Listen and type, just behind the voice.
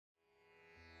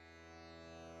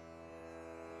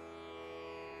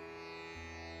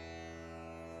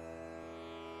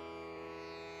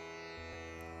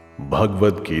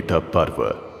Bhagavad Gita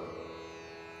Parva,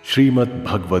 SHRIMAD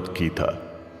Bhagavad Gita.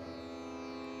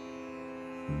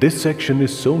 This section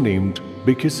is so named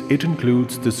because it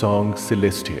includes the song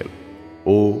Celestial,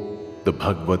 O the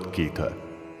Bhagavad Gita,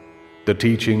 the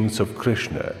teachings of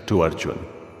Krishna to Arjuna.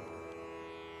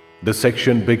 The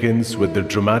section begins with the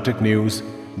dramatic news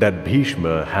that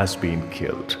Bhishma has been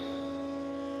killed.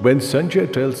 When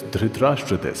Sanjay tells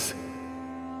Dhritarashtra this,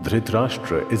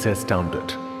 Dhritarashtra is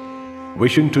astounded,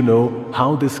 wishing to know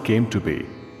how this came to be.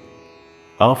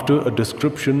 After a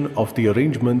description of the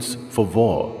arrangements for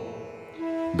war,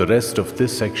 the rest of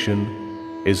this section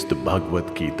is the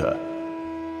Bhagavad Gita.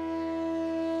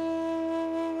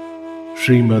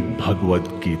 SHRIMAD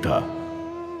Bhagavad Gita,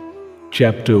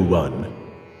 Chapter 1.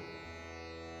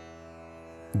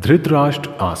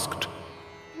 Dhritarashtra asked,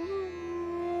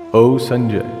 O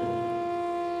Sanjay,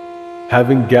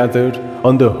 having gathered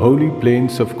on the holy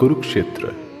plains of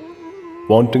Kurukshetra,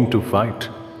 wanting to fight,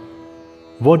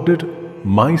 what did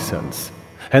my sons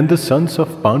and the sons of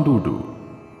Pandu do?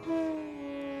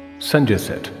 Sanjay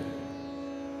said,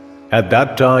 at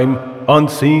that time, on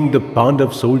seeing the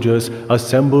Pandav soldiers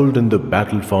assembled in the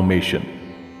battle formation,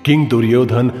 King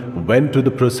Duryodhan went to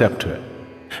the preceptor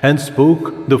and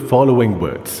spoke the following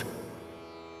words.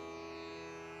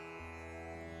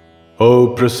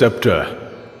 O preceptor,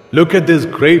 look at this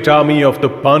great army of the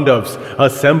Pandavas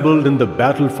assembled in the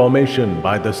battle formation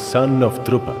by the son of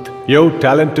Drupad, your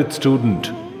talented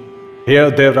student.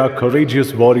 Here there are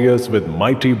courageous warriors with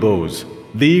mighty bows,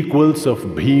 the equals of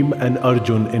Bhim and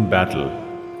Arjun in battle,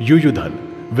 Yuyudhan,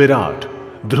 Virat,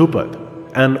 Drupad,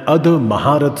 and other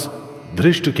Maharaths,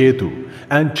 Dhrishtaketu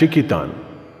and Chikitan.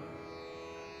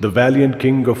 The valiant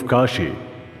king of Kashi,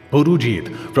 Purujit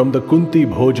from the Kunti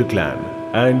Bhoj clan,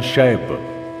 and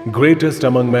Shaib, greatest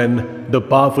among men, the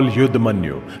powerful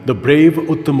Yudhamanyu, the brave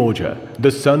Uttamoja,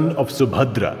 the son of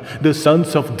Subhadra, the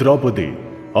sons of Draupadi,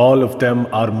 all of them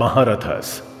are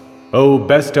Maharathas. O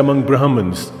best among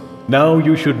Brahmins, now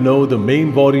you should know the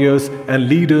main warriors and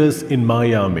leaders in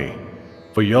my army.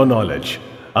 For your knowledge,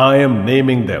 I am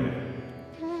naming them.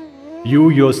 You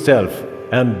yourself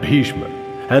and Bhishma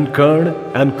and Karna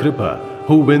and Kripa,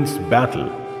 who wins battle,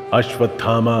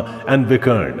 Ashwathama and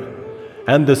Vikarna,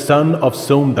 and the son of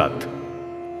Somdat.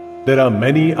 There are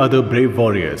many other brave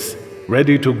warriors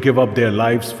ready to give up their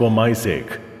lives for my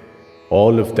sake.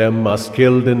 All of them are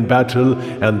skilled in battle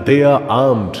and they are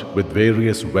armed with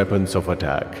various weapons of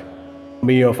attack. The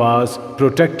army of ours,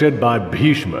 protected by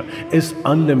Bhishma, is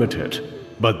unlimited,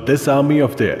 but this army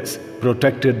of theirs,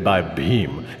 protected by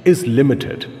Bhim, is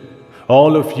limited.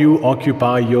 All of you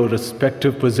occupy your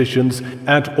respective positions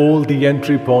at all the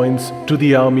entry points to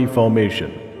the army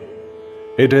formation.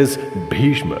 It is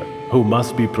Bhishma who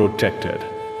must be protected.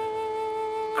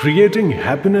 Creating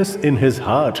happiness in his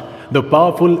heart, the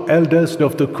powerful eldest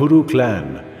of the Kuru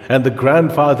clan and the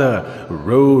grandfather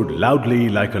roared loudly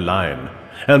like a lion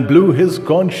and blew his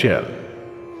conch shell.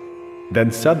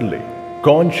 Then suddenly,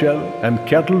 conch shell and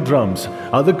kettle drums,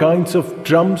 other kinds of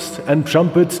drums and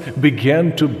trumpets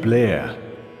began to blare.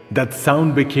 That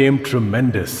sound became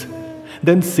tremendous.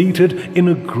 Then seated in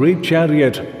a great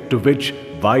chariot to which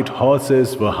white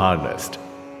horses were harnessed,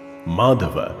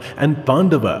 Madhava and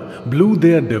Pandava blew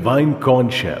their divine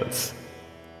conch shells.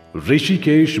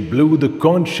 Rishikesh blew the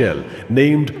conch shell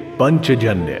named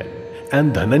Panchajanya,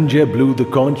 and Dhananjay blew the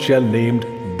conch shell named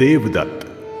Devdatt.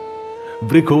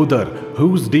 Vrikhodar,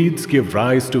 whose deeds give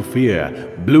rise to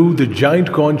fear, blew the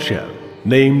giant conch shell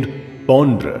named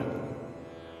Pondra.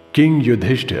 King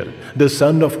Yudhishthir, the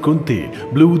son of Kunti,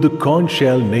 blew the conch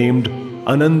shell named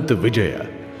Ananta Vijaya.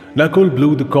 Nakul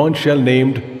blew the conch shell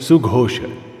named Sughosha,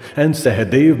 and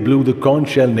Sahadev blew the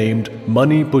conch shell named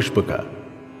Mani Pushpaka.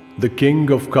 The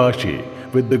king of Kashi,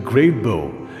 with the great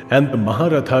bow, and the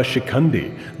Maharatha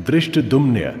Shikhandi,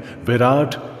 Drishtadumna,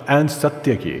 Virat, and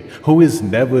Satyaki, who is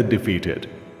never defeated,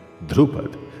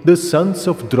 Drupad, the sons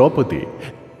of Draupadi,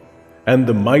 and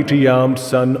the mighty armed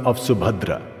son of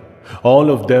Subhadra, all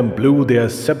of them blew their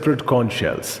separate conch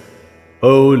shells.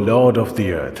 O Lord of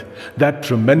the earth, that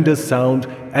tremendous sound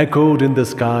echoed in the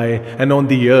sky and on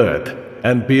the earth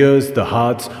and pierced the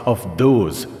hearts of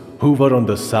those who were on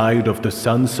the side of the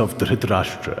sons of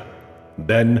Dhritarashtra.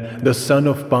 Then the son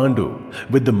of Pandu,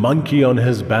 with the monkey on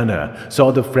his banner,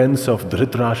 saw the friends of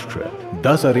Dhritarashtra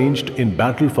thus arranged in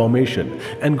battle formation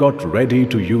and got ready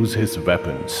to use his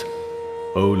weapons.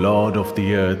 O Lord of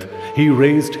the earth, he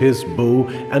raised his bow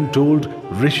and told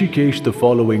Rishikesh the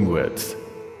following words.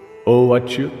 O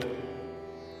Achyut,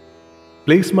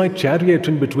 place my chariot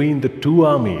in between the two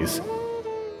armies,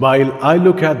 while I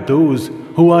look at those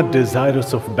who are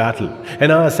desirous of battle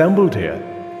and are assembled here.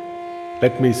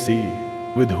 Let me see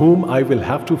with whom I will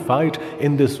have to fight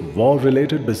in this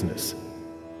war-related business.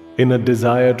 In a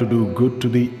desire to do good to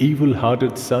the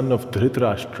evil-hearted son of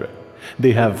Dhritarashtra,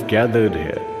 they have gathered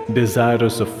here,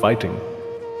 desirous of fighting.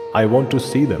 I want to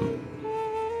see them.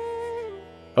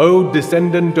 O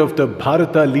descendant of the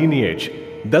Bharata lineage,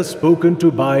 thus spoken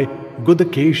to by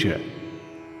Gudakesha,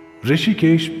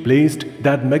 Rishikesh placed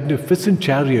that magnificent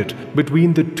chariot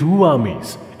between the two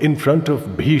armies in front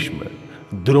of Bhishma,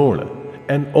 Drona,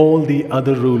 and all the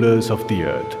other rulers of the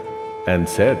earth, and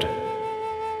said,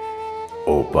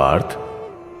 O Parth,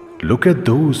 look at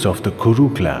those of the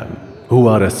Kuru clan who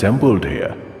are assembled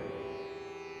here.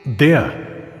 They are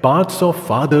parts of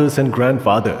fathers and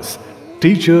grandfathers,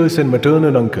 teachers and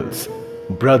maternal uncles,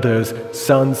 brothers,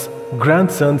 sons,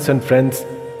 grandsons and friends,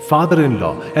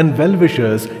 father-in-law and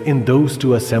well-wishers in those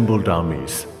two assembled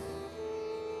armies.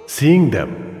 Seeing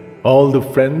them, all the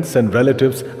friends and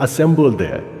relatives assembled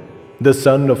there, the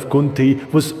son of Kunti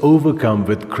was overcome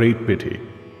with great pity,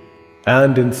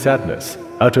 and in sadness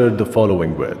uttered the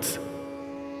following words.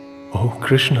 O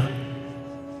Krishna,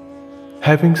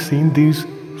 having seen these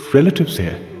relatives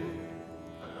here,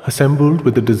 assembled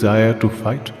with the desire to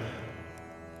fight,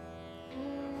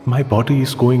 my body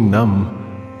is going numb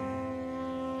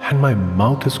and my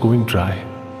mouth is going dry.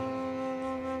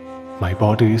 My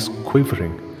body is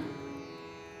quivering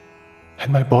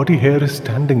and my body hair is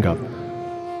standing up.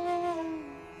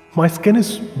 My skin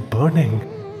is burning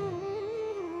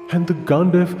and the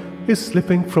Gandav is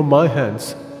slipping from my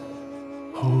hands.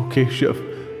 Oh Keshav,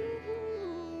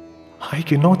 I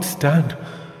cannot stand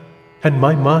and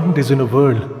my mind is in a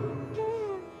whirl.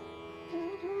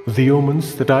 The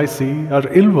omens that I see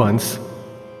are ill ones.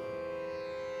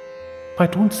 I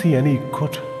don't see any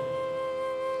good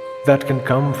that can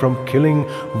come from killing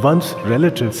one's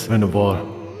relatives in a war.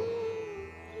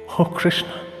 Oh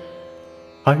Krishna,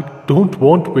 I don't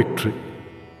want victory.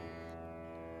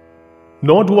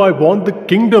 Nor do I want the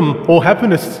kingdom or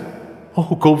happiness.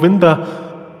 Oh Govinda,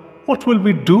 what will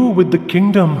we do with the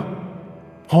kingdom,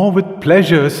 or with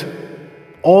pleasures,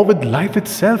 or with life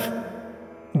itself?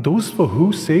 Those for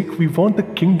whose sake we want the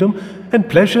kingdom and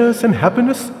pleasures and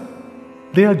happiness,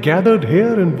 they are gathered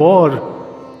here in war,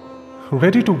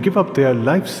 ready to give up their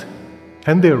lives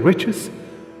and their riches.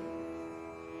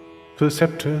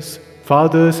 Preceptors,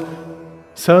 fathers,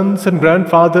 sons and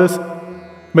grandfathers,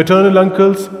 maternal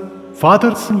uncles,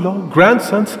 fathers-in-law,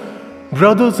 grandsons,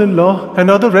 brothers-in-law and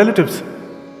other relatives.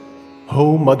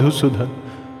 Oh Madhusudan,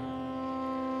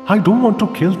 I don't want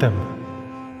to kill them.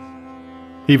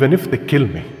 Even if they kill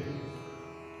me.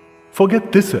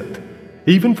 Forget this earth,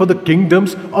 even for the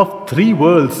kingdoms of 3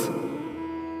 worlds.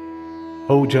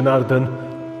 O Janardhan,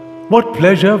 what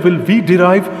pleasure will we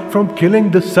derive from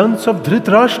killing the sons of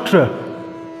Dhritarashtra?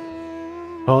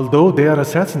 Although they are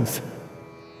assassins,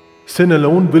 sin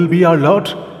alone will be our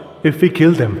lot if we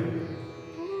kill them.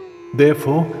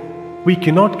 Therefore, we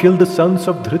cannot kill the sons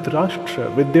of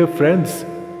Dhritarashtra with their friends.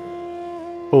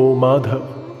 O Madhav,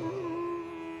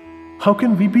 how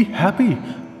can we be happy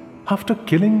after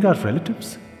killing our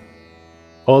relatives?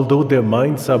 Although their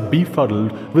minds are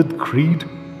befuddled with greed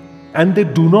and they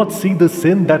do not see the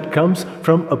sin that comes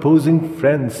from opposing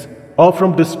friends or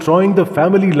from destroying the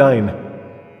family line.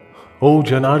 O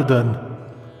Janardhan,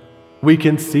 we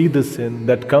can see the sin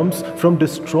that comes from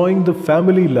destroying the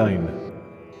family line.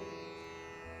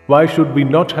 Why should we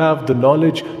not have the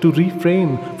knowledge to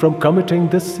refrain from committing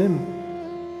this sin?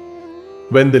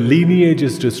 When the lineage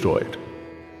is destroyed,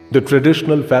 the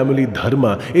traditional family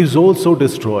dharma is also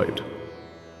destroyed.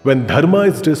 When dharma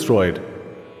is destroyed,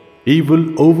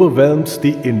 evil overwhelms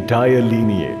the entire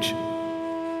lineage.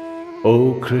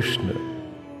 O Krishna,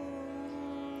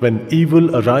 when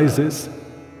evil arises,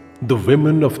 the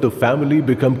women of the family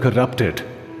become corrupted.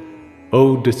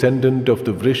 O descendant of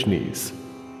the Vrishnis,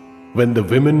 when the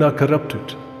women are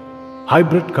corrupted,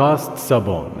 hybrid castes are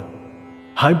born.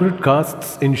 Hybrid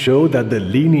castes ensure that the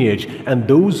lineage and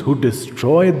those who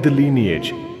destroyed the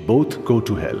lineage both go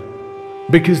to hell,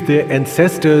 because their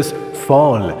ancestors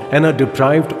fall and are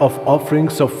deprived of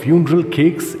offerings of funeral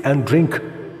cakes and drink.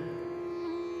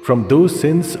 From those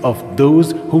sins of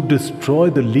those who destroy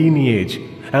the lineage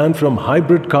and from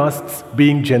hybrid castes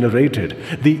being generated,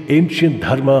 the ancient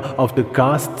dharma of the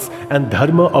castes and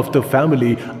dharma of the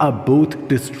family are both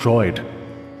destroyed.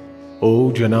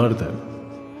 O Janardhan,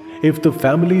 if the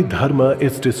family dharma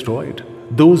is destroyed,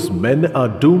 those men are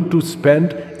doomed to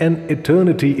spend an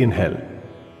eternity in hell.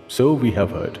 So we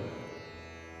have heard.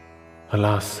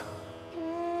 Alas,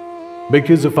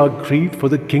 because of our greed for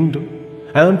the kingdom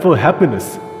and for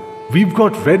happiness, we've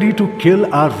got ready to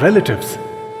kill our relatives.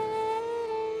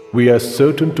 We are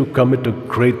certain to commit a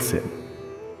great sin.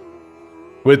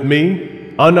 With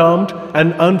me, unarmed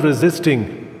and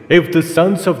unresisting, if the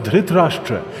sons of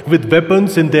Dhritarashtra with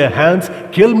weapons in their hands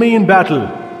kill me in battle,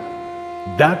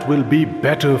 that will be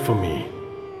better for me."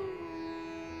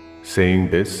 Saying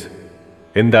this,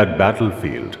 in that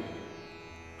battlefield,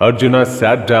 Arjuna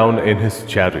sat down in his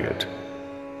chariot.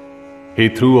 He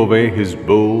threw away his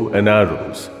bow and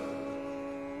arrows,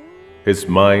 his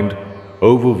mind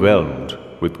overwhelmed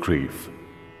with grief.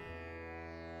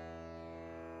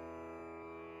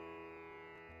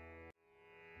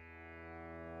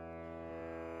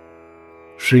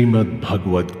 Shrimad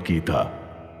Bhagavad Gita,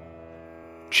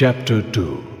 Chapter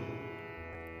 2.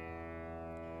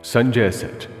 Sanjay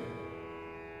said,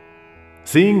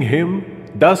 seeing him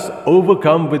thus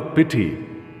overcome with pity,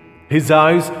 his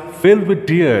eyes filled with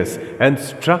tears and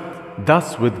struck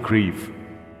thus with grief,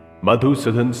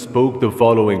 Madhusudan spoke the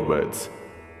following words.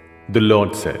 The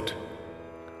Lord said,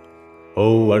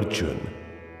 "O Arjun,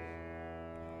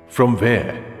 from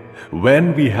where,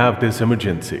 when we have this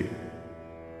emergency,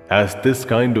 has this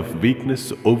kind of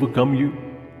weakness overcome you?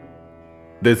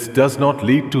 This does not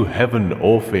lead to heaven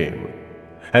or fame,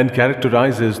 and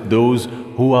characterizes those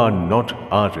who are not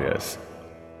Aryas.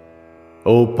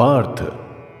 O Partha,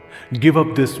 give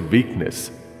up this weakness.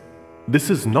 This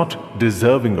is not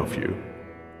deserving of you.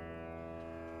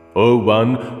 O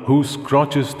one who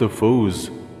scorches the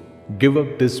foes, give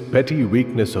up this petty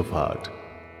weakness of heart."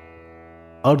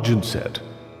 Arjun said,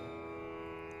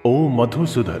 "O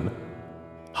Madhusudan,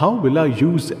 how will I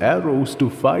use arrows to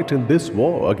fight in this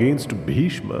war against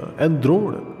Bhishma and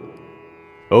Drona?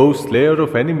 O slayer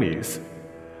of enemies,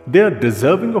 they are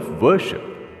deserving of worship.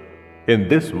 In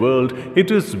this world, it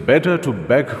is better to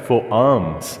beg for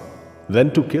alms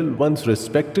than to kill one's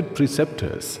respected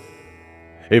preceptors.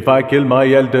 If I kill my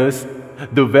elders,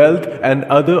 the wealth and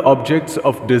other objects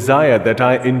of desire that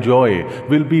I enjoy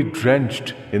will be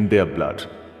drenched in their blood.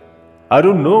 I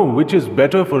don't know which is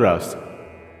better for us.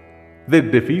 They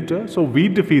defeat us or we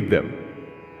defeat them.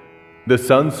 The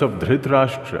sons of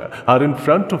Dhritarashtra are in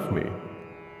front of me.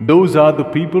 Those are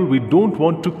the people we don't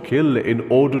want to kill in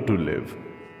order to live.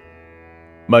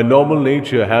 My normal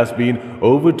nature has been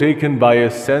overtaken by a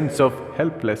sense of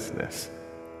helplessness,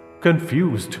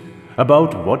 confused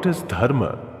about what is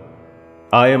dharma.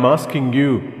 I am asking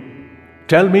you,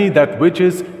 tell me that which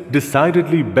is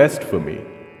decidedly best for me.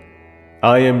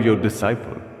 I am your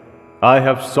disciple. I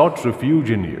have sought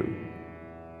refuge in you.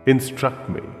 Instruct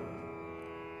me.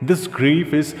 This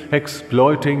grief is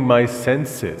exploiting my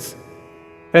senses,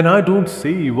 and I don't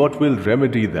see what will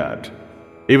remedy that,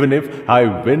 even if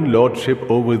I win lordship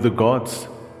over the gods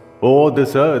or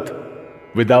this earth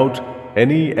without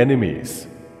any enemies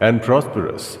and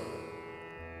prosperous."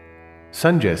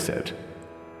 Sanjay said,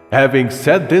 having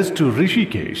said this to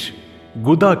Rishikesh,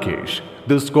 Gudakesh,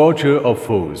 the scorcher of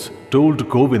foes, told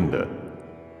Govinda,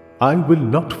 "I will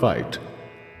not fight,"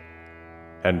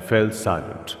 and fell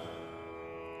silent.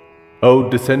 O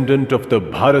descendant of the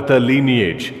Bharata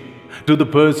lineage, to the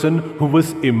person who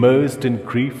was immersed in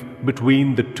grief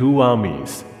between the two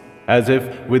armies, as if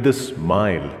with a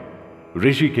smile,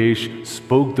 Rishikesh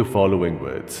spoke the following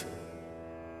words.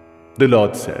 The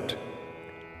Lord said,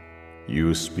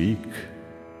 "You speak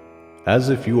as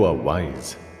if you are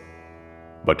wise,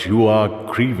 but you are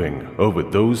grieving over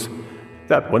those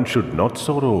that one should not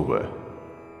sorrow over.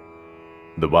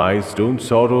 The wise don't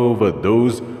sorrow over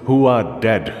those who are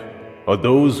dead or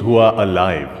those who are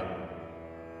alive.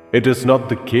 It is not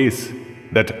the case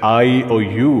that I or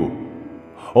you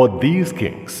or these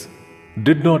kings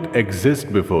did not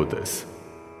exist before this,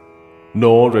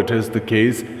 nor it is the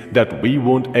case that we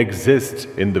won't exist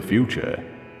in the future.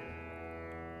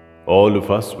 All of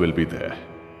us will be there.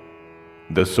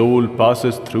 The soul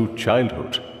passes through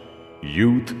childhood,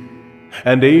 youth,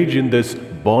 and age in this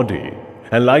body,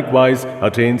 and likewise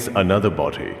attains another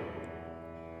body.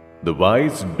 The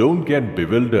wise don't get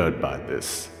bewildered by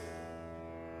this.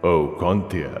 O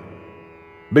Kantya,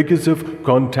 because of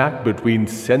contact between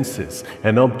senses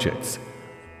and objects,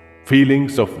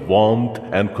 feelings of warmth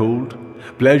and cold,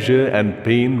 pleasure and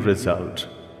pain result.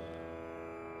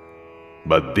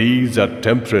 But these are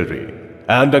temporary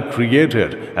and are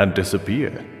created and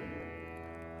disappear.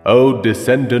 O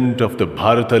descendant of the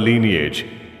Bharata lineage,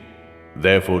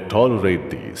 therefore tolerate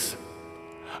these.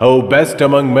 O best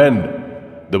among men,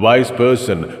 the wise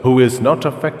person who is not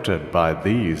affected by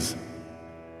these,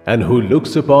 and who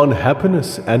looks upon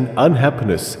happiness and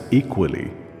unhappiness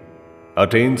equally,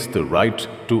 attains the right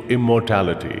to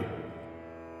immortality.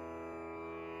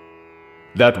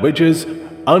 That which is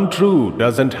untrue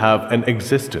doesn't have an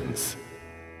existence.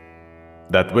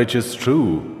 That which is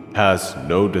true has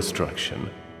no destruction.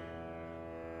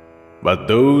 But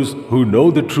those who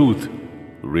know the truth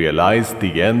realize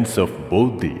the ends of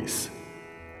both these.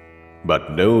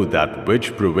 But know that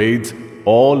which pervades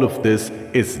all of this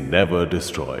is never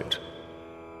destroyed.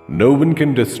 No one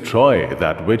can destroy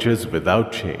that which is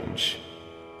without change.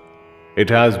 It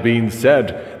has been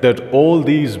said that all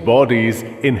these bodies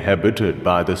inhabited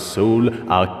by the soul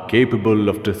are capable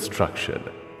of destruction.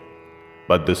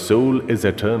 But the soul is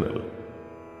eternal,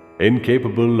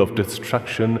 incapable of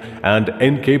destruction and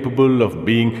incapable of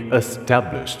being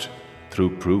established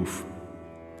through proof.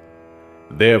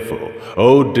 Therefore,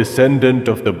 O descendant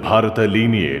of the Bharata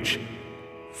lineage,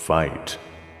 fight.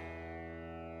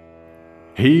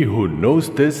 He who knows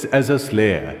this as a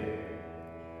slayer,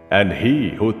 and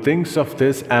he who thinks of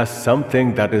this as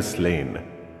something that is slain,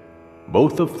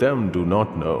 both of them do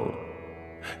not know.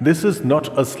 This is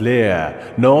not a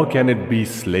slayer, nor can it be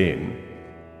slain.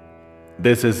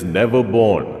 This is never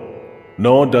born,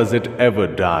 nor does it ever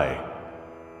die.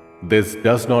 This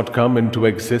does not come into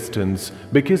existence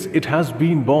because it has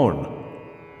been born.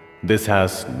 This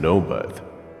has no birth.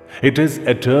 It is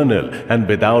eternal and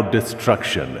without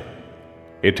destruction.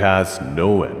 It has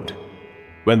no end.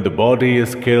 When the body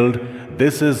is killed,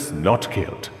 this is not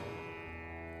killed.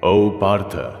 O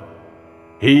Partha,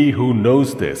 he who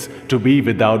knows this to be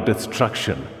without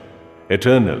destruction,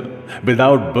 eternal,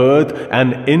 without birth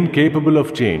and incapable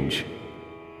of change,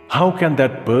 how can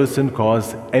that person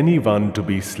cause anyone to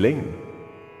be slain?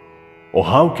 Or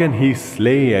how can he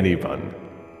slay anyone?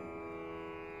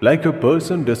 Like a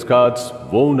person discards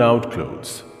worn-out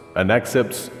clothes and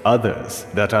accepts others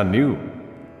that are new,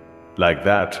 like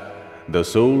that, the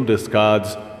soul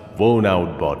discards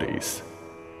worn-out bodies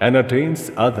and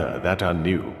attains other that are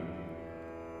new.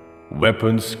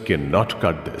 Weapons cannot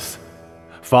cut this.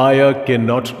 Fire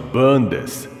cannot burn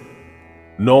this.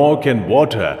 Nor can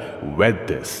water wet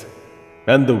this.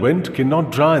 And the wind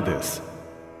cannot dry this.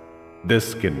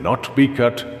 This cannot be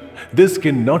cut. This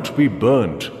cannot be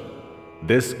burnt.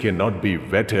 This cannot be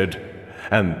wetted.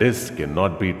 And this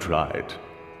cannot be dried.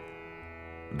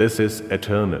 This is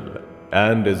eternal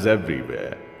and is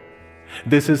everywhere.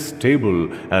 This is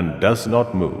stable and does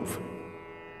not move.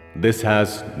 This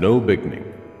has no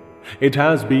beginning. It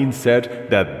has been said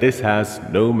that this has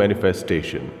no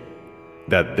manifestation,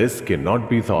 that this cannot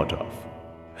be thought of,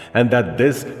 and that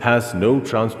this has no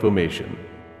transformation.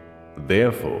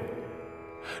 Therefore,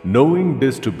 knowing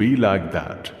this to be like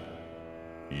that,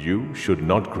 you should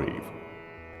not grieve.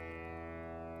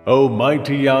 O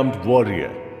mighty armed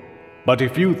warrior, but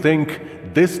if you think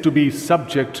this to be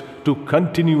subject to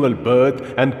continual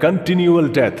birth and continual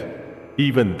death,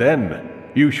 even then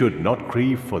you should not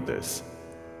grieve for this,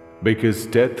 because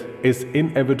death is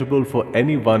inevitable for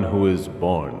anyone who is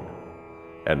born,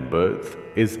 and birth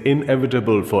is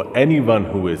inevitable for anyone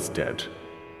who is dead.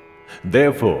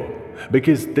 Therefore,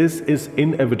 because this is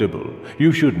inevitable,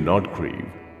 you should not grieve.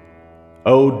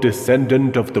 O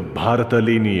descendant of the Bharata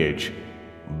lineage,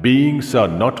 beings are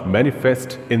not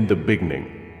manifest in the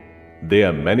beginning. They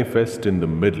are manifest in the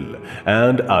middle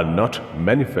and are not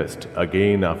manifest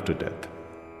again after death.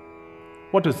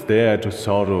 What is there to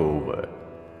sorrow over?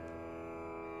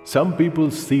 Some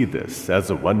people see this as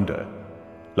a wonder.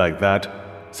 Like that,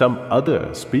 some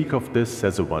others speak of this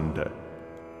as a wonder.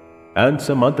 And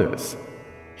some others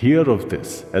hear of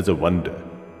this as a wonder.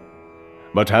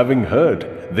 But having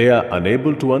heard, they are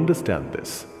unable to understand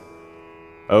this.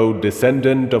 O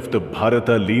descendant of the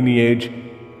Bharata lineage,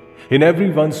 in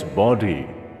everyone's body,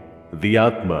 the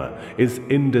Atma is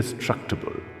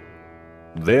indestructible.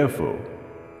 Therefore,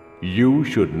 you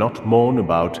should not mourn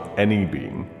about any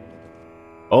being.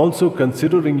 Also,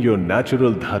 considering your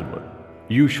natural dharma,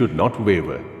 you should not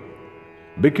waver,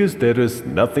 because there is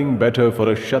nothing better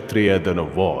for a Kshatriya than a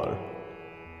war,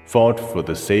 fought for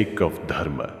the sake of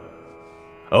dharma.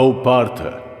 O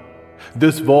Partha,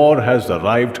 this war has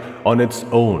arrived on its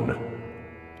own,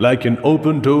 like an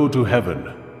open door to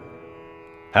heaven.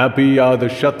 Happy are the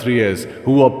Kshatriyas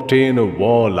who obtain a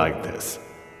war like this.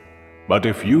 But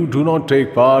if you do not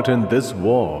take part in this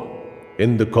war,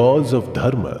 in the cause of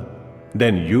dharma,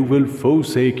 then you will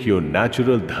forsake your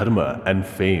natural dharma and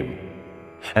fame,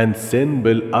 and sin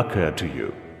will occur to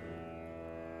you.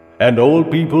 And all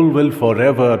people will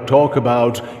forever talk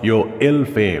about your ill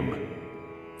fame.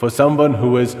 For someone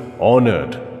who is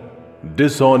honored,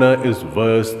 dishonor is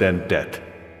worse than death.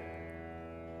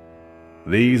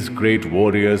 These great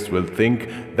warriors will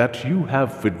think that you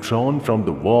have withdrawn from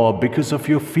the war because of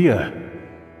your fear.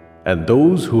 And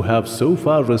those who have so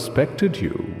far respected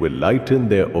you will lighten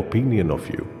their opinion of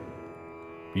you.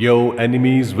 Your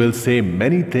enemies will say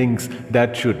many things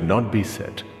that should not be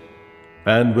said,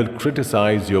 and will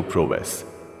criticize your prowess.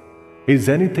 Is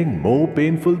anything more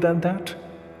painful than that?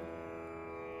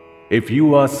 If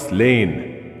you are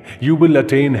slain, you will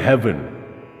attain heaven.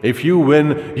 If you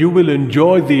win, you will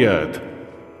enjoy the earth.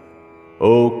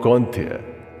 O Konthya,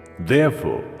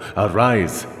 therefore,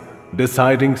 arise,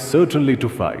 deciding certainly to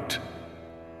fight.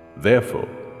 Therefore,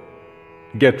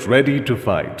 get ready to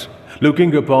fight,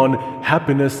 looking upon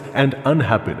happiness and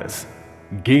unhappiness,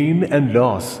 gain and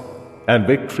loss, and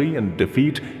victory and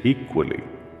defeat equally.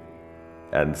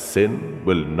 And sin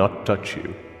will not touch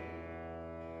you.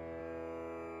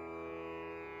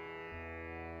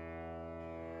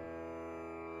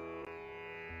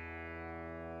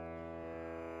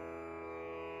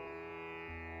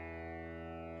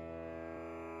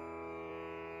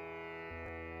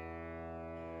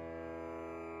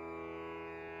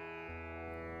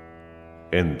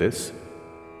 In this,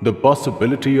 the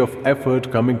possibility of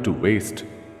effort coming to waste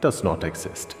does not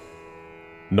exist,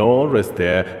 nor is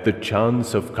there the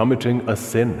chance of committing a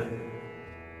sin.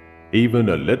 Even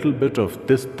a little bit of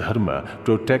this dharma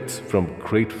protects from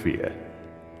great fear.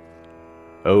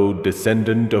 O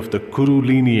descendant of the Kuru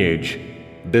lineage,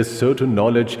 this certain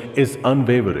knowledge is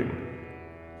unwavering.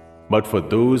 But for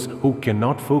those who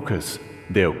cannot focus,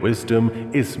 their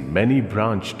wisdom is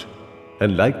many-branched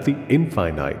and like the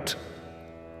infinite.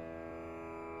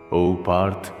 O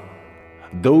Parth,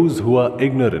 those who are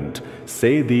ignorant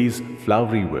say these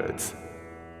flowery words,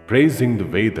 praising the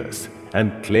Vedas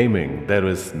and claiming there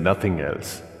is nothing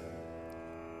else.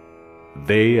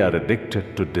 They are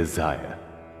addicted to desire.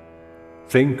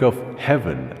 Think of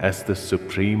heaven as the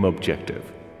supreme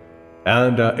objective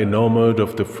and are enamored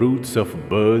of the fruits of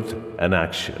birth and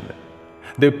action.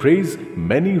 They praise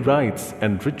many rites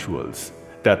and rituals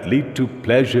that lead to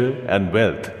pleasure and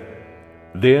wealth.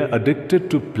 They are addicted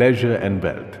to pleasure and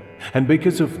wealth, and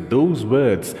because of those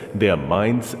words, their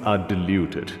minds are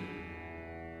deluded.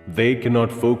 They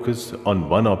cannot focus on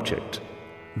one object,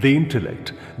 the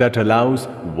intellect that allows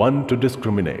one to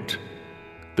discriminate.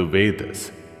 The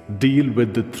Vedas deal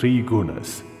with the three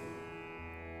gunas.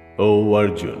 O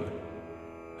Arjun,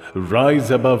 rise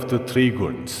above the three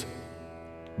guns.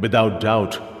 Without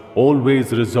doubt,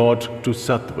 always resort to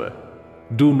sattva.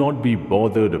 Do not be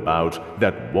bothered about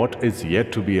that what is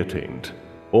yet to be attained,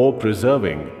 or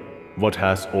preserving what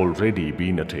has already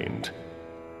been attained.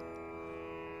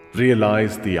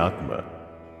 Realize the Atma.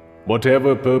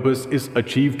 Whatever purpose is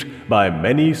achieved by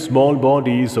many small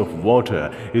bodies of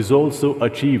water is also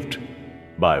achieved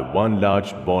by one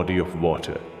large body of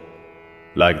water.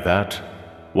 Like that,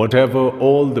 whatever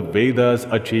all the Vedas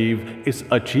achieve is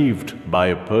achieved by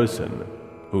a person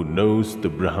who knows the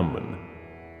Brahman.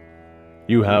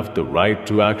 You have the right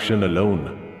to action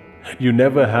alone. You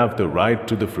never have the right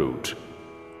to the fruit.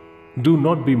 Do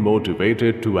not be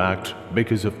motivated to act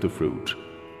because of the fruit.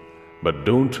 But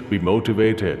don't be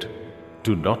motivated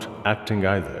to not acting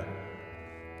either.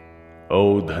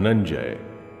 O Dhananjay,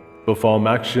 perform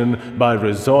action by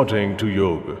resorting to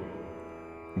yoga.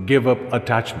 Give up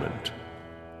attachment.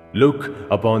 Look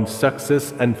upon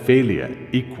success and failure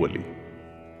equally.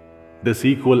 This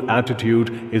equal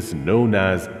attitude is known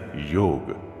as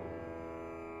yoga.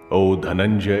 O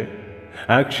Dhananjay,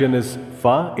 action is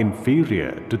far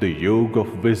inferior to the yoga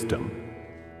of wisdom.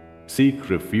 Seek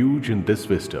refuge in this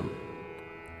wisdom.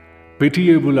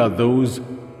 Pitiable are those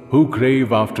who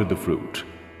crave after the fruit.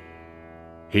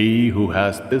 He who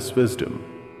has this wisdom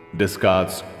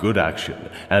discards good action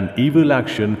and evil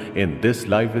action in this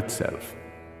life itself.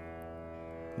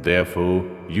 Therefore,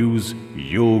 use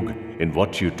yoga in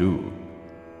what you do.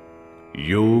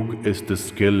 Yoga is the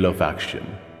skill of action.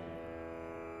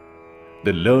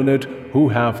 The learned who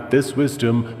have this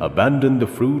wisdom abandon the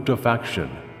fruit of action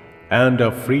and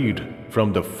are freed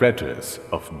from the fetters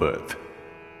of birth.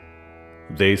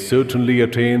 They certainly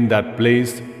attain that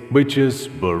place which is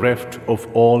bereft of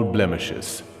all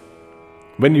blemishes.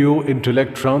 When your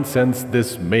intellect transcends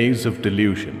this maze of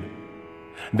delusion,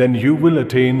 then you will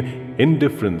attain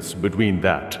indifference between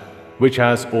that which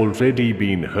has already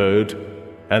been heard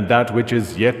and that which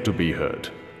is yet to be heard.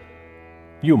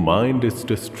 Your mind is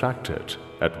distracted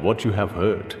at what you have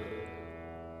heard.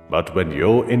 But when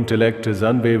your intellect is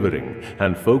unwavering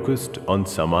and focused on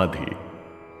samadhi,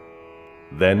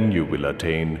 then you will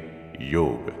attain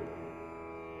yoga.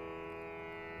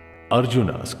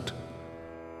 Arjuna asked,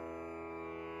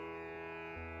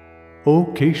 O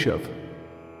Keshav,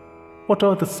 what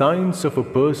are the signs of a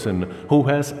person who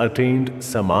has attained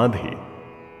samadhi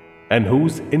and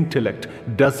whose intellect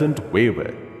doesn't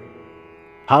waver?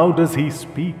 How does he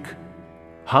speak?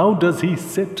 How does he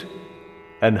sit?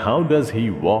 And how does he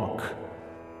walk?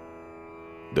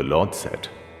 The Lord said,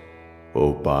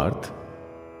 O Parth,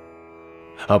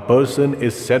 A person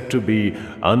is said to be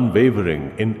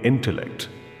unwavering in intellect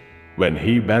when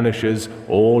he banishes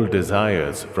all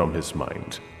desires from his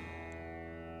mind.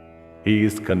 He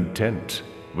is content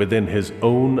within his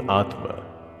own Atma.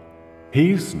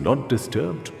 He is not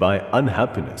disturbed by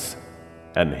unhappiness,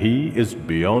 and he is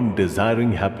beyond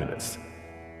desiring happiness.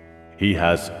 He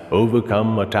has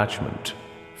overcome attachment,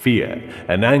 fear,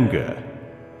 and anger,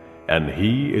 and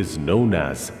he is known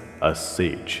as a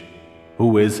sage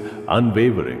who is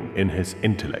unwavering in his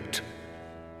intellect.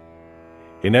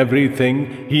 In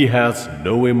everything, he has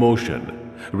no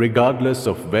emotion, regardless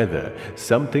of whether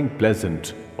something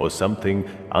pleasant or something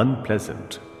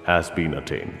unpleasant has been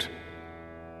attained.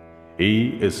 He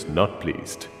is not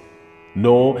pleased,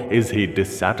 nor is he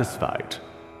dissatisfied,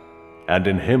 and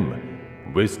in him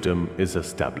wisdom is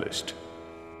established.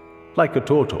 Like a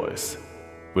tortoise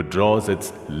withdraws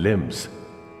its limbs,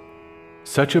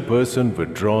 such a person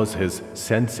withdraws his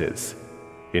senses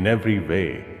in every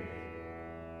way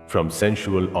from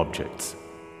sensual objects.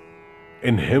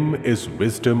 In him is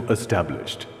wisdom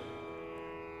established.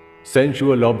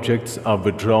 Sensual objects are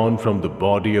withdrawn from the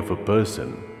body of a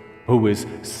person who is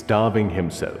starving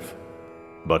himself,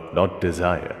 but not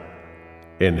desire.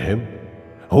 In him,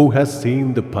 who has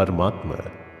seen the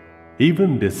Paramatma,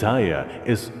 even desire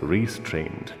is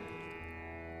restrained.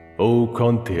 O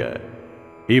Kantya,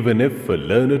 even if a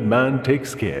learned man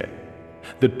takes care,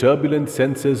 the turbulent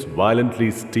senses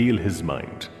violently steal his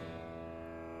mind.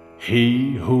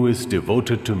 He who is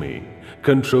devoted to me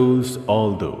controls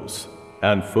all those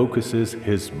and focuses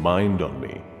his mind on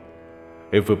me.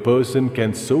 If a person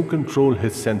can so control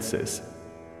his senses,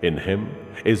 in him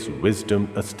is wisdom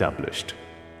established.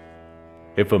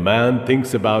 If a man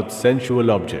thinks about sensual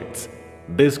objects,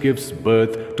 this gives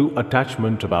birth to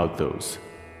attachment about those.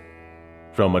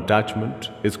 From attachment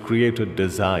is created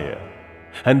desire,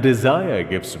 and desire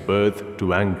gives birth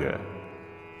to anger.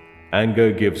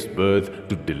 Anger gives birth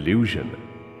to delusion,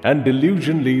 and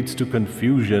delusion leads to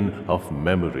confusion of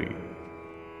memory.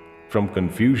 From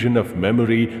confusion of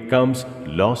memory comes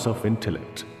loss of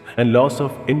intellect, and loss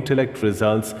of intellect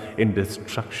results in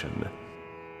destruction.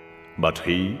 But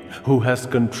he who has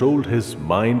controlled his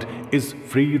mind is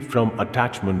freed from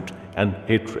attachment and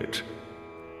hatred.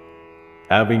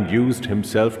 Having used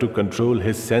himself to control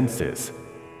his senses,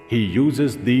 he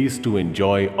uses these to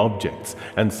enjoy objects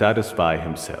and satisfy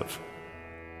himself.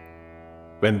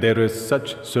 When there is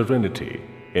such serenity,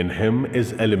 in him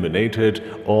is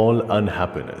eliminated all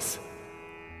unhappiness.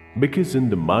 Because in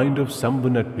the mind of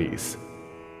someone at peace,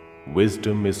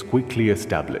 wisdom is quickly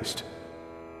established.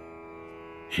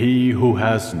 He who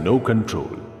has no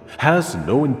control has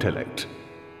no intellect.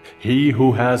 He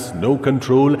who has no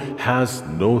control has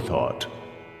no thought.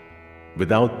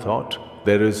 Without thought,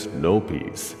 there is no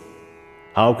peace.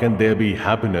 How can there be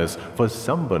happiness for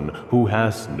someone who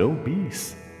has no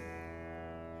peace?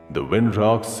 The wind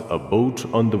rocks a boat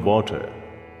on the water.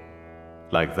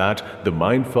 Like that, the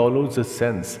mind follows a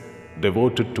sense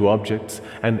devoted to objects,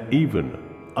 and even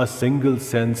a single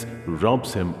sense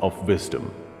robs him of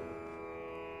wisdom.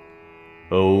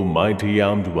 O mighty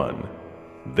armed one,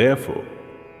 therefore,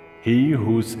 he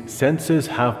whose senses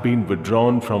have been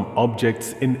withdrawn from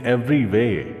objects in every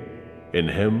way, in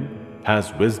him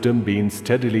has wisdom been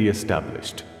steadily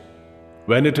established.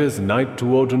 When it is night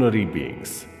to ordinary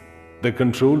beings, the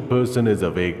controlled person is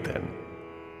awake then.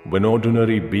 When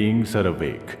ordinary beings are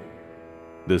awake,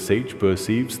 the sage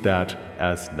perceives that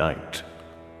as night.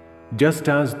 Just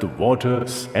as the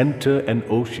waters enter an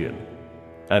ocean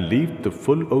and leave the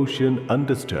full ocean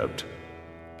undisturbed,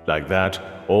 like that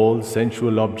all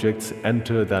sensual objects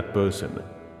enter that person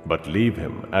but leave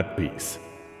him at peace.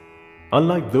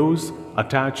 Unlike those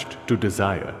attached to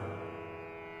desire,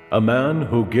 a man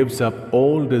who gives up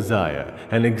all desire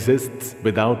and exists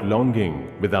without longing,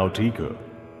 without ego,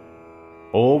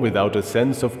 or without a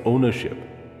sense of ownership,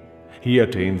 he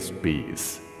attains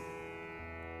peace.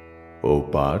 O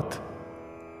Parth,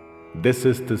 this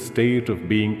is the state of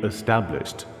being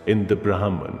established in the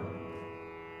Brahman.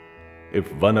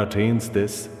 If one attains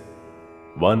this,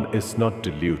 one is not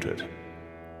deluded.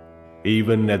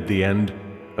 Even at the end,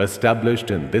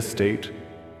 established in this state,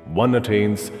 one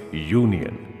attains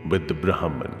union with the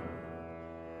Brahman.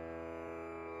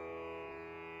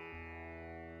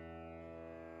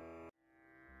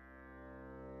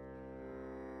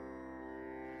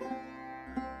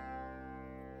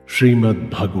 Shrimad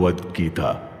Bhagavad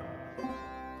Gita,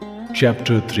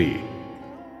 Chapter 3.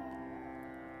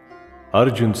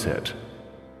 Arjun said,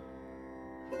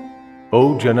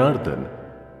 O Janardhan,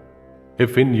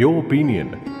 if in your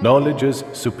opinion knowledge is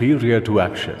superior to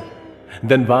action,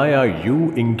 then why are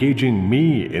you engaging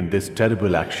me in this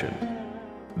terrible action?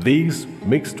 These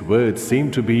mixed words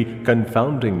seem to be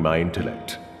confounding my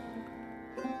intellect.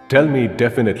 Tell me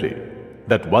definitely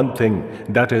that one thing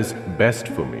that is best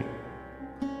for me.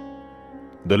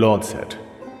 The Lord said,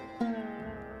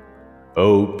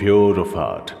 O pure of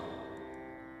heart,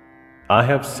 I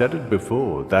have said it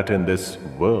before that in this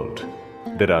world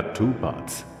there are two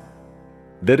paths.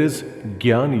 There is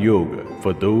Jnana Yoga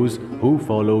for those who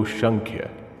follow Sankhya,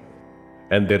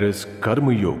 and there is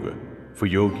Karma Yoga for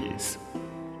yogis.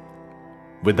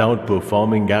 Without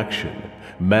performing action,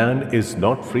 man is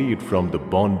not freed from the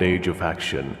bondage of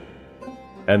action,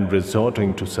 and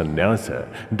resorting to sannyasa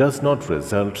does not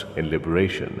result in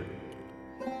liberation.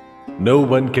 No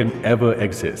one can ever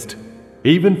exist,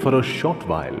 even for a short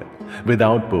while,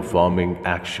 without performing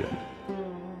action,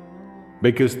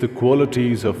 because the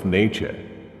qualities of nature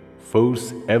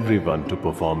force everyone to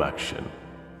perform action.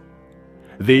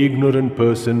 The ignorant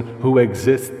person who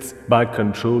exists by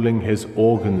controlling his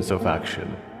organs of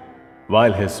action,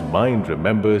 while his mind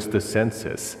remembers the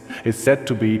senses, is said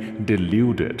to be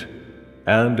deluded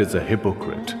and is a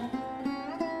hypocrite.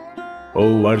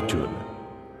 O Arjuna,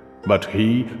 but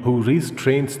he who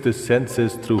restrains the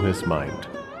senses through his mind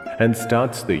and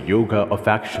starts the yoga of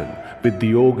action with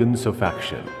the organs of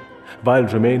action, while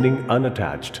remaining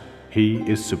unattached, he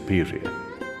is superior.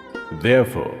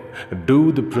 Therefore,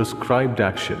 do the prescribed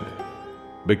action,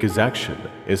 because action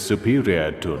is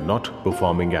superior to not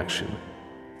performing action.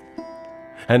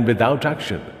 And without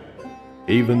action,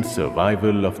 even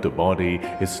survival of the body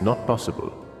is not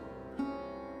possible.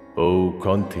 O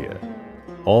Kantiya,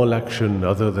 all action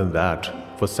other than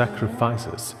that for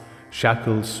sacrifices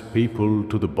shackles people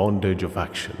to the bondage of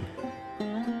action.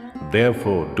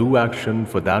 Therefore, do action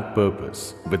for that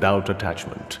purpose without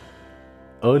attachment.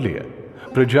 Earlier,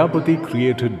 Prajapati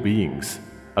created beings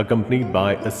accompanied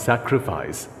by a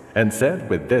sacrifice and said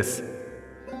with this,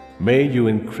 May you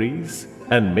increase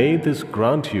and may this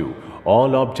grant you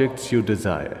all objects you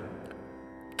desire.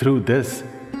 Through this,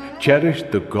 cherish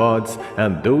the gods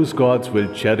and those gods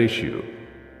will cherish you.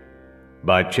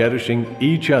 By cherishing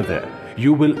each other,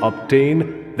 you will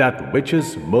obtain that which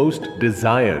is most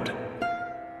desired.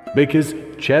 Because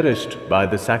cherished by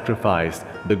the sacrifice,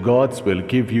 the gods will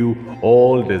give you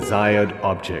all desired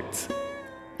objects.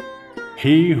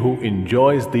 He who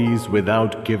enjoys these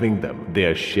without giving them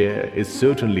their share is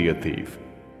certainly a thief.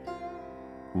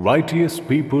 Righteous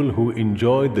people who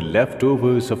enjoy the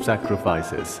leftovers of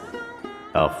sacrifices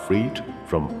are freed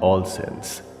from all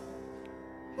sins.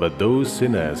 But those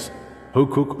sinners who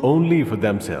cook only for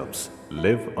themselves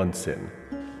live on sin.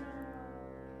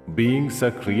 Beings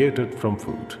are created from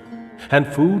food, and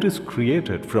food is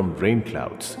created from rain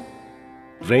clouds.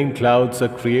 Rain clouds are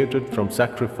created from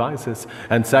sacrifices,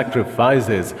 and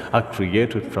sacrifices are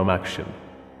created from action.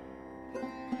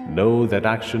 Know that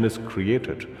action is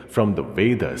created from the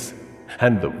Vedas,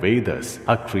 and the Vedas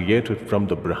are created from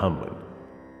the Brahman.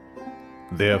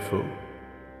 Therefore,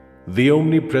 the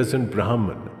omnipresent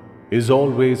Brahman is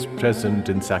always present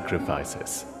in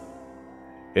sacrifices.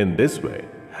 In this way,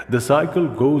 the cycle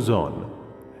goes on,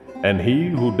 and he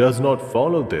who does not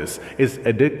follow this is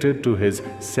addicted to his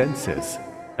senses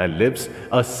and lives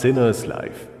a sinner's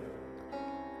life.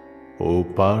 O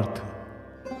Parth,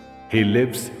 he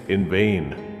lives in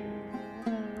vain.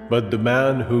 But the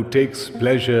man who takes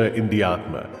pleasure in the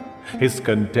Atma is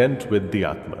content with the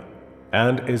Atma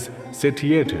and is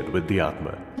satiated with the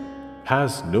Atma,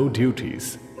 has no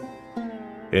duties.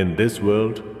 In this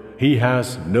world, he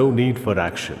has no need for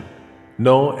action,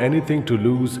 nor anything to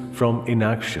lose from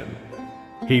inaction.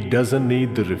 He doesn't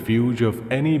need the refuge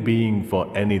of any being for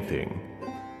anything.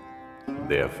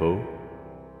 Therefore,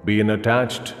 be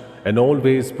unattached and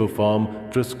always perform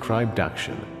prescribed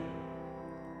action.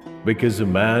 Because a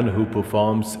man who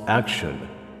performs action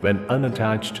when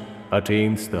unattached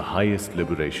attains the highest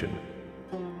liberation.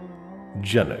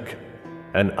 Janak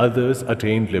and others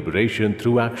attained liberation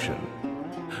through action.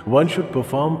 One should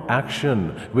perform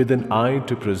action with an eye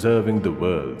to preserving the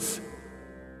worlds.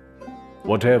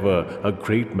 Whatever a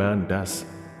great man does,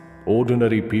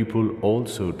 ordinary people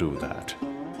also do that.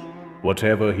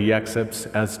 Whatever he accepts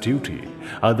as duty,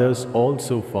 others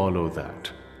also follow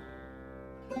that.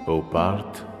 O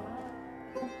Parth,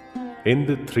 in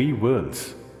the three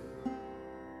worlds,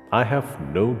 I have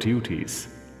no duties.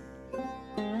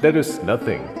 There is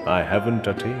nothing I haven't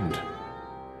attained.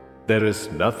 There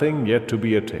is nothing yet to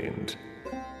be attained.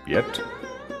 Yet,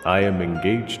 I am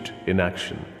engaged in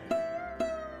action.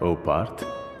 O Parth,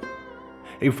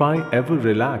 if I ever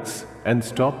relax and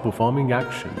stop performing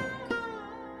action,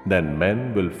 then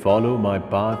men will follow my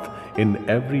path in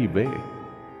every way.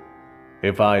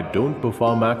 If I don't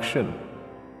perform action,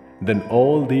 then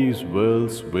all these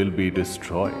worlds will be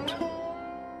destroyed.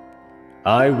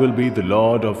 I will be the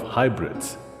Lord of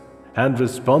hybrids and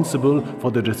responsible for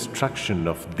the destruction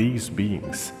of these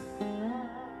beings.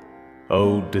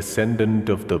 O descendant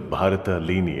of the Bharata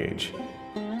lineage,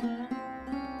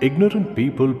 ignorant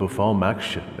people perform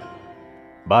action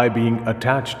by being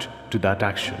attached to that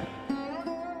action,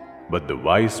 but the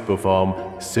wise perform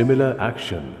similar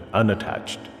action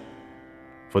unattached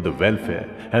for the welfare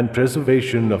and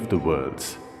preservation of the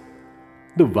worlds.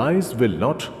 The wise will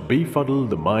not befuddle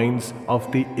the minds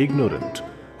of the ignorant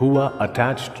who are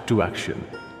attached to action.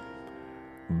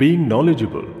 Being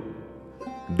knowledgeable,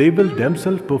 they will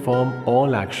themselves perform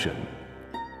all action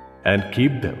and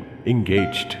keep them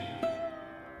engaged.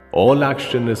 All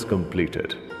action is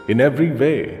completed in every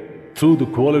way through the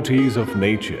qualities of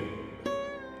nature.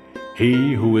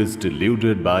 He who is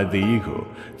deluded by the ego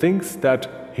thinks that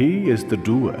he is the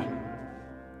doer.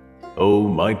 O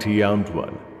mighty armed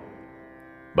one,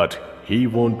 but he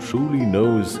won't truly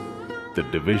knows the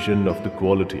division of the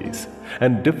qualities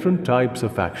and different types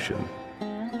of action,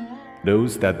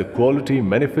 knows that the quality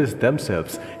manifests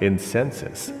themselves in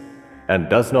senses and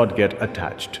does not get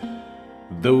attached.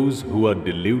 Those who are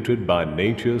deluded by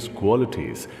nature's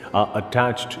qualities are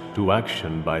attached to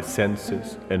action by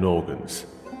senses and organs.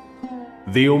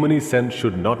 The omniscient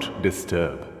should not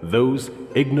disturb those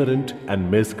ignorant and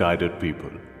misguided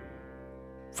people.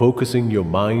 Focusing your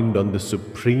mind on the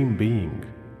Supreme Being,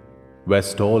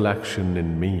 vest all action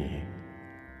in me.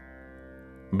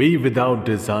 Be without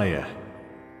desire,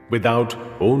 without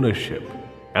ownership,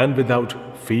 and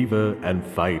without fever and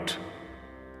fight.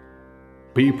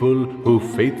 People who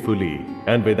faithfully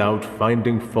and without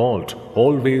finding fault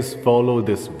always follow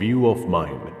this view of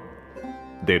mine,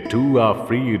 they too are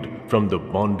freed from the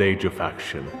bondage of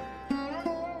action.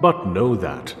 But know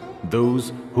that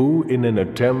those who in an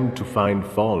attempt to find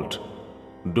fault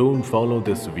don't follow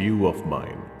this view of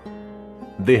mine,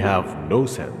 they have no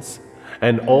sense,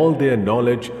 and all their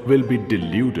knowledge will be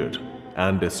deluded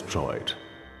and destroyed.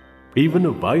 Even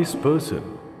a wise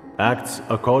person acts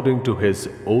according to his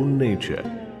own nature.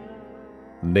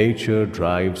 Nature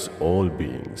drives all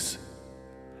beings.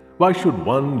 Why should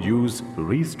one use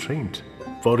restraint?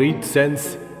 For each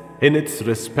sense in its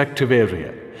respective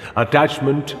area,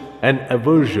 attachment and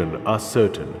aversion are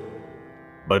certain.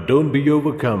 But don't be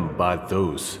overcome by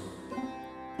those.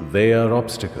 They are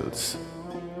obstacles.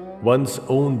 One's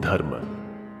own dharma,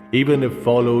 even if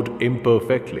followed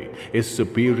imperfectly, is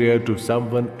superior to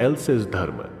someone else's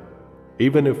dharma,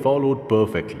 even if followed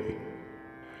perfectly.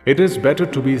 It is better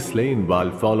to be slain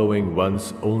while following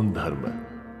one's own dharma.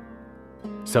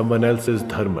 Someone else's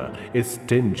dharma is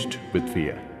tinged with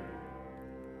fear.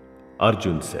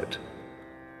 Arjun said,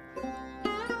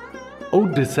 O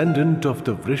descendant of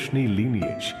the Vrishni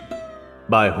lineage,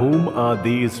 by whom are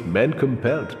these men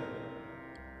compelled?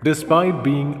 Despite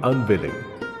being unwilling,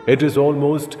 it is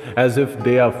almost as if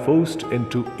they are forced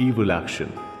into evil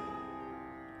action.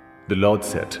 The Lord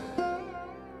said,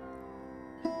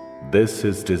 This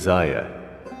is desire.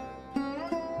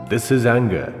 This is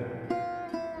anger.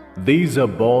 These are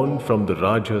born from the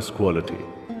Raja's quality.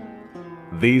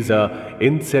 These are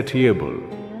insatiable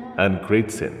and great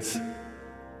sins.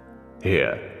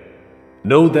 Here,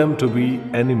 know them to be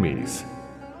enemies.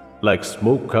 Like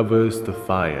smoke covers the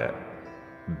fire,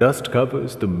 dust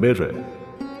covers the mirror,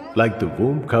 like the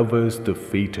womb covers the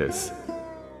fetus.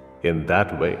 In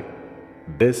that way,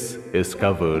 this is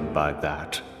covered by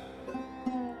that.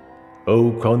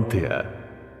 O Kaunteya,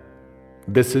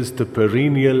 this is the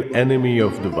perennial enemy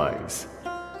of the wise.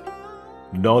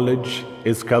 Knowledge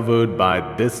is covered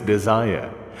by this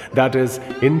desire that is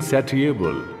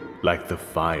insatiable like the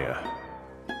fire.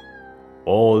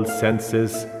 All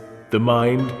senses, the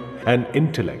mind and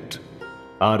intellect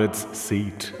are its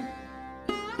seat.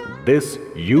 This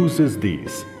uses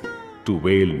these to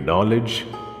veil knowledge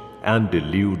and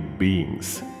delude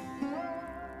beings.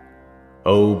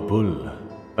 O bull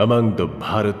among the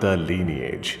Bharata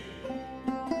lineage,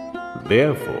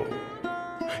 therefore,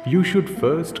 you should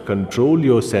first control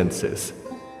your senses.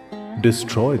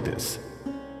 Destroy this.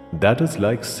 That is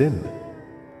like sin,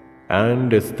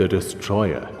 and is the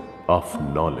destroyer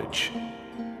of knowledge.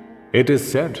 It is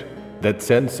said that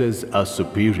senses are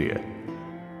superior.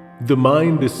 The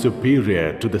mind is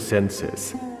superior to the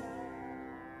senses.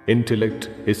 Intellect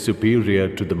is superior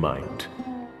to the mind.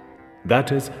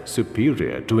 That is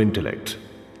superior to intellect.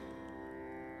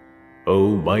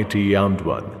 O mighty armed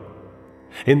one,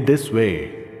 in this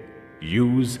way,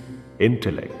 use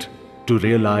intellect to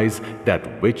realize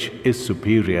that which is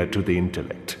superior to the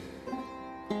intellect.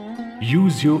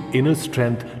 Use your inner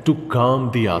strength to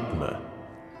calm the Atma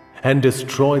and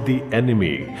destroy the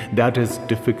enemy that is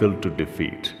difficult to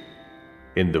defeat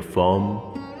in the form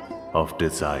of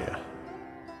desire.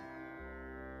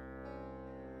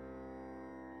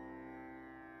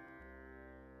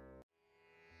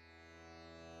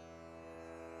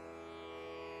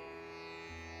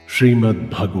 Shrimad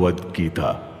Bhagavad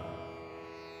Gita,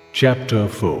 Chapter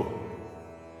 4.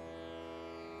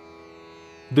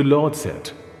 The Lord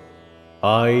said,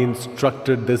 I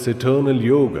instructed this eternal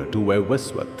yoga to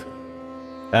Vaivasvat,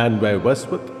 and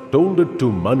Vaivasvat told it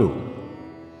to Manu.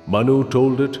 Manu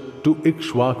told it to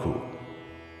Ikshvaku.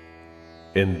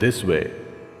 In this way,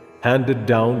 handed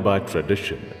down by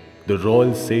tradition, the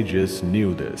royal sages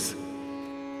knew this.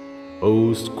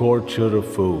 O scorcher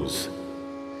of foes,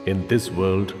 in this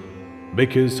world,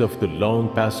 because of the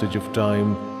long passage of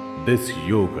time, this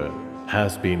yoga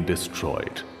has been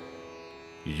destroyed.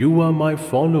 You are my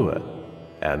follower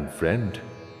and friend.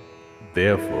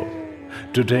 Therefore,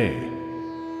 today,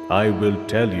 I will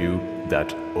tell you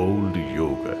that old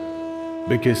yoga,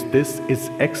 because this is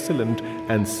excellent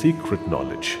and secret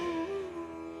knowledge.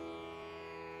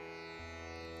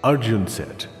 Arjun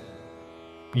said,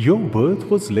 your birth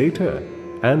was later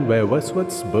and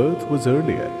Vaivasvat's birth was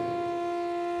earlier.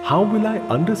 How will I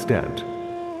understand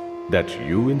that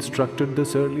you instructed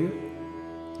this earlier?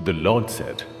 The Lord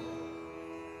said,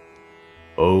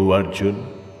 O Arjun,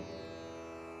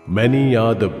 many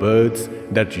are the births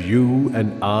that you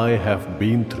and I have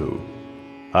been through.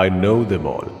 I know them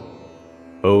all.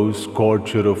 O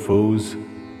scorcher of foes,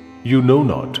 you know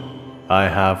not, I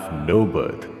have no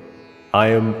birth. I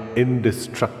am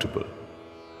indestructible.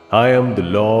 I am the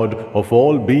Lord of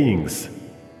all beings.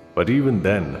 But even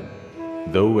then,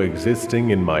 though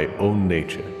existing in my own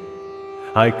nature,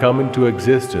 I come into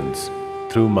existence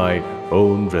through my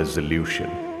own resolution.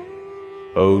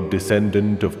 O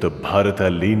descendant of the Bharata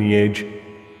lineage,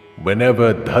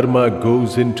 whenever dharma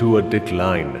goes into a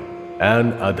decline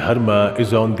and adharma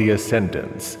is on the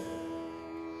ascendance,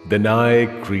 then I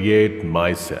create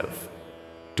myself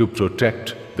to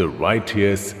protect the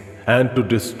righteous and to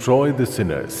destroy the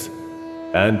sinners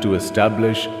and to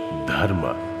establish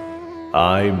dharma.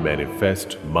 I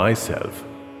manifest myself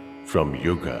from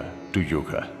yuga to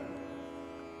yuga.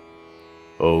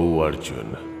 O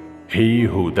Arjun, he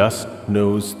who thus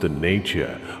knows the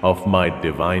nature of my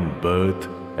divine birth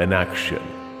and action,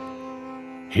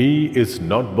 he is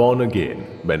not born again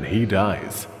when he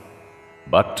dies,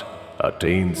 but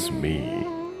attains me.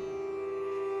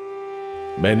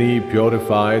 Many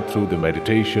purified through the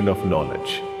meditation of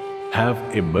knowledge have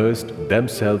immersed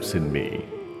themselves in me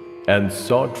and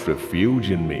sought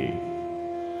refuge in me,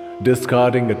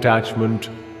 discarding attachment,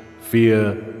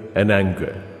 fear, and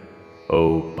anger.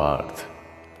 O Parth,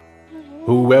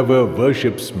 whoever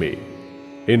worships me,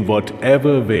 in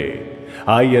whatever way,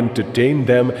 I entertain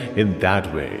them in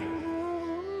that way.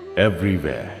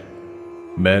 Everywhere,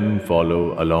 men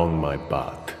follow along my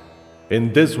path.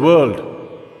 In this world,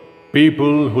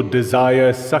 people who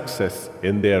desire success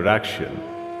in their action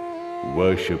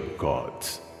worship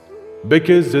gods.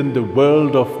 Because in the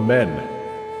world of men,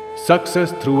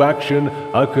 success through action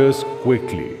occurs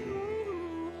quickly.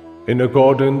 In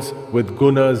accordance with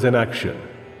gunas and action,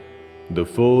 the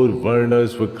four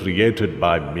varnas were created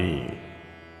by me.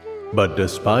 But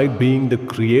despite being the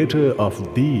creator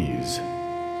of these,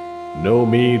 know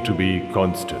me to be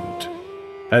constant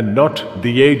and not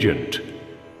the agent.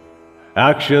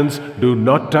 Actions do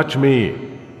not touch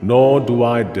me, nor do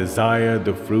I desire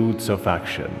the fruits of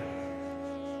action.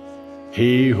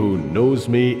 He who knows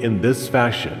me in this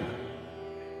fashion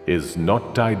is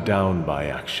not tied down by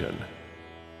action.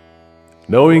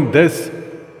 Knowing this,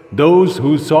 those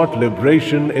who sought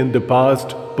liberation in the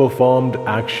past performed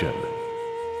action.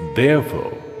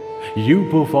 Therefore, you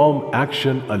perform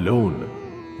action alone,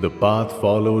 the path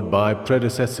followed by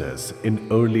predecessors in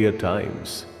earlier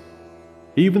times.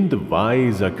 Even the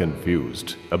wise are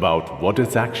confused about what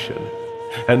is action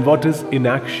and what is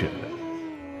inaction.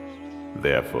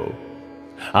 Therefore,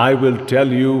 I will tell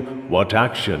you what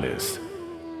action is.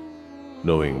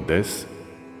 Knowing this,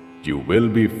 you will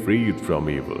be freed from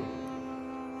evil.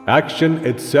 Action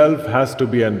itself has to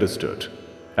be understood,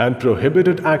 and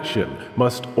prohibited action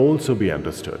must also be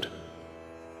understood.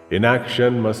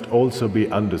 Inaction must also be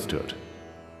understood,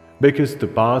 because the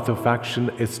path of action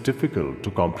is difficult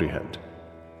to comprehend.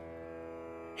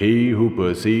 He who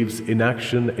perceives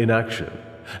inaction in action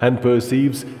and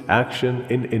perceives action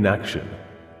in inaction,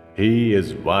 he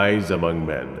is wise among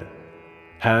men,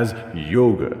 has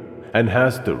yoga and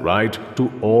has the right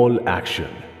to all action.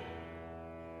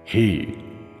 He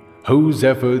whose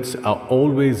efforts are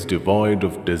always devoid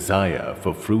of desire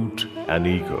for fruit and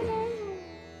ego.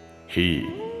 He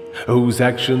whose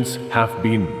actions have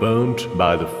been burnt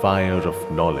by the fire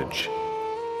of knowledge.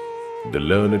 The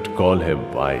learned call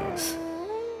him wise.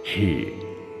 He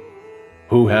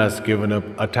who has given up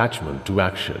attachment to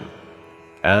action,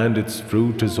 and its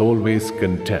fruit is always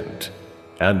content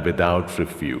and without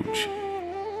refuge.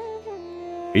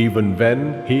 Even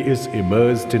when he is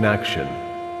immersed in action,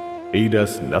 he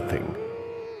does nothing.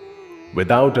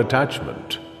 Without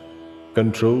attachment,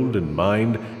 controlled in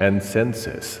mind and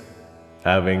senses,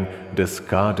 having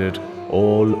discarded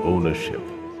all ownership,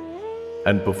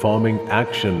 and performing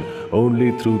action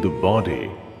only through the body,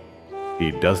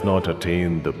 he does not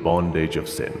attain the bondage of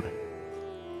sin.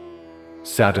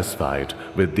 Satisfied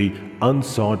with the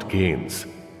unsought gains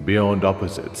beyond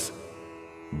opposites,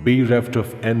 bereft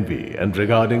of envy and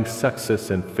regarding success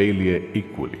and failure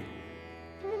equally,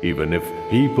 even if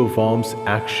he performs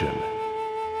action,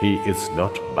 he is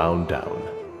not bound down.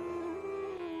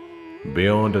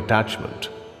 Beyond attachment,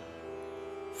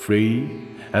 free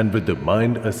and with the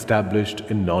mind established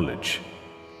in knowledge,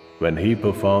 when he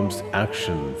performs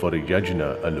action for a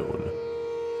yajna alone,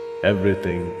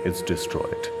 everything is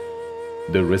destroyed.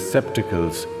 The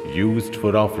receptacles used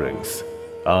for offerings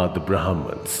are the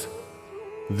Brahmans.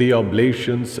 The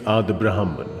oblations are the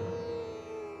Brahman.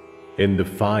 In the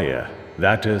fire,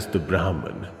 that is the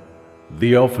Brahman.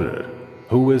 The offerer,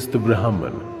 who is the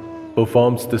Brahman,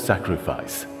 performs the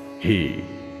sacrifice. He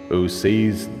who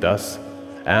sees thus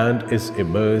and is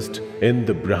immersed in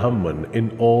the Brahman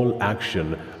in all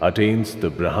action attains the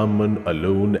Brahman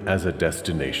alone as a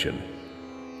destination.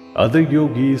 Other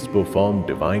yogis perform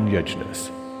divine yajnas.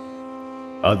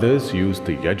 Others use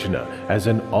the yajna as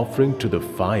an offering to the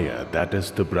fire, that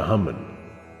is the Brahman.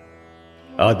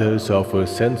 Others offer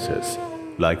senses,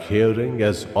 like hearing,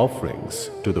 as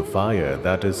offerings to the fire,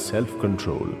 that is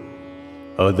self-control.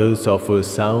 Others offer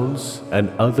sounds and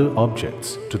other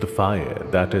objects to the fire,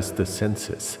 that is the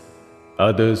senses.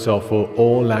 Others offer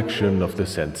all action of the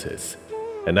senses,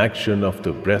 an action of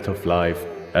the breath of life,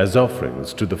 as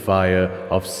offerings to the fire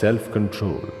of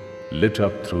self-control, lit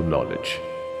up through knowledge.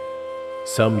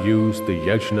 Some use the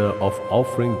yajna of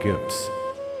offering gifts.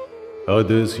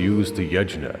 Others use the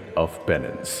yajna of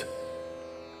penance.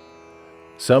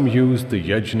 Some use the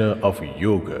yajna of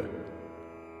yoga,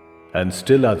 and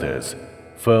still others,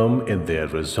 firm in their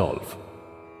resolve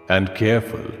and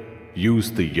careful,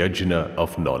 use the yajna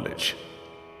of knowledge.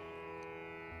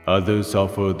 Others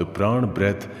offer the prana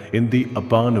breath in the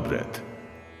apana breath,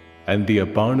 and the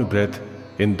apana breath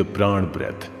in the prana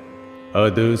breath.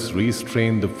 Others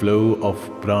restrain the flow of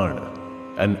prana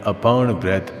and apana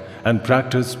breath and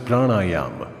practice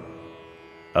pranayama.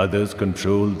 Others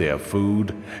control their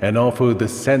food and offer the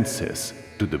senses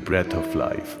to the breath of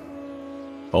life.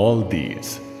 All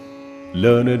these,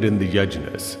 learned in the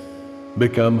yajnas,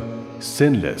 become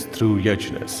sinless through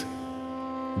yajnas.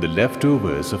 The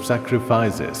leftovers of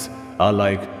sacrifices are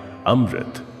like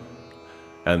amrit,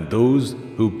 and those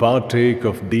who partake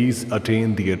of these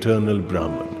attain the eternal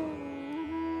Brahman.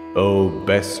 O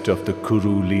best of the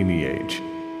Kuru lineage,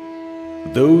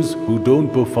 those who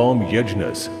don't perform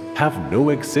yajnas have no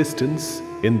existence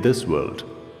in this world.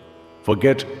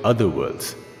 Forget other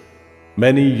worlds.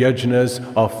 Many yajnas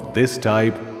of this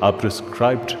type are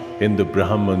prescribed in the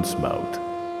Brahman's mouth.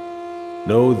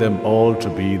 Know them all to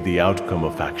be the outcome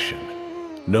of action.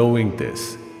 Knowing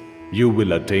this, you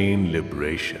will attain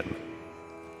liberation.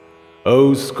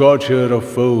 O scorcher of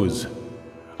foes,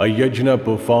 a yajna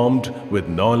performed with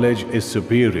knowledge is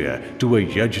superior to a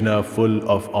yajna full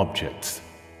of objects.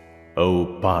 O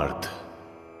Parth,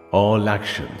 all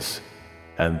actions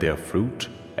and their fruit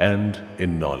end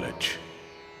in knowledge.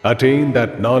 Attain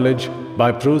that knowledge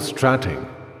by prostrating,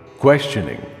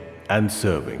 questioning and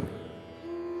serving.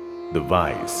 The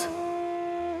wise,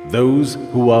 those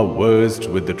who are versed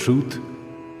with the truth,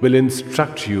 will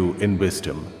instruct you in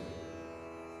wisdom.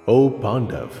 O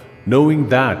Pandav, knowing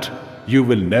that, you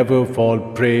will never fall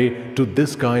prey to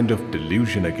this kind of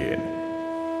delusion again.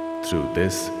 Through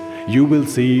this, you will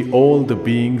see all the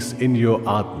beings in your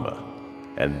Atma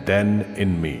and then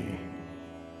in me.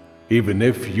 Even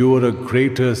if you are a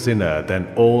greater sinner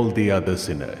than all the other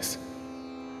sinners,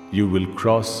 you will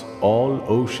cross all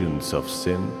oceans of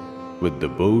sin with the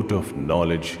boat of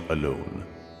knowledge alone.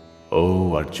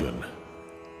 O Arjun,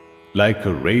 like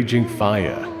a raging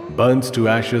fire burns to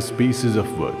ashes pieces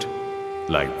of wood,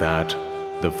 like that,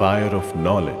 the fire of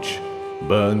knowledge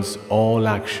burns all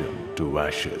action to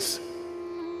ashes.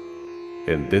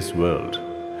 In this world,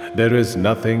 there is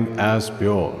nothing as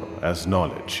pure as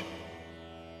knowledge.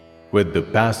 With the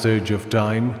passage of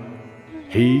time,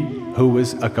 he who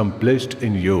is accomplished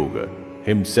in yoga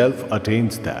himself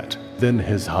attains that within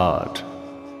his heart.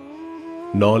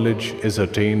 Knowledge is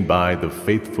attained by the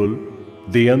faithful,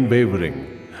 the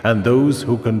unwavering, and those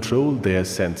who control their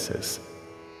senses.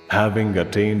 Having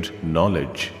attained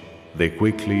knowledge, they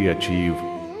quickly achieve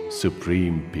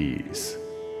supreme peace.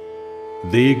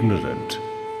 The ignorant,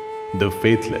 the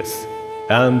faithless,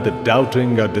 and the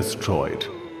doubting are destroyed.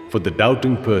 For the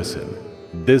doubting person,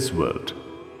 this world,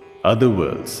 other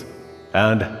worlds,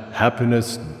 and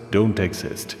happiness don't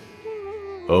exist.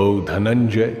 O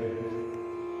Dhananjay,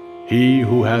 he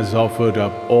who has offered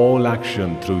up all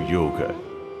action through yoga,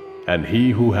 and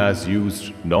he who has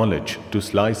used knowledge to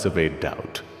slice away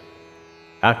doubt,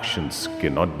 actions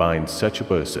cannot bind such a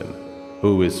person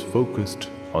who is focused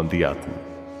on the Atma.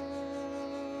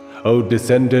 O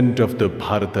descendant of the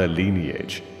Bharata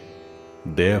lineage,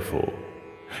 therefore,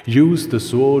 use the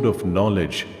sword of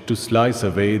knowledge to slice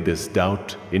away this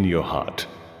doubt in your heart,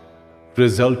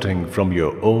 resulting from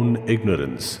your own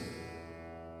ignorance.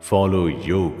 Follow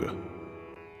yoga.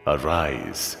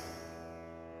 Arise.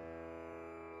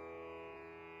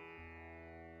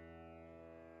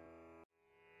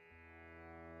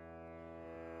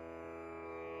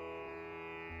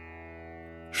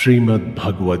 Srimad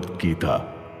Bhagavad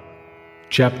Gita,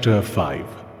 Chapter 5.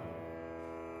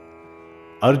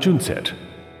 Arjun said,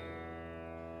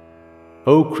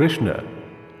 O Krishna,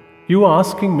 you are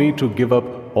asking me to give up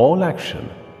all action,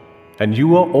 and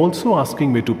you are also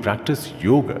asking me to practice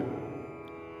yoga.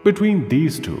 Between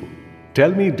these two,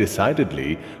 tell me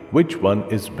decidedly which one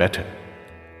is better.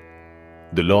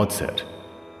 The Lord said,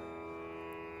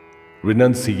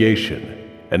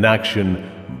 renunciation and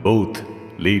action both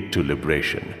lead to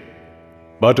liberation.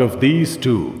 But of these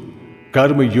two,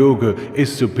 Karma Yoga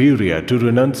is superior to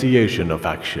renunciation of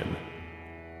action.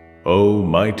 O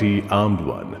mighty armed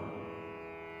one,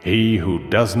 he who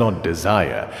does not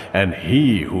desire and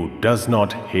he who does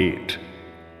not hate,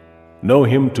 know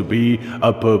him to be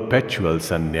a perpetual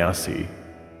sannyasi.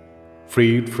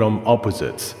 Freed from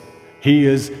opposites, he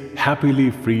is happily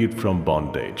freed from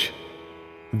bondage.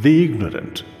 The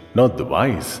ignorant, not the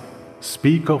wise,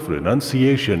 speak of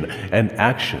renunciation and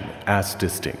action as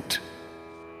distinct.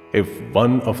 If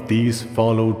one of these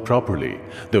followed properly,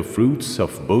 the fruits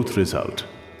of both result.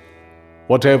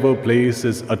 Whatever place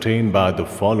is attained by the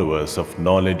followers of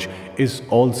knowledge is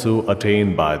also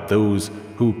attained by those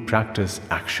who practice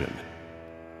action.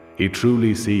 He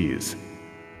truly sees,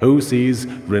 who sees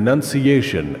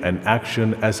renunciation and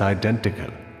action as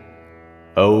identical.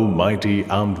 O mighty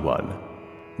armed one,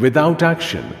 without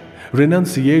action,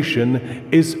 renunciation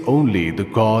is only the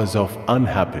cause of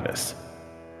unhappiness.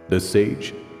 The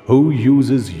sage who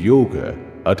uses yoga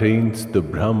attains the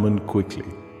Brahman quickly.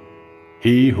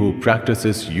 He who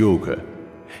practices yoga,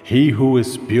 he who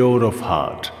is pure of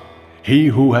heart, he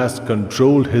who has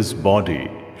controlled his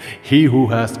body, he who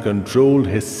has controlled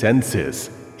his senses,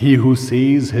 he who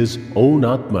sees his own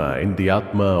Atma in the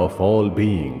Atma of all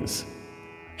beings,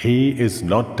 he is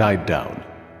not tied down,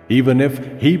 even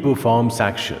if he performs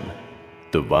action.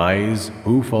 The wise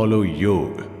who follow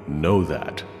yoga know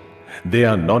that they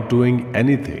are not doing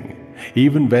anything,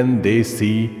 even when they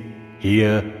see,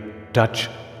 hear, touch,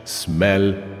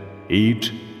 smell,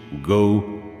 eat,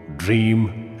 go,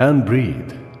 dream and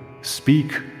breathe,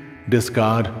 speak,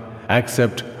 discard,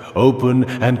 accept, open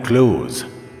and close.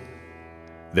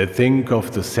 They think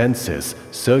of the senses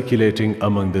circulating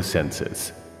among the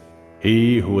senses.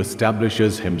 He who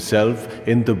establishes himself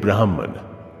in the Brahman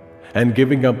and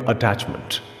giving up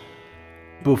attachment,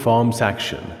 performs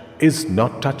action, is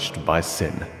not touched by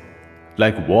sin,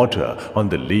 like water on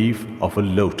the leaf of a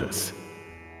lotus.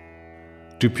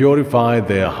 To purify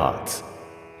their hearts,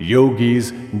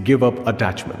 yogis give up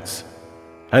attachments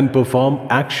and perform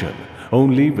action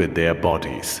only with their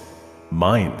bodies,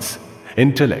 minds,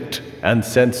 intellect and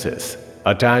senses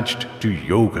attached to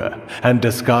yoga and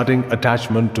discarding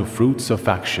attachment to fruits of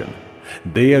action.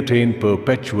 They attain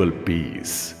perpetual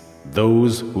peace.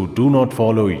 Those who do not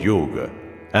follow yoga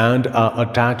and are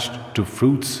attached to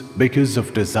fruits because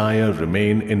of desire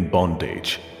remain in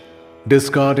bondage.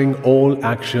 Discarding all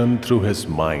action through his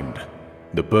mind,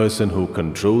 the person who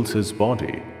controls his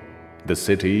body, the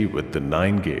city with the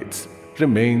 9 gates,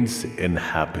 remains in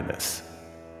happiness.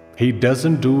 He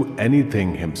doesn't do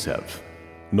anything himself,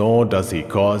 nor does he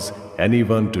cause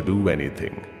anyone to do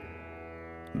anything.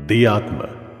 The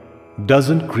Atma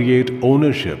doesn't create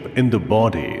ownership in the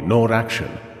body nor action,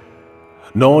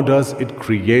 nor does it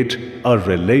create a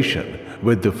relation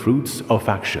with the fruits of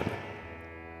action.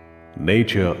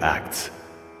 Nature acts.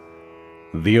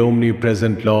 The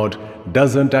omnipresent Lord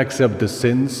doesn't accept the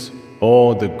sins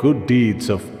or the good deeds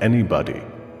of anybody.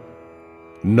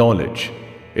 Knowledge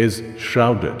is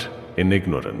shrouded in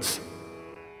ignorance.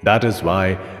 That is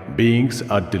why beings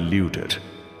are deluded.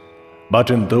 But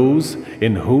in those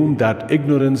in whom that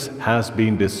ignorance has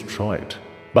been destroyed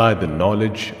by the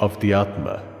knowledge of the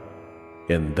Atma,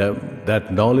 in them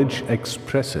that knowledge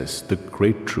expresses the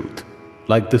great truth,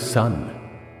 like the sun.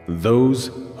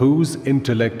 Those whose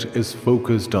intellect is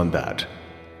focused on that,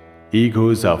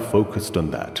 egos are focused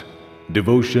on that,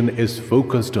 devotion is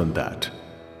focused on that,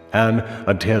 and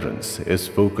adherence is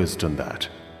focused on that.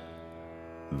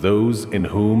 Those in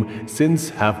whom sins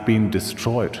have been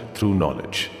destroyed through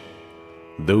knowledge,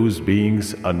 those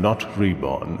beings are not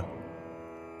reborn.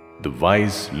 The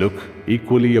wise look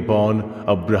equally upon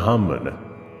a Brahman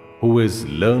who is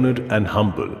learned and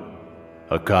humble,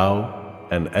 a cow,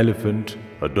 an elephant,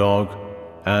 a dog,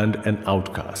 and an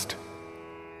outcast.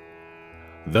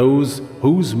 Those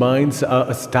whose minds are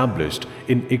established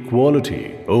in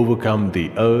equality overcome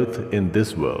the earth in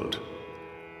this world.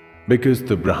 Because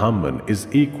the Brahman is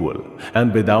equal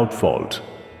and without fault,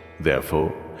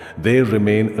 therefore they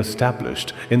remain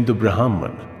established in the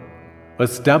Brahman.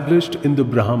 Established in the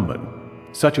Brahman,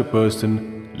 such a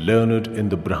person, learned in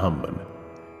the Brahman,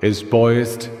 is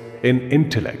poised in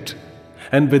intellect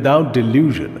and without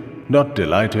delusion, not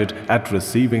delighted at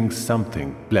receiving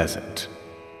something pleasant,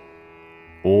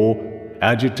 or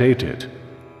agitated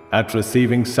at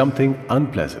receiving something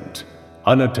unpleasant,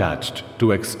 unattached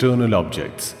to external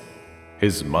objects.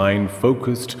 His mind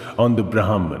focused on the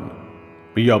Brahman,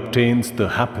 he obtains the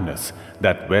happiness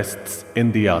that rests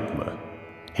in the Atma.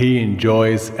 He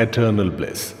enjoys eternal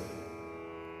bliss.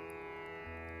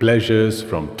 Pleasures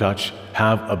from touch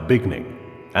have a beginning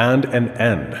and an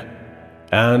end,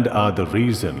 and are the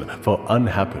reason for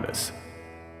unhappiness.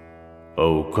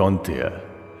 O Kaunteya,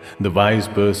 the wise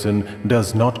person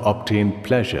does not obtain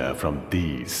pleasure from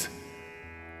these.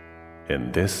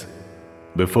 In this,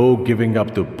 before giving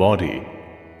up the body,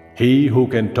 he who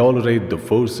can tolerate the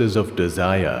forces of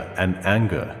desire and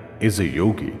anger is a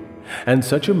yogi, and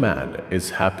such a man is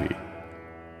happy.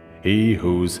 He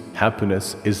whose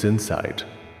happiness is inside,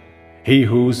 he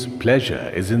whose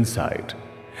pleasure is inside,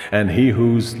 and he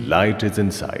whose light is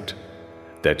inside,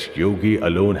 that yogi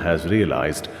alone has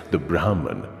realized the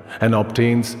Brahman and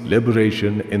obtains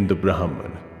liberation in the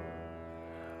Brahman.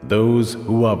 Those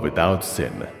who are without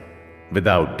sin,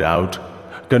 without doubt,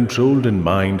 controlled in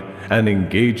mind and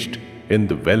engaged in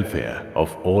the welfare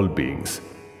of all beings,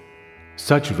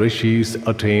 such rishis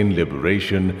attain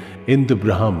liberation in the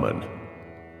Brahman,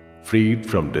 freed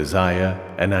from desire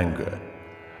and anger,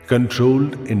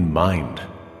 controlled in mind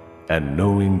and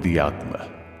knowing the Atma.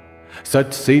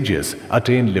 Such sages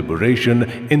attain liberation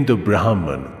in the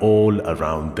Brahman all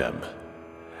around them,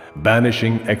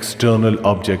 banishing external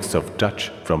objects of touch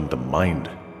from the mind,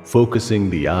 focusing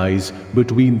the eyes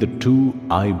between the two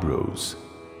eyebrows,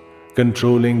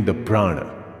 controlling the prana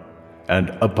and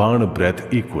apana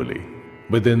breath equally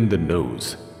within the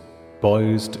nose,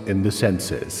 poised in the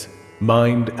senses,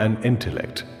 mind and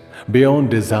intellect,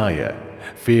 beyond desire,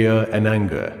 fear and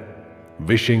anger,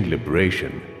 wishing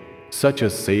liberation. Such a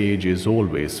sage is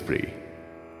always free.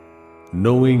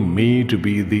 Knowing me to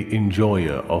be the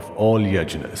enjoyer of all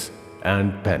yajnas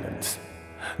and penance,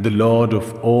 the Lord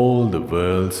of all the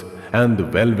worlds and the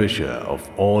well-wisher of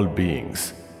all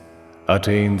beings,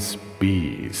 attains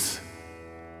peace.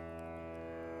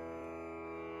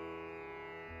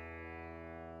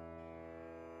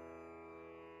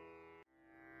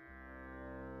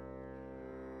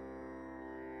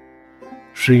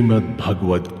 Shrimad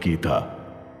Bhagavad Gita,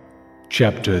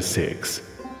 Chapter 6.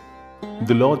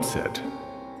 The Lord said,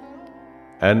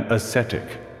 "An ascetic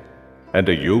and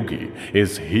a yogi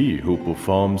is he who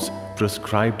performs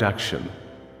prescribed action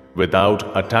without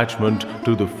attachment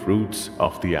to the fruits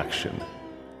of the action,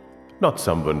 not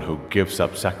someone who gives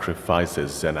up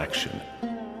sacrifices and action.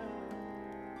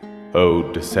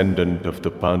 O descendant of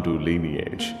the Pandu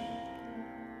lineage,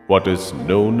 what is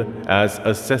known as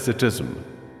asceticism,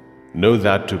 know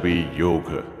that to be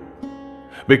yoga.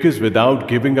 Because without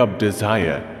giving up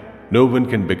desire, no one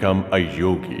can become a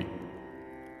yogi.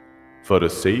 For a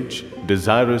sage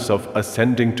desirous of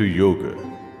ascending to yoga,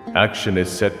 action is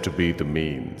said to be the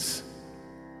means.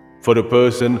 For a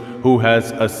person who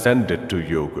has ascended to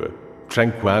yoga,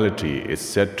 tranquility is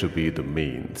said to be the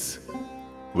means.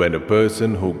 When a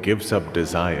person who gives up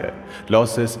desire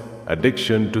loses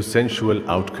addiction to sensual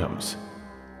outcomes,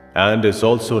 and is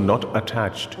also not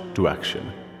attached to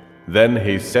action, then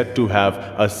he is said to have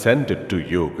ascended to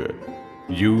yoga.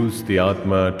 Use the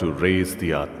Atma to raise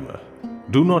the Atma.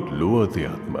 Do not lower the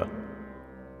Atma.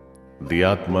 The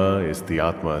Atma is the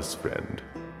Atma's friend,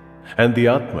 and the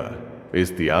Atma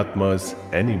is the Atma's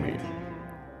enemy.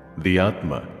 The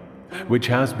Atma which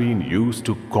has been used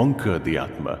to conquer the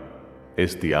Atma,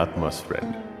 is the Atma's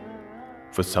friend.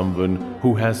 For someone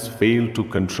who has failed to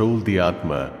control the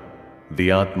Atma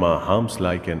harms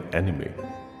like an enemy.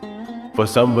 For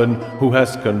someone who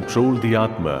has controlled the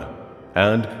Atma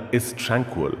and is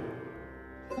tranquil,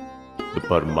 the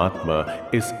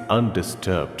Paramatma is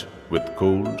undisturbed with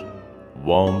cold,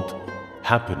 warmth,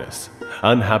 happiness,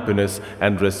 unhappiness,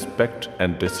 and respect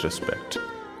and disrespect.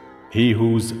 He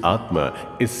whose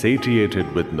Atma is satiated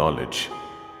with knowledge,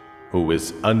 who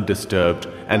is undisturbed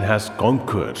and has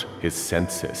conquered his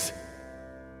senses.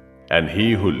 And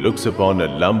he who looks upon a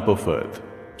lump of earth,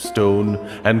 stone,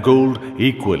 and gold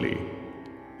equally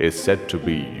is said to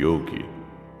be yogi,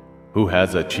 who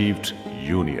has achieved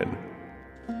union.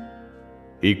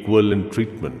 Equal in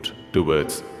treatment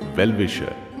towards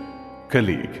well-wisher,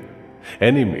 colleague,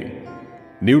 enemy,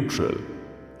 neutral,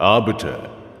 arbiter,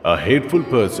 a hateful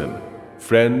person,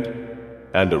 friend,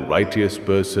 and a righteous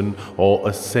person or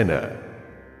a sinner,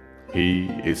 he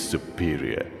is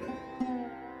superior.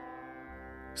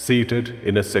 Seated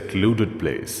in a secluded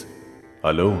place,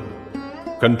 alone,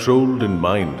 controlled in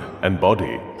mind and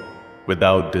body,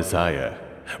 without desire,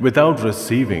 without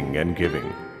receiving and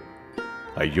giving,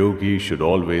 a yogi should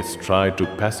always try to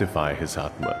pacify his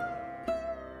Atma.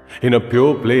 In a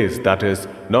pure place that is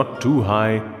not too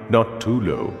high, not too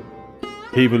low,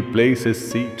 he will place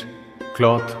his seat,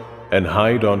 cloth, and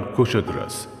hide on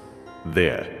kushagras,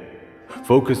 there,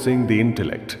 focusing the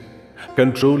intellect,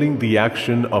 controlling the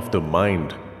action of the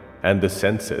mind and the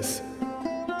senses.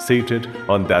 Seated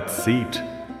on that seat,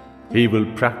 he will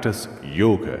practice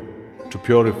yoga to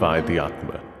purify the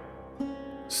Atma.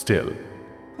 Still,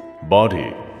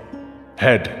 body,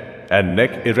 head, and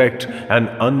neck erect and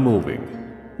unmoving,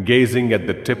 gazing at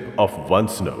the tip of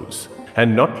one's nose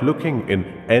and not looking in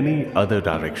any other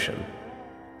direction.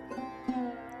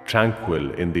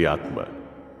 Tranquil in the Atma,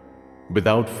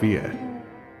 without fear,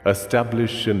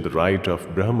 established in the right of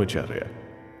brahmacharya,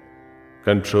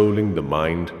 controlling the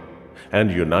mind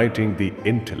and uniting the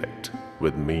intellect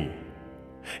with me.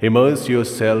 Immerse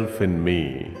yourself in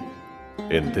me.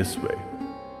 In this way,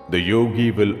 the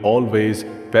yogi will always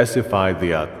pacify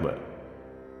the Atma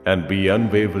and be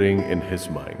unwavering in his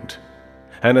mind,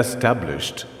 and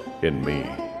established in me,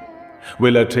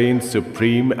 will attain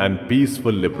supreme and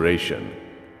peaceful liberation.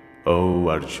 O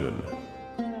Arjun,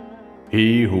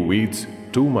 he who eats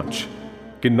too much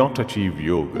cannot achieve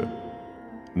yoga,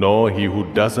 nor he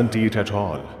who doesn't eat at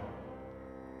all,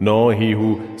 nor he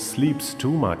who sleeps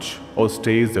too much or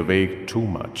stays awake too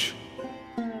much.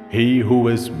 He who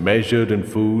is measured in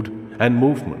food and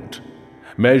movement,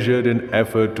 measured in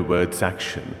effort towards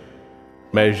action,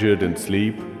 measured in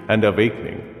sleep and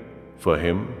awakening, for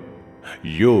him,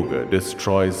 yoga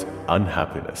destroys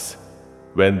unhappiness.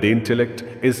 When the intellect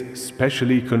is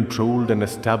specially controlled and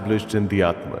established in the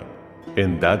Atma,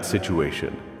 in that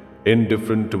situation,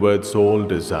 indifferent towards all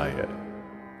desire,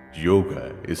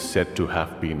 yoga is said to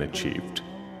have been achieved.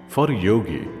 For a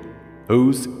yogi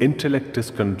whose intellect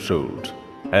is controlled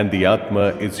and the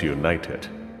Atma is united,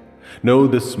 know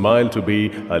the smile to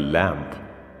be a lamp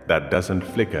that doesn't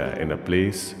flicker in a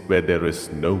place where there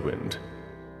is no wind.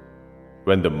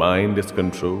 When the mind is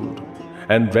controlled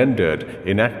and rendered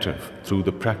inactive through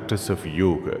the practice of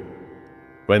yoga,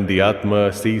 when the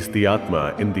Atma sees the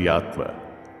Atma in the Atma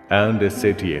and is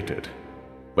satiated,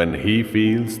 when he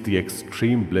feels the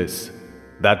extreme bliss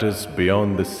that is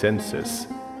beyond the senses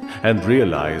and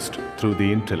realized through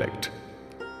the intellect,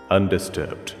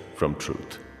 undisturbed from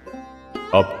truth,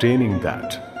 obtaining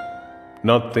that,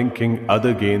 not thinking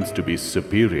other gains to be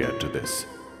superior to this,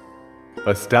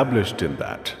 established in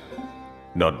that,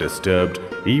 not disturbed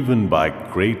even by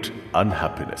great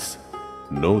unhappiness.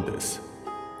 Know this,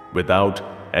 without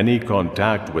any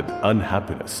contact with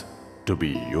unhappiness, to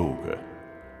be yoga.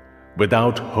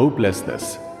 Without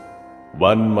hopelessness,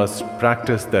 one must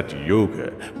practice that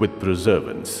yoga with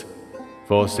perseverance,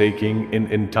 forsaking in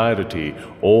entirety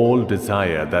all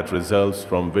desire that results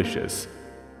from wishes,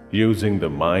 using the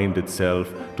mind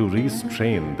itself to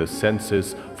restrain the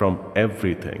senses from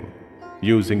everything,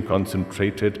 using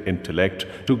concentrated intellect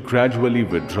to gradually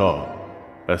withdraw,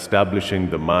 establishing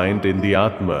the mind in the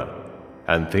Atma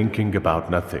and thinking about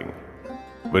nothing,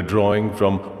 withdrawing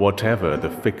from whatever the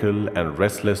fickle and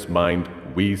restless mind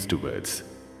weaves towards,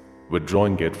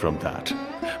 withdrawing it from that,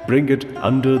 bring it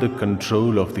under the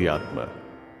control of the Atma,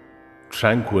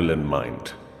 tranquil in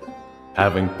mind,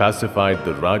 having pacified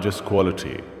the Rajas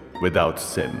quality without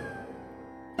sin,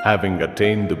 having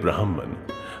attained the Brahman,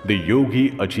 the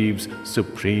yogi achieves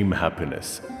supreme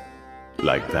happiness.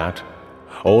 Like that,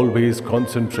 always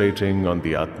concentrating on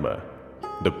the Atma,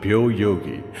 The pure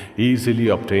yogi easily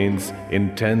obtains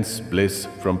intense bliss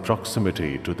from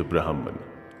proximity to the Brahman.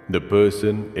 The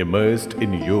person immersed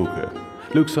in yoga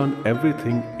looks on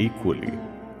everything equally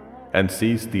and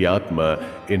sees the Atma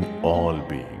in all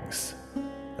beings,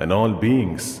 and all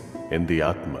beings in the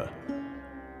Atma.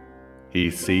 He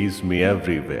sees me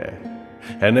everywhere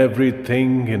and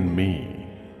everything in me.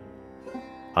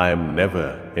 I am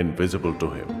never invisible to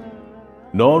him,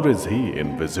 nor is he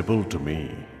invisible to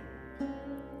me.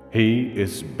 He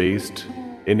is based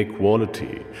in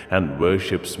equality and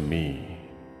worships me.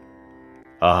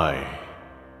 I,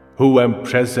 who am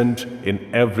present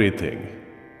in everything,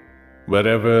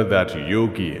 wherever that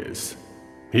yogi is,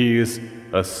 he is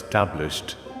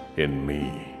established in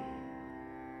me.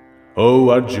 O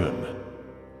Arjun,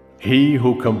 he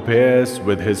who compares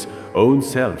with his own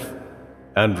self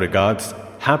and regards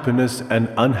happiness and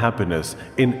unhappiness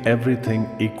in everything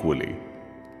equally,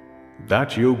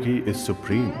 that yogi is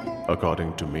supreme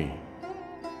according to me.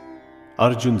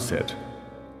 Arjun said,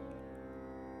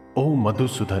 O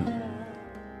Madhusudan,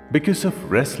 because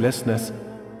of restlessness,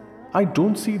 I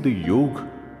don't see the yoga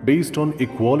based on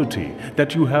equality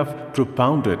that you have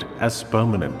propounded as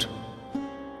permanent.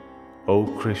 O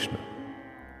Krishna,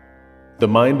 the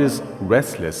mind is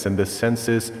restless and the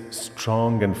senses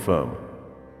strong and firm.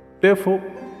 Therefore,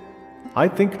 I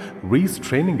think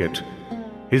restraining it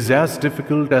is as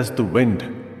difficult as the wind.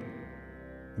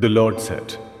 The Lord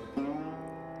said,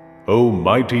 O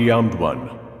mighty armed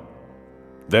one,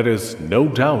 there is no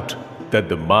doubt that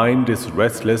the mind is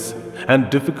restless and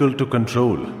difficult to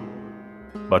control.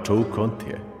 But O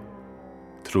Kuntya,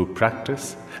 through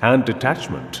practice and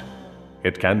detachment,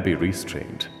 it can be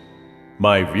restrained.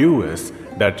 My view is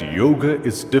that yoga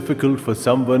is difficult for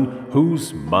someone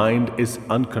whose mind is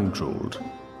uncontrolled.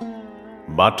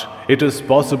 But it is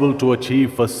possible to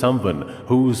achieve for someone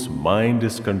whose mind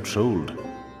is controlled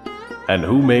and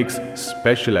who makes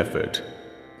special effort.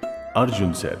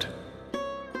 Arjun said,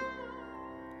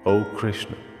 O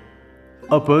Krishna,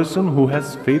 a person who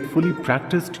has faithfully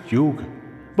practiced yoga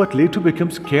but later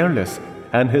becomes careless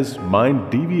and his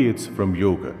mind deviates from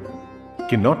yoga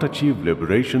cannot achieve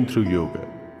liberation through yoga.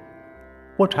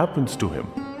 What happens to him?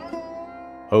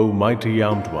 O mighty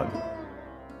armed one,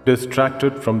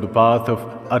 distracted from the path of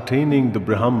attaining the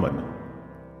Brahman,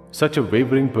 such a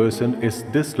wavering person is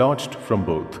dislodged from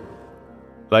both.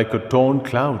 Like a torn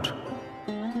cloud,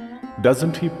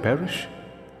 doesn't he perish?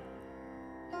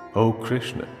 O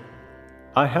Krishna,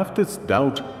 I have this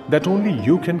doubt that only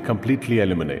you can completely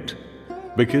eliminate,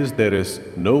 because there is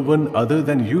no one other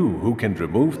than you who can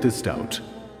remove this doubt.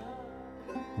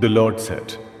 The Lord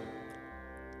said,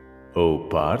 O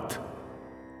Parth,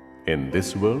 in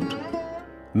this world,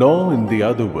 nor in the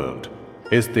other world,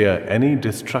 is there any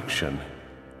destruction.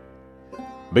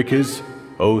 Because,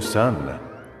 O son,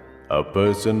 a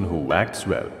person who acts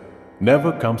well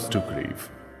never comes to grief.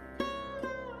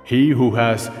 He who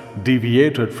has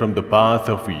deviated from the path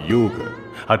of yoga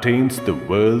attains the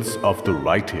worlds of the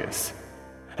righteous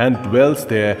and dwells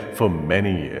there for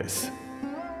many years.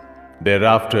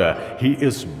 Thereafter, he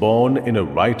is born in a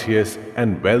righteous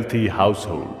and wealthy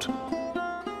household,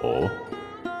 or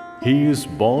he is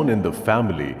born in the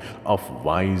family of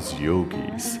wise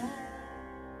yogis.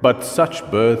 But such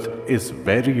birth is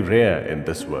very rare in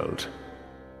this world.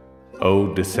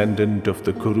 O descendant of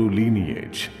the Kuru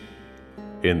lineage,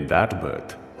 in that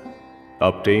birth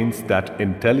obtains that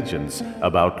intelligence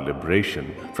about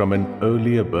liberation from an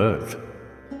earlier birth,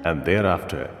 and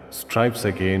thereafter strives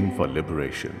again for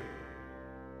liberation.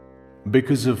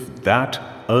 Because of that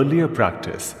earlier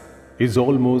practice, is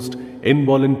almost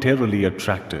involuntarily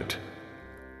attracted.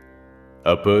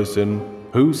 A person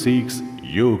who seeks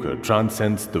yoga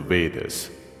transcends the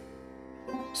Vedas,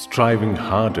 striving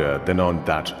harder than on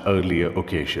that earlier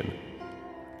occasion.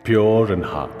 Pure in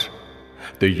heart,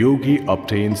 the yogi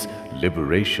obtains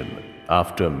liberation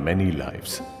after many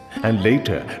lives and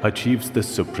later achieves the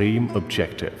supreme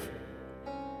objective.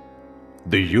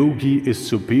 The yogi is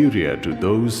superior to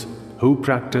those who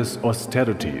practice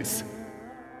austerities,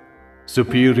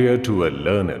 superior to a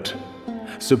learned,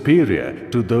 superior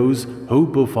to those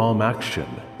who perform action.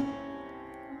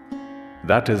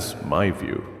 That is my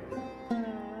view.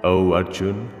 O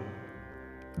Arjun,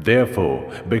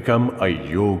 therefore become a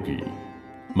yogi.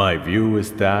 My view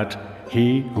is that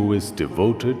he who is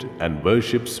devoted and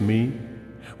worships me,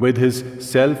 with his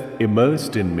self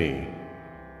immersed in me,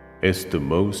 is the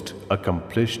most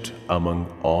accomplished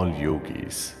among all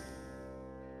yogis.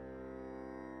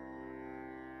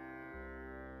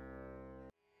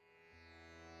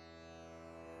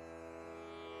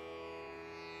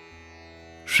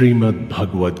 Shrimad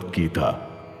Bhagavad Gita,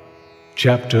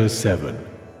 Chapter 7.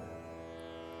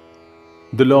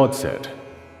 The Lord said,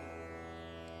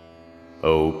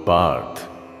 O Parth,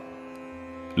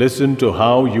 listen to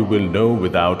how you will know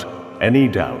without any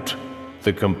doubt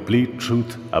the complete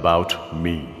truth about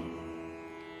me.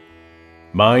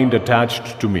 Mind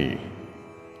attached to me,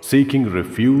 seeking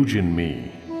refuge in me,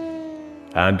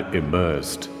 and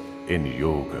immersed in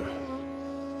yoga.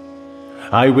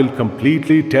 I will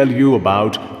completely tell you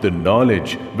about the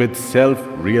knowledge with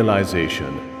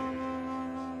self-realization,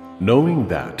 knowing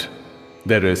that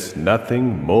there is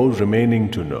nothing more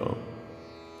remaining to know.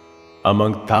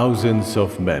 Among thousands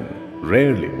of men,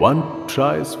 rarely one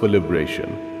tries for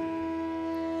liberation.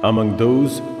 Among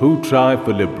those who try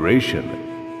for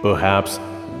liberation, perhaps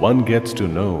one gets to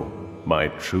know my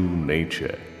true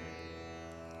nature.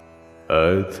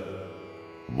 Earth,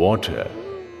 water,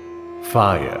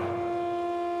 fire,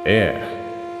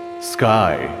 air,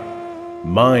 sky,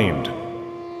 mind,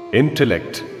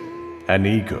 intellect, and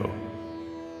ego.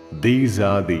 These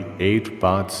are the 8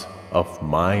 parts of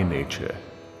my nature.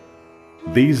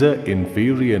 These are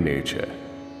inferior nature.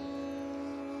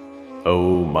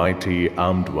 O mighty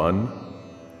armed one,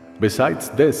 besides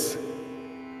this,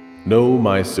 know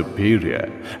my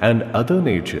superior and other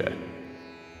nature.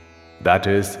 That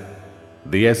is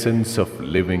the essence of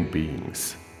living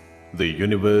beings. The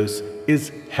universe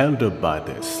is held up by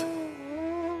this.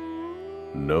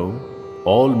 Know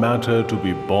all matter to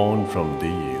be born from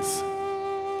these.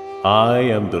 I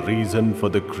am the reason for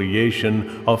the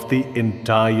creation of the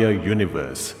entire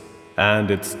universe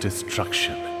and its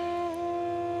destruction.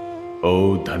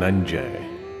 O Dhananjay,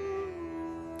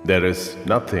 there is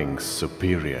nothing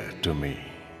superior to me.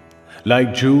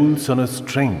 Like jewels on a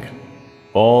string,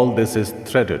 all this is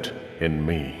threaded in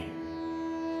me.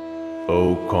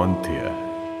 O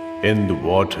Kauntya, in the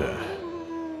water,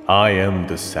 I am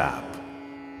the sap.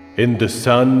 In the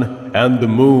sun and the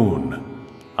moon,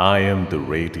 I am the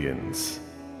radiance.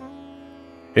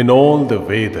 In all the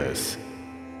Vedas,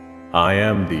 I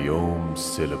am the Om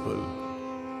syllable.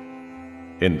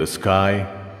 In the sky,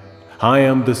 I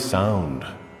am the sound.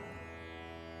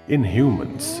 In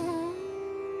humans,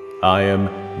 I am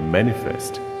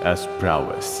manifest as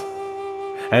prowess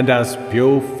and as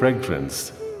pure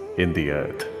fragrance in the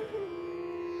earth.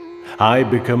 I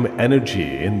become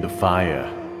energy in the fire,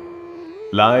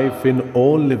 life in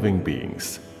all living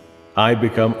beings. I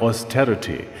become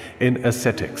austerity in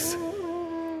ascetics.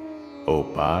 O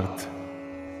Parth,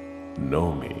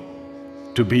 know me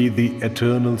to be the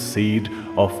eternal seed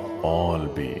of all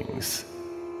beings.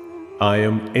 I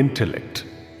am intellect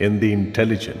in the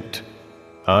intelligent.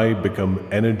 I become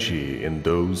energy in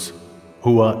those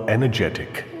who are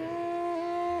energetic.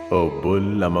 O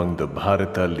bull among the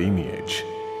Bharata lineage,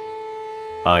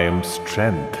 I am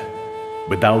strength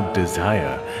without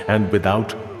desire and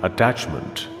without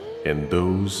attachment in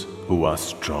those who are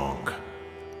strong.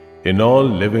 In all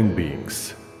living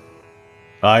beings,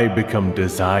 I become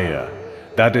desire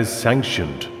that is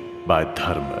sanctioned by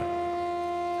dharma,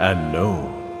 and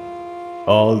know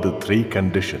all the 3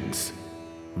 conditions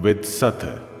with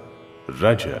Sattva,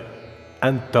 Raja,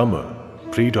 and Tama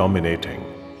predominating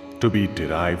to be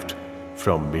derived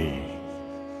from me.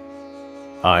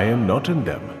 I am not in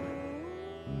them,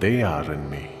 they are in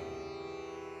me.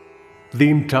 The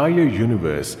entire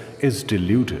universe is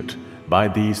diluted by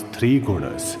these 3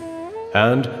 gunas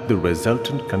and the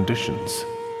resultant conditions,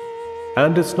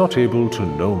 and is not able to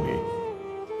know me,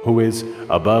 who is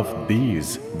above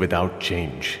these without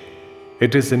change.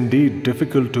 It is indeed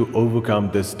difficult to overcome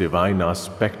this divine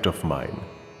aspect of mine,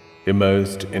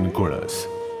 immersed in gunas.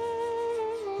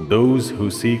 Those who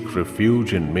seek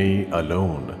refuge in me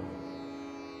alone,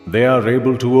 they are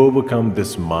able to overcome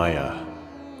this Maya.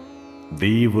 The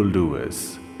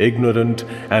evildoers, ignorant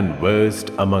and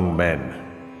worst among men,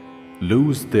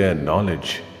 lose their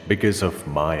knowledge because of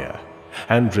Maya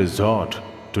and resort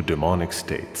to demonic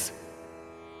states.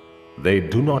 They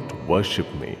do not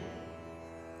worship me.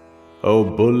 O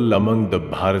bull among the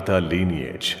Bharata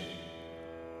lineage,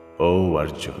 O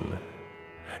Arjun,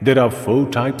 there are 4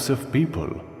 types of people,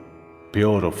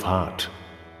 pure of heart,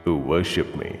 who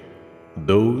worship me.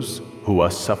 Those who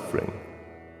are suffering,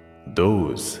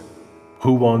 those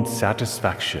who want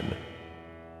satisfaction,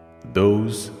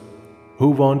 those who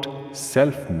want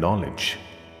self-knowledge,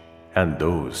 and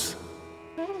those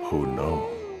who know.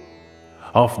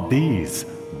 Of these,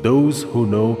 those who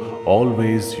know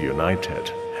always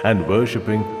united and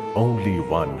worshipping only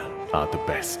one are the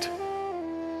best.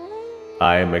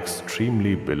 I am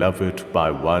extremely beloved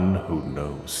by one who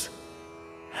knows,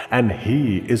 and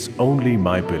he is only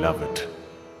my beloved.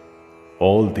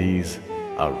 All these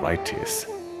are righteous.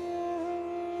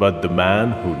 but the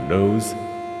man who knows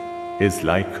is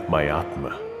like my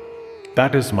Atma.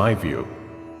 That is my view.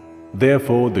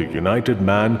 Therefore, the united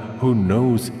man who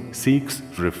knows seeks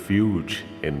refuge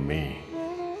in me,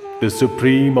 the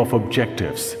supreme of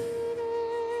objectives.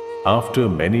 After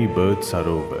many births are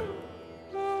over,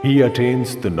 he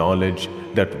attains the knowledge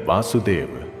that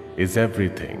Vasudeva is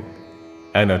everything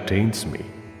and attains me.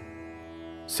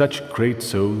 Such great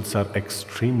souls are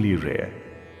extremely rare.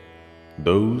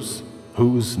 Those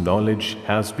whose knowledge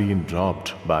has been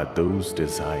dropped by those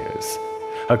desires,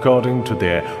 according to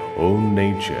their own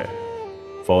nature,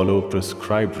 follow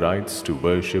prescribed rites to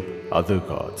worship other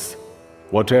gods.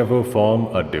 Whatever form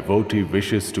a devotee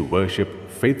wishes to worship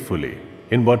faithfully,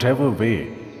 in whatever way,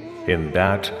 in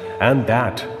that and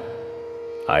that,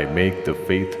 I make the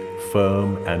faith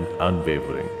firm and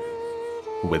unwavering.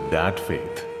 With that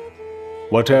faith,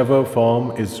 whatever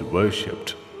form is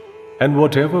worshipped and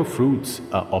whatever fruits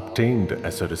are obtained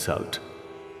as a result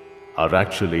are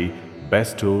actually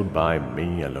bestowed by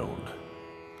me alone.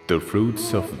 The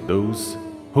fruits of those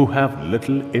who have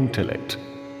little intellect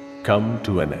come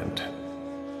to an end.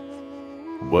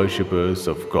 Worshippers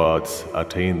of gods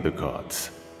attain the gods.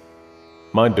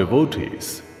 My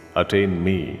devotees attain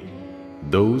me.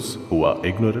 Those who are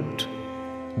ignorant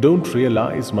don't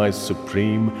realize my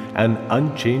supreme and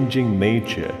unchanging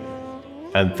nature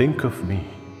and think of me,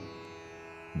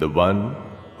 the one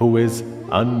who is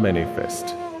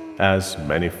unmanifest, as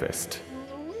manifest,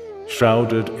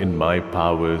 shrouded in my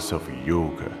powers of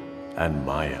yoga and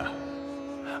maya.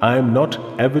 I am not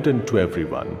evident to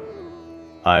everyone.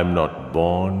 I am not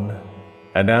born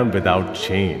and am without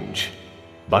change,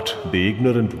 but the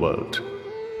ignorant world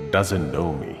doesn't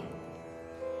know me.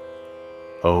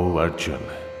 O Arjun,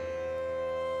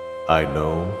 I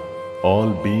know all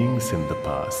beings in the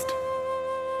past,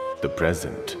 the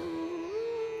present,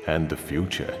 and the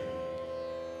future,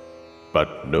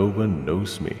 but no one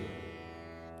knows me.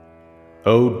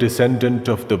 O descendant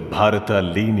of the Bharata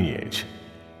lineage,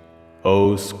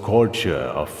 O scorcher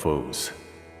of foes,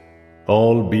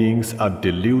 all beings are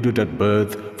deluded at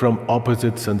birth from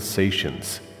opposite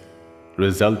sensations,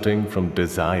 resulting from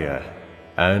desire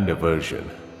and aversion.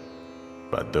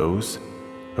 But those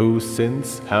whose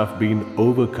sins have been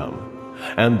overcome,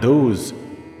 and those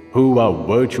who are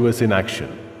virtuous in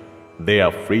action, they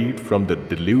are freed from the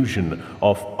delusion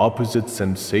of opposite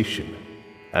sensation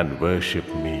and worship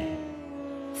me,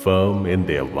 firm in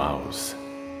their vows.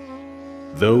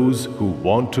 Those who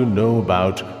want to know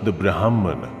about the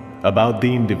Brahman, about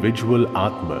the individual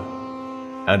Atma,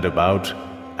 and about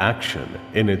action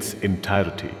in its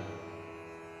entirety.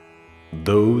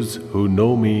 Those who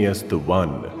know me as the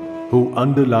one who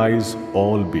underlies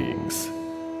all beings,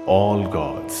 all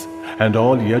gods, and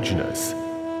all yajnas,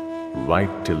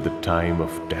 right till the time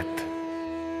of death.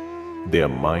 Their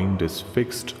mind is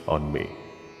fixed on me,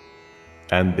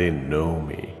 and they know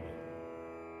me.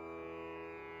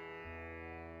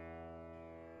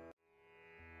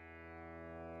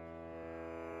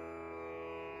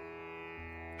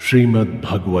 Shrimad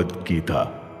Bhagavad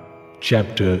Gita,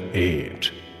 Chapter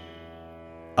 8.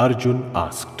 Arjun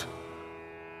asked,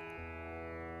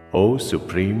 O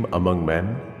Supreme among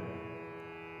men,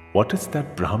 what is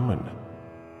that Brahman?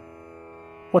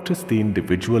 What is the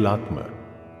individual Atma?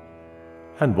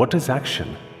 And what is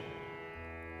action?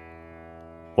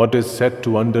 What is said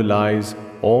to underlies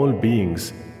all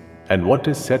beings, and what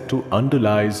is said to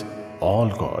underlies all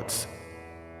gods?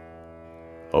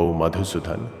 O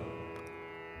Madhusudan,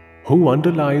 who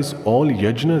underlies all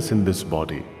yajnas in this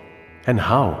body, and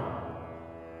how?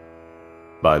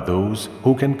 By those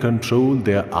who can control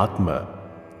their Atma.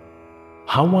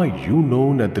 How are you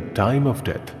known at the time of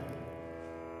death?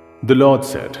 The Lord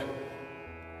said,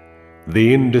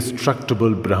 the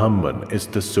indestructible Brahman is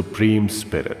the Supreme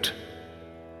Spirit,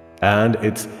 and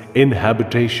its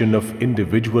inhabitation of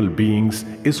individual beings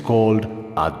is called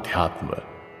Adhyatma.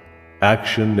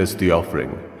 Action is the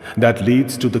offering that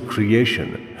leads to the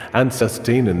creation and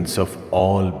sustenance of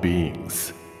all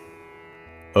beings.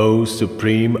 O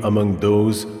Supreme among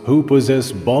those who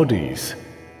possess bodies,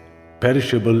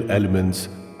 perishable elements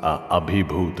are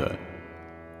Abhibhuta,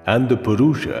 and the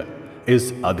Purusha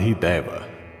is Adhideva.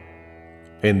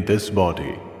 In this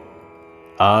body,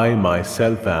 I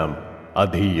myself am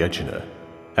Adhiyajna.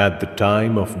 At the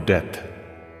time of death,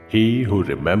 he who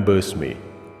remembers me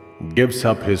gives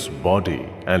up his body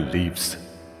and leaves.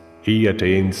 He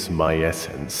attains my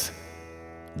essence.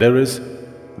 There is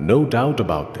no doubt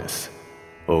about this,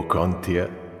 O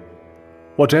Kantya.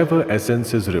 Whatever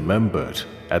essence is remembered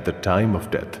at the time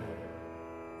of death,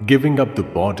 giving up the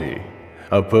body,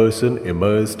 a person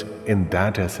immersed in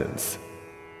that essence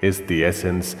is the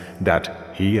essence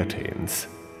that he attains.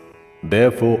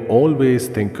 Therefore, always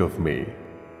think of me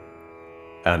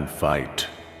and fight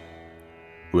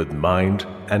with mind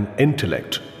and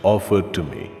intellect offered to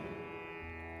me.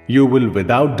 You will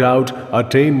without doubt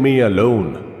attain me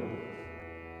alone.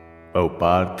 O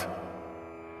Parth,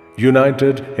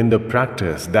 united in the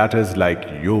practice that is like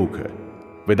yoga,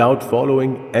 without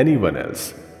following anyone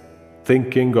else,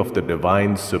 thinking of the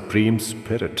divine supreme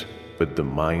spirit with the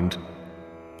mind,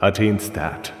 attains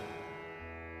that.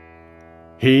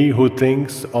 He who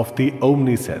thinks of the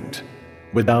omniscient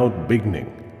without beginning,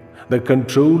 the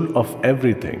control of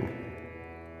everything,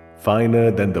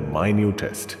 finer than the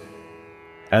minutest,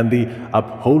 and the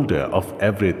upholder of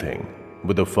everything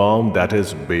with a form that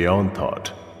is beyond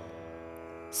thought,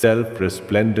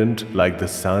 self-resplendent like the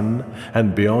sun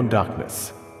and beyond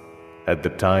darkness, at the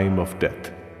time of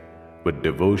death, with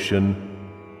devotion,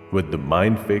 with the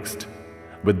mind fixed,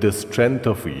 with the strength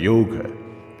of yoga,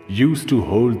 used to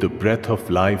hold the breath of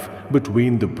life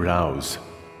between the brows,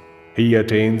 he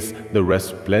attains the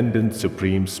resplendent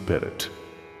Supreme Spirit.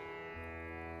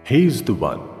 He is the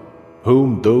one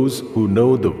whom those who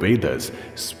know the Vedas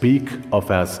speak of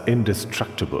as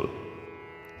indestructible.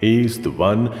 He is the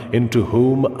one into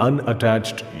whom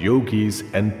unattached yogis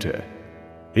enter.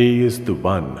 He is the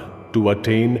one to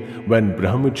attain when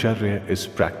brahmacharya is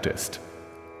practiced.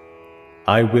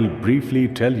 I will briefly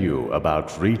tell you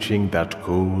about reaching that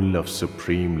goal of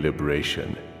supreme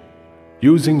liberation,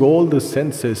 using all the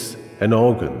senses and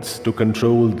organs to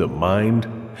control the mind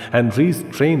and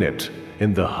restrain it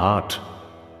in the heart,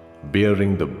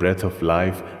 bearing the breath of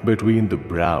life between the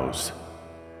brows,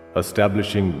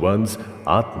 establishing one's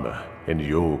Atma in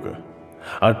yoga,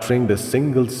 uttering the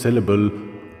single syllable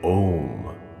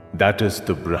Om, that is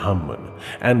the Brahman,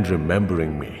 and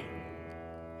remembering me.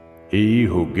 He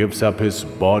who gives up his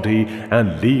body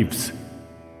and leaves,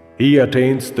 he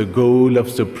attains the goal of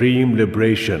supreme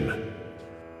liberation.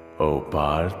 O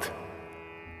Parth,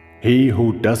 he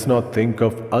who does not think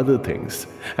of other things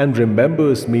and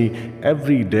remembers me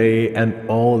every day and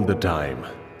all the time,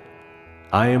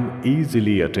 I am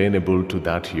easily attainable to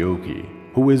that yogi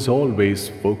who is always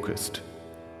focused.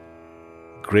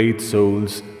 Great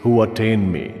souls who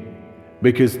attain me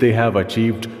because they have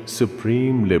achieved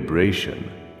supreme liberation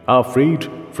are freed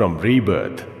from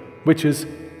rebirth, which is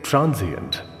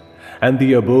transient, and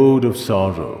the abode of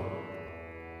sorrow.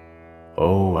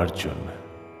 O Arjun,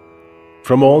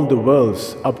 from all the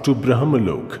worlds up to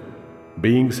Brahmalok,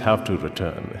 beings have to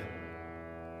return.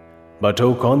 But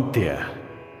O Kauntya,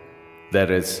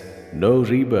 there is no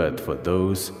rebirth for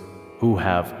those who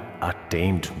have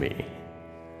attained me.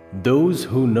 Those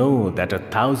who know that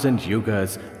 1,000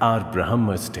 yugas are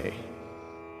Brahma's day,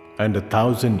 and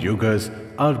 1,000 yugas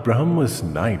are Brahma's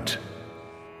night,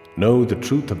 know the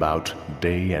truth about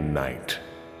day and night.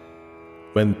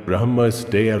 When Brahma's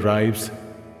day arrives,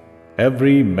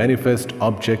 every manifest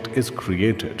object is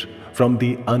created from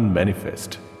the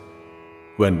unmanifest.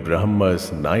 When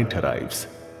Brahma's night arrives,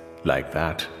 like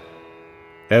that,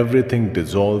 everything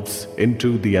dissolves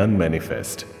into the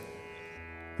unmanifest.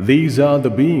 These are the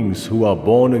beings who are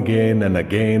born again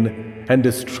and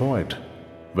destroyed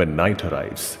when night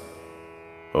arrives.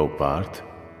 O Parth,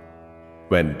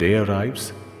 when day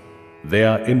arrives, they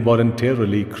are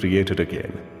involuntarily created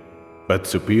again. But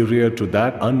superior to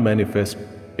that unmanifest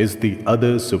is the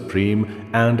other supreme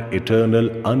and eternal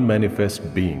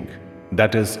unmanifest being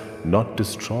that is not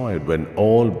destroyed when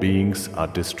all beings are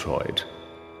destroyed.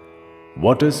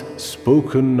 What is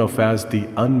spoken of as the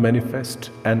unmanifest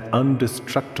and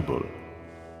undestructible?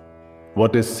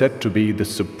 What is said to be the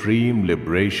supreme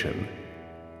liberation,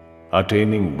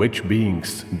 attaining which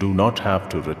beings do not have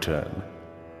to return?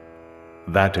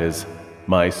 That is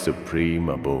my supreme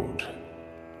abode.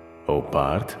 O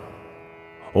Parth,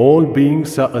 all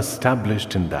beings are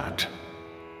established in that,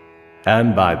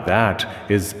 and by that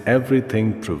is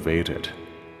everything pervaded.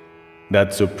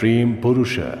 That supreme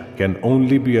Purusha can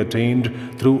only be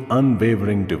attained through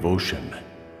unwavering devotion.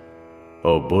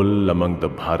 O bull among the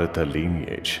Bharata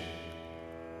lineage,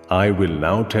 I will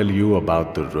now tell you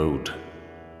about the road,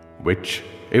 which,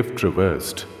 if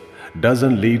traversed,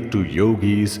 doesn't lead to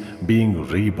yogis being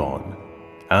reborn,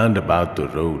 and about the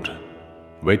road,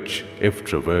 which, if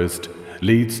traversed,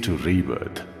 leads to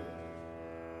rebirth.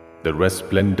 The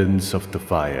resplendence of the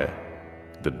fire,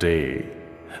 the day,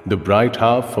 the bright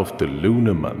half of the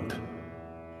lunar month,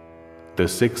 the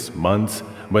 6 months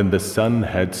when the sun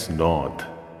heads north.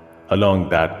 Along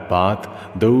that path,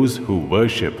 those who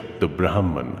worship the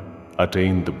Brahman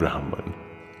attain the Brahman.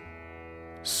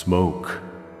 Smoke,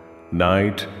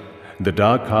 night, the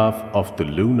dark half of the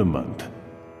lunar month,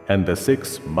 and the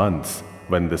 6 months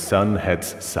when the sun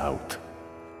heads south.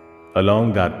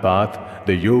 Along that path,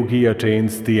 the yogi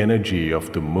attains the energy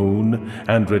of the moon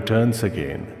and returns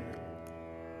again.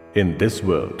 In this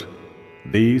world,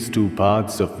 these two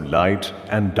paths of light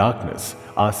and darkness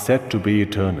are said to be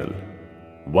eternal.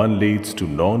 One leads to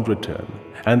non-return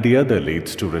and the other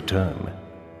leads to return.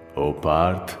 O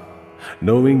Parth,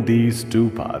 knowing these two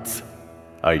paths,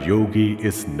 a yogi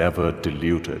is never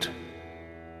deluded.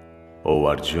 O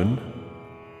Arjun,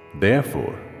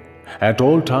 therefore, at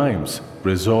all times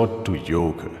resort to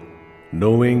yoga,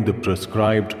 knowing the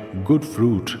prescribed good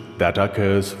fruit that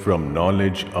occurs from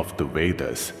knowledge of the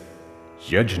Vedas,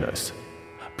 yajnas,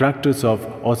 practice of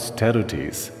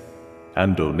austerities,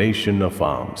 and donation of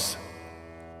alms.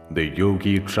 The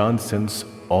yogi transcends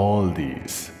all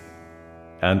these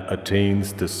and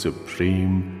attains the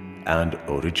supreme and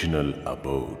original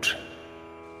abode.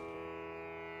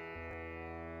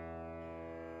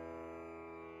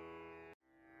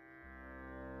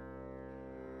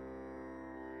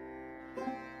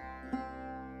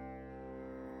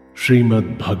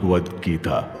 Shrimad Bhagavad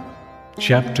Gita,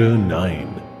 Chapter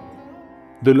 9.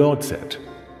 The Lord said,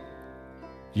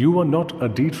 "You are not a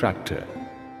detractor.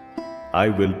 I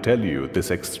will tell you this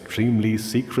extremely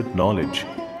secret knowledge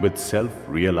with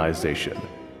self-realization.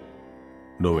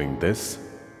 Knowing this,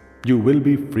 you will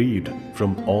be freed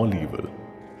from all evil.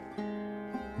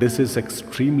 This is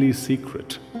extremely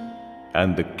secret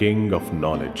and the king of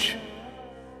knowledge.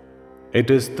 It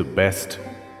is the best,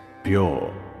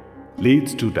 pure,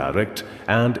 leads to direct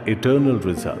and eternal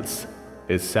results,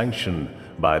 is sanctioned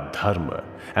by dharma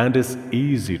and is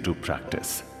easy to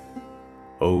practice.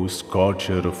 O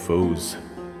scorcher of foes,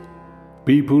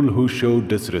 people who show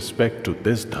disrespect to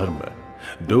this dharma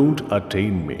don't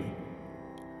attain me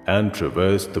and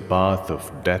traverse the path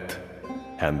of death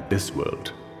and this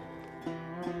world.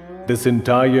 This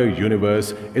entire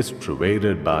universe is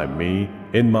pervaded by me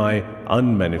in my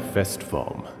unmanifest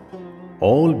form.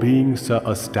 All beings are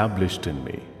established in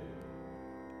me,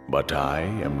 but I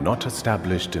am not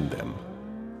established in them.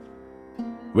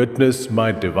 Witness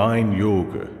my divine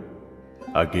yoga.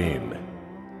 Again,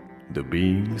 the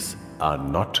beings are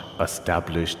not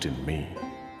established in me.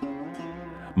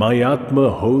 My Atma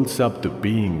holds up the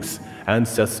beings and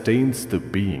sustains the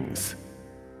beings,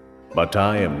 but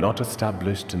I am not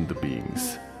established in the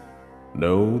beings.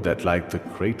 Know that like the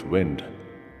great wind,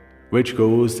 which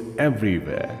goes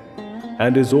everywhere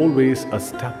and is always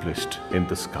established in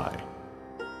the sky,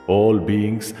 all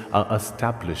beings are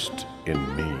established in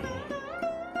me.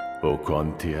 O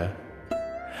Kauntya,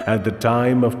 at the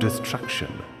time of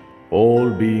destruction, all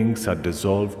beings are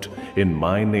dissolved in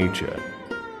my nature,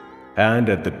 and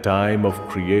at the time of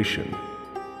creation,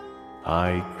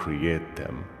 I create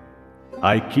them.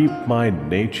 I keep my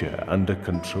nature under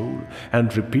control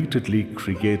and repeatedly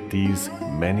create these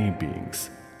many beings,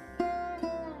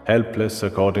 helpless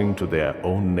according to their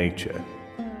own nature.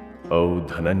 O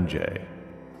Dhananjay,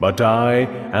 but I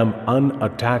am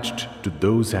unattached to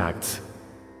those acts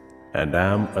and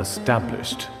am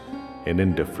established in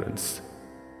indifference.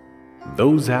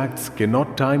 Those acts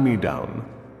cannot tie me down.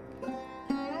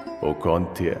 O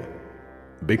Kauntya,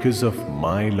 because of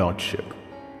my lordship,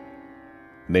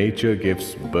 nature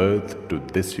gives birth to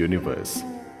this universe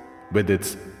with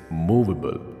its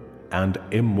movable and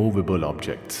immovable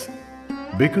objects.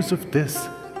 Because of this,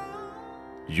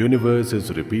 universe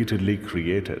is repeatedly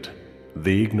created.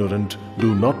 The ignorant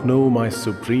do not know my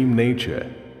supreme nature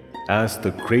as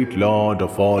the great Lord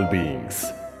of all beings.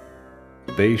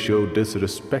 They show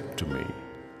disrespect to me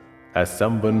as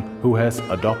someone who has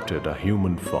adopted a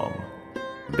human form.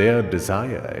 Their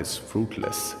desire is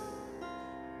fruitless.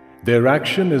 Their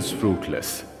action is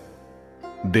fruitless.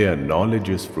 Their knowledge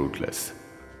is fruitless.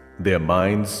 Their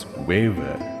minds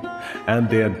waver, and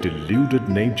their deluded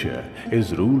nature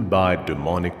is ruled by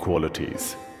demonic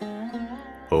qualities.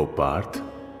 O Parth,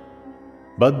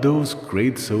 but those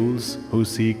great souls who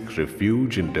seek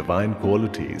refuge in divine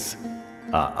qualities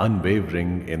are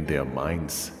unwavering in their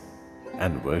minds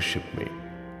and worship me,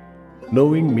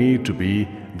 knowing me to be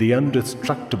the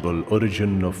indestructible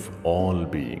origin of all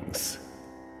beings.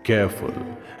 Careful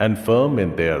and firm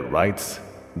in their rites,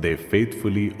 they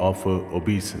faithfully offer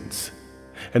obeisance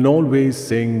and always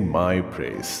sing my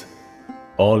praise,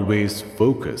 always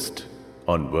focused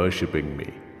on worshipping me.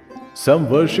 Some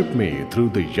worship me through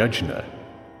the yajna,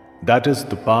 that is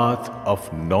the path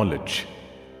of knowledge.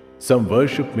 Some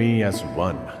worship me as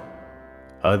one,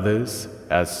 others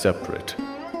as separate.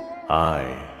 I,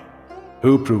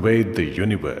 who pervade the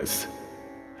universe,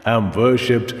 am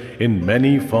worshipped in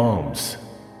many forms.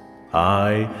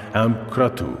 I am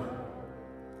Kratu.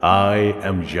 I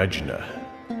am Yajna.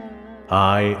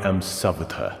 I am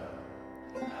Savitha.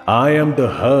 I am the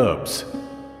herbs.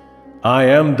 I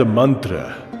am the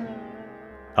mantra.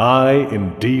 I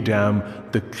indeed am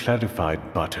the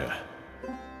clarified butter.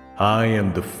 I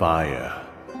am the fire.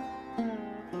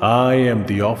 I am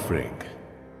the offering.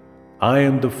 I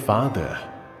am the father,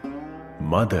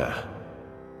 mother,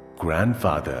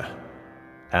 grandfather,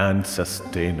 and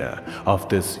sustainer of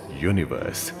this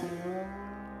universe.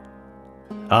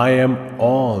 I am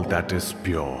all that is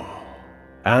pure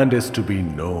and is to be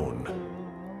known.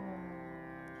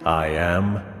 I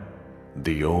am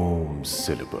the Om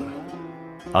syllable.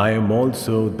 I am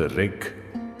also the Rig,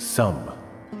 Sam,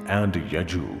 and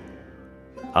Yaju.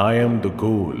 I am the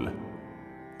goal,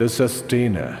 the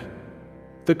sustainer,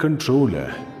 the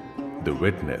controller, the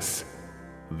witness,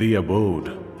 the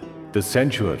abode, the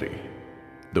sanctuary,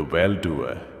 the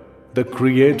well-doer, the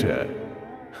creator,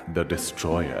 the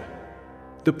destroyer,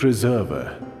 the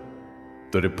preserver,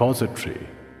 the repository,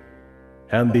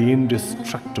 and the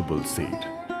indestructible seed.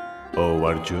 O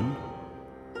Arjun,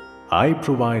 I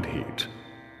provide heat.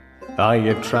 I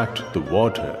attract the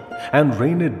water and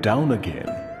rain it down again.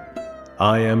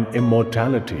 I am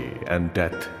immortality and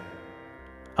death.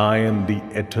 I am the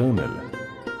eternal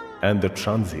and the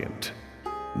transient.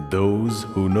 Those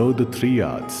who know the three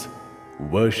arts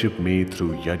worship me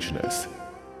through yajnas,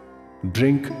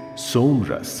 drink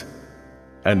somras,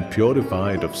 and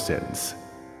purified of sins,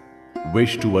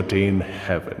 wish to attain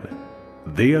heaven.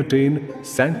 They attain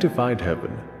sanctified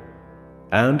heaven,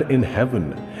 and in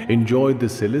heaven enjoy the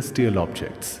celestial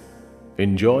objects,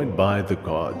 enjoyed by the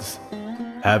gods.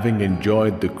 Having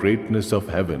enjoyed the greatness of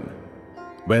heaven,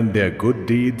 when their good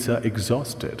deeds are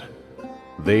exhausted,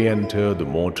 they enter the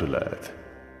mortal earth.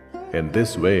 In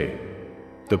this way,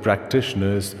 the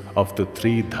practitioners of the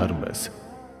three dharmas,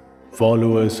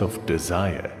 followers of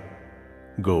desire,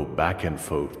 go back and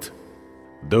forth.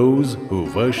 Those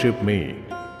who worship me,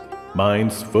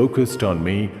 minds focused on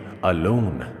me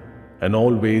alone and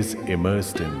always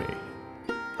immersed in me,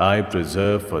 I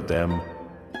preserve for them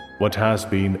what has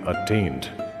been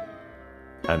attained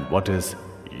and what is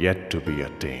yet to be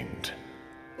attained.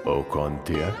 O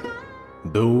Kaunteya,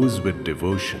 those with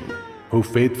devotion who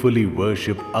faithfully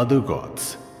worship other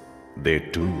gods, they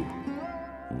too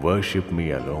worship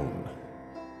me alone.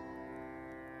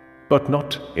 But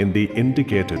not in the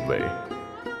indicated way,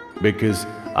 because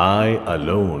I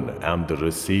alone am the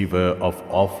receiver of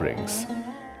offerings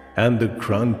and the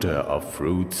granter of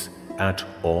fruits at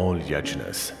all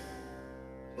yajnas.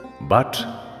 But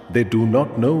they do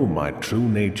not know my true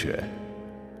nature,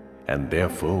 and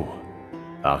therefore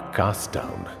are cast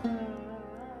down.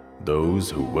 Those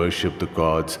who worship the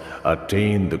gods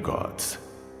attain the gods.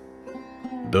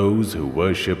 Those who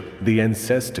worship the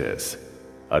ancestors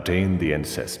attain the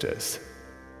ancestors.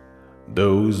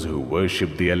 Those who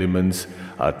worship the elements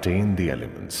attain the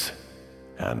elements,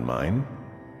 and mine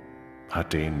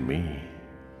attain me.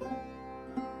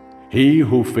 He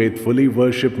who faithfully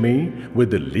worship me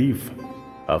with a leaf,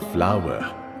 a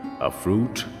flower, a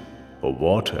fruit, or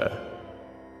water,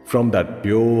 from that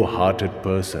pure-hearted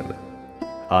person,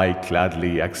 I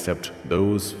gladly accept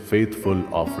those faithful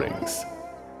offerings.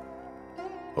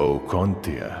 O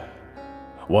Kaunteya,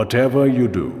 whatever you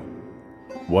do,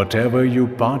 whatever you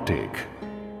partake,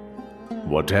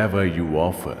 whatever you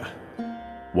offer,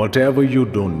 whatever you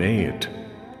donate,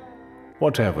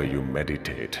 whatever you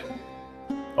meditate,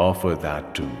 offer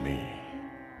that to me.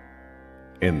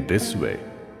 In this way,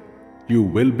 you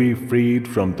will be freed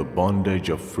from the bondage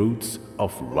of fruits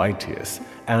of righteous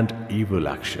and evil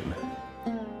action.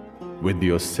 With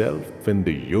yourself in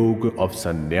the yoga of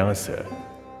sannyasa,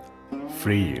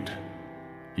 freed,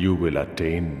 you will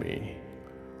attain me.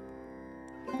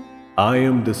 I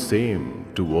am the same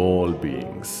to all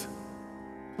beings.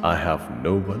 I have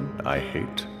no one I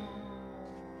hate,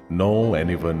 nor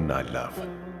anyone I love.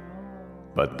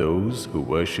 But those who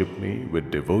worship me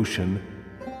with devotion,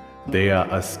 they are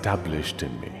established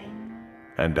in me,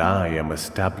 and I am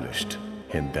established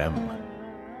in them.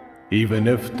 Even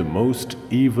if the most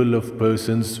evil of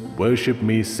persons worship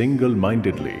me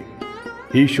single-mindedly,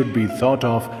 he should be thought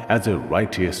of as a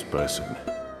righteous person,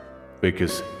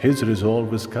 because his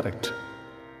resolve is correct.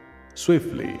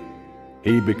 Swiftly,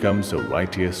 he becomes a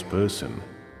righteous person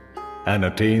and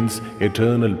attains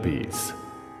eternal peace.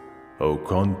 O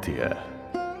Kaunteya,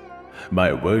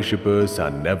 my worshippers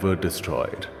are never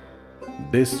destroyed.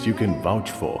 This you can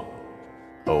vouch for,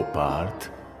 O Parth.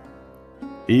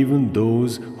 Even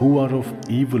those who are of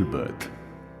evil birth,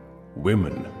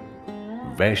 women,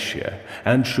 Vaishya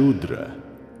and Shudra,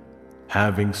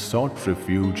 having sought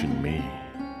refuge in me,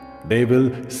 they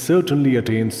will certainly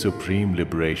attain supreme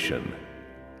liberation.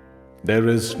 There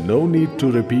is no need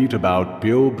to repeat about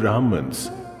pure Brahmins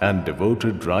and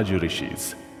devoted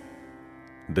Rajarishis.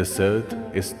 This earth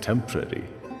is temporary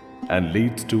and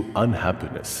leads to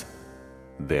unhappiness.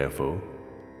 Therefore,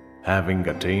 having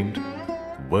attained,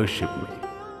 worship me.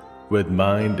 With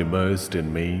mind immersed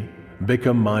in me,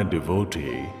 become my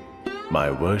devotee,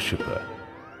 my worshipper,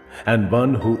 and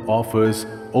one who offers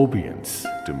obedience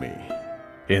to me.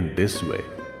 In this way,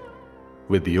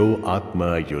 with your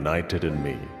Atma united in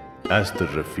me as the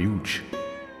refuge,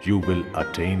 you will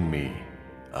attain me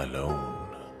alone.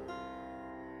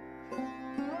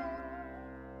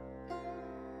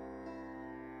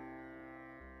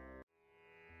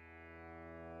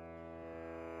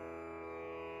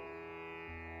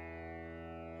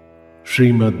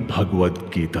 Shrimad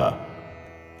Bhagavad Gita,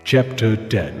 Chapter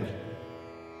 10.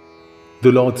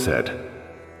 The Lord said,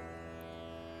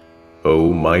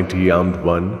 O mighty armed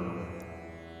one,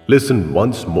 listen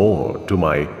once more to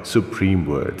my supreme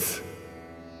words.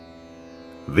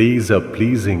 These are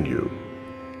pleasing you,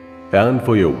 and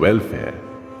for your welfare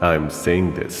I am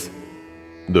saying this.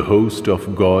 The host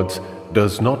of gods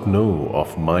does not know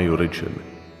of my origin,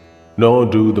 nor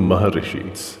do the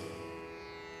Maharishis.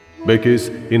 Because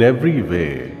in every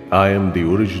way I am the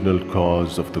original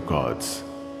cause of the gods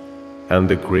and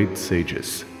the great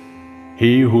sages.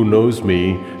 He who knows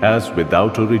me as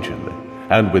without origin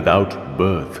and without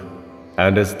birth,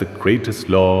 and as the greatest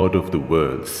Lord of the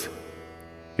worlds,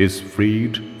 is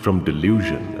freed from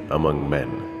delusion among men,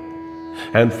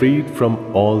 and freed from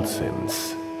all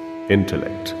sins,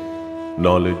 intellect,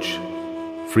 knowledge,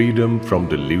 freedom from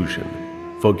delusion,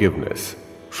 forgiveness,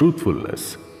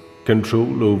 truthfulness,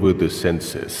 control over the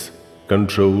senses,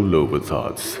 control over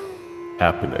thoughts,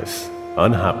 happiness,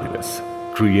 unhappiness,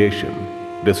 creation,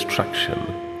 destruction,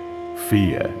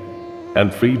 fear,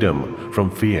 and freedom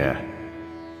from fear,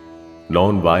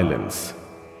 non-violence,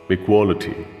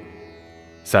 equality,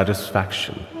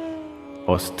 satisfaction,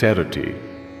 austerity,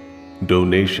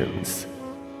 donations,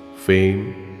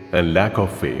 fame and lack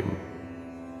of fame.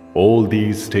 All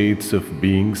these states of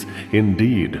beings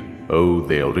indeed owe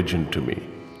their origin to me.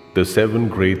 The seven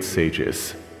great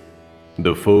sages,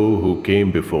 the four who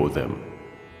came before them,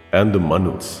 and the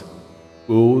Manus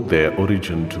owe their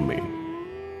origin to me,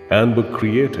 and were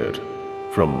created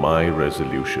from my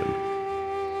resolution.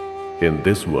 In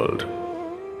this world,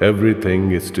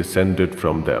 everything is descended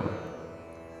from them.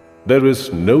 There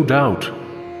is no doubt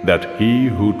that he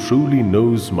who truly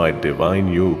knows my divine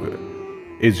yoga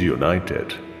is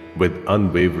united with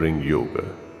unwavering yoga.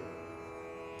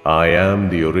 I am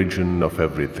the origin of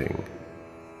everything.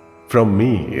 From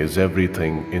me is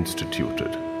everything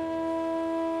instituted.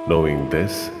 Knowing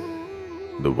this,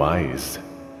 the wise,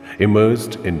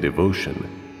 immersed in devotion,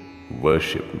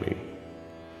 worship me,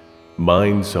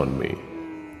 minds on me,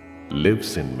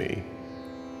 lives in me,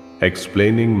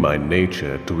 explaining my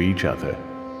nature to each other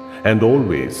and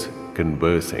always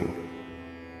conversing.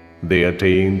 They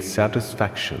attain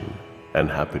satisfaction and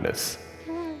happiness.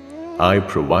 I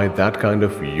provide that kind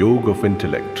of yoga of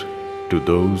intellect to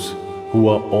those who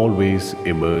are always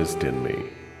immersed in me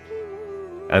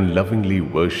and lovingly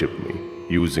worship me.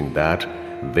 Using that,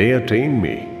 they attain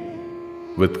me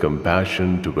with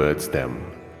compassion towards them.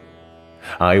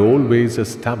 I always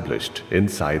established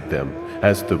inside them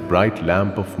as the bright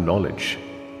lamp of knowledge,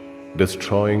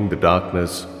 destroying the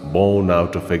darkness born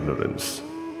out of ignorance.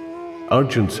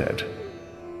 Arjun said,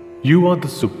 You are the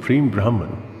supreme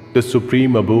Brahman, the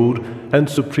supreme abode and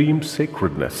supreme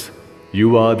sacredness.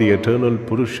 You are the eternal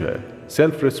Purusha,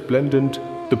 self-resplendent,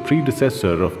 the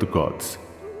predecessor of the gods.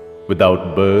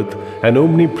 Without birth and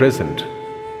omnipresent,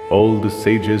 all the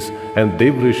sages and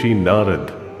Devrishi Narad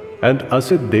and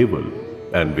Asit Deval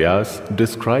and Vyas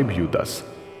describe you thus.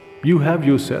 You have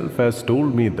yourself has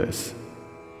told me this.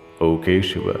 O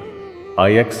Keshava, I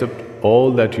accept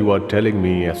all that you are telling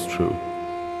me as true,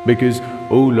 because,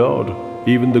 O Lord,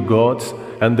 even the gods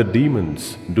and the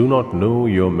demons do not know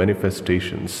your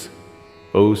manifestations.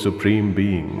 O Supreme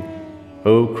Being,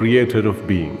 O Creator of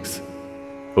beings,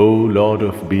 O Lord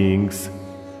of beings,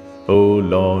 O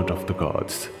Lord of the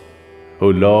gods, O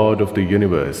Lord of the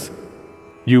universe,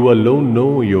 you alone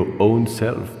know your own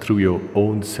self through your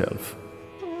own self.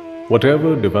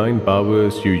 Whatever divine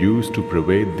powers you use to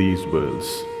pervade these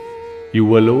worlds,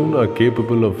 you alone are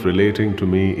capable of relating to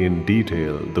me in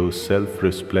detail those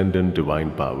self-resplendent divine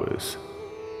powers.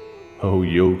 O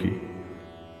Yogi,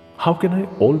 how can I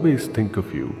always think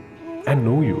of you and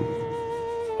know you?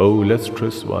 O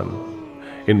illustrious one,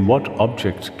 in what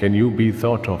object can you be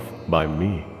thought of by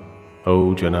me?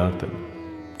 O Janardhan,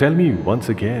 tell me once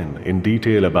again in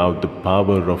detail about the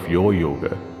power of your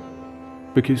yoga,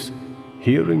 because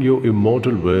Hearing your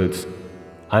immortal words,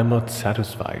 I am not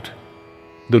satisfied.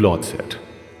 The Lord said,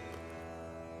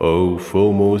 O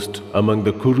foremost among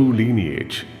the Kuru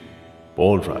lineage,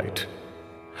 all right,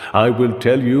 I will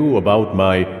tell you about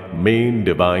my main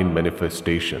divine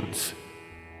manifestations,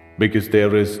 because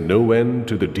there is no end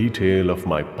to the detail of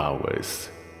my powers.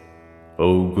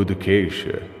 O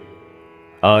Gudakesha,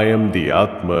 I am the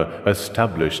Atma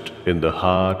established in the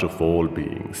heart of all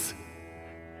beings.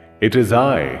 It is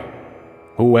I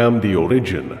who am the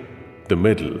origin, the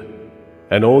middle,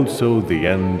 and also the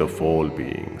end of all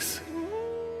beings.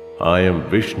 I am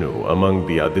Vishnu among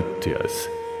the Adityas.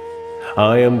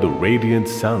 I am the radiant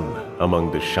sun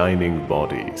among the shining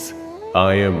bodies.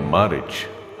 I am Marich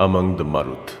among the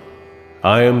Marut.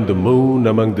 I am the moon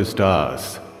among the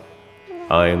stars.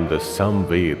 I am the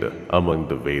Samveda among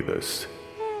the Vedas.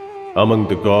 Among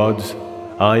the gods,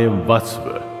 I am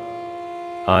Vasva.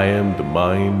 I am the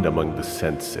mind among the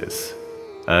senses.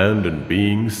 And in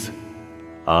beings,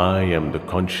 I am the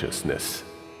consciousness.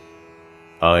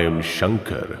 I am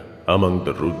Shankar among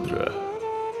the Rudra.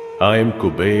 I am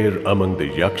Kuber among the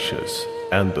Yakshas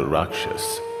and the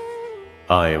Rakshas.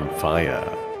 I am fire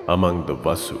among the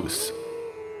Vasus.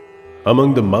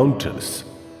 Among the mountains,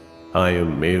 I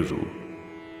am Meru.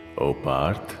 O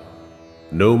Parth,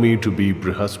 know me to be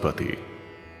Brihaspati,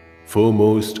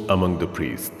 foremost among the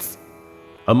priests.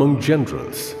 Among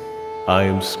generals, I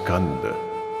am Skanda.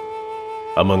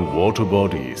 Among water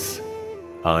bodies,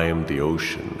 I am the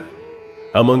ocean.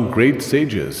 Among great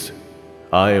sages,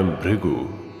 I am Bhrigu.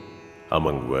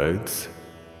 Among words,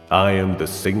 I am the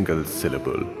single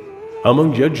syllable.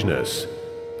 Among yajnas,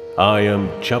 I am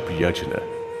Jap Yajna.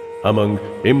 Among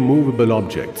immovable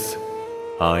objects,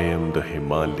 I am the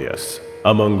Himalayas.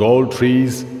 Among all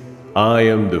trees, I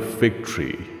am the fig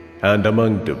tree. And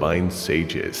among divine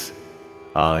sages,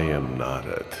 I am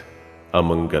Narad.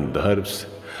 Among Gandharvas,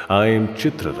 I am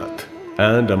Chitrarath.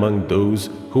 And among those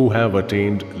who have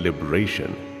attained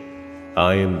liberation,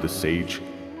 I am the sage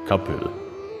Kapil.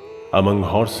 Among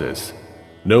horses,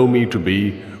 know me to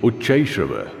be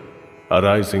Uchchaishrava,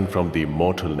 arising from the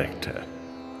immortal nectar.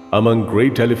 Among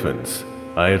great elephants,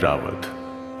 Airavat,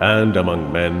 and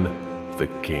among men, the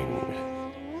king.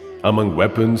 Among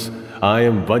weapons, I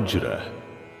am Vajra.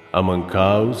 Among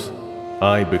cows,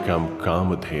 I become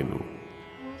Kamadhenu.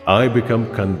 I become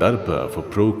Kandarpa for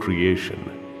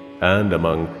procreation. And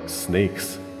among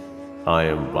snakes, I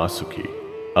am Vasuki.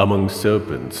 Among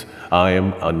serpents, I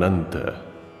am Ananta.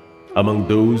 Among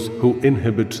those who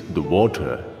inhabit the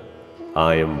water,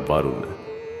 I am Varuna.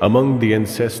 Among the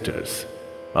ancestors,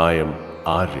 I am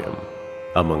Aryam.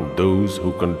 Among those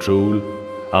who control,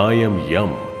 I am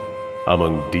Yam.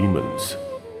 Among demons,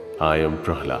 I am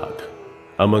Prahlad.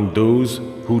 Among those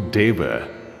who devour,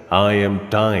 I am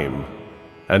Time.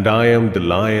 And I am the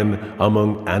lion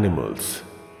among animals.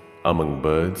 Among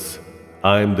birds,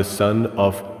 I am the son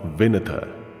of Vinatha.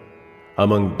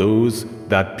 Among those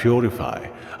that purify,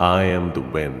 I am the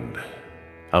wind.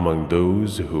 Among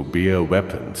those who bear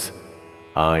weapons,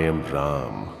 I am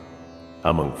Ram.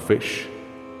 Among fish,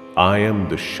 I am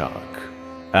the shark.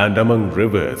 And among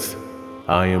rivers,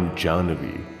 I am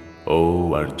Jahnavi,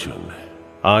 O Arjun.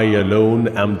 I alone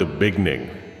am the beginning,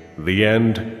 the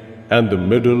end, and the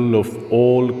middle of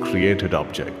all created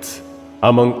objects.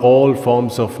 Among all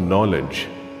forms of knowledge,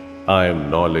 I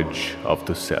am knowledge of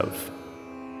the self.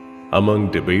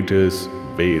 Among debaters,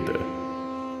 Veda.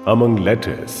 Among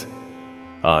letters,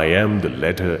 I am the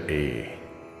letter A.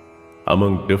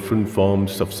 Among different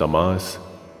forms of samas,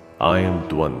 I am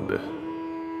Dvanda.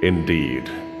 Indeed,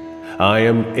 I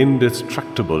am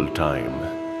indestructible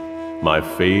time. My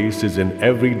face is in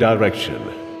every direction.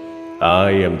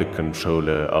 I am the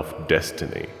controller of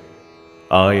destiny.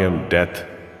 I am death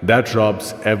that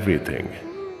robs everything,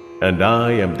 and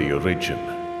I am the origin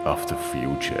of the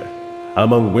future.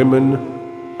 Among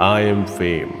women, I am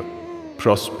fame,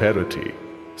 prosperity,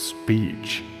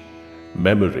 speech,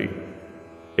 memory,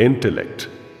 intellect,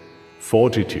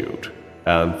 fortitude,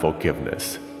 and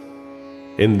forgiveness.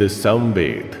 In the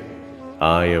Samved,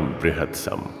 I am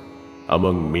Brihatsam.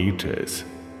 Among meters,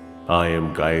 I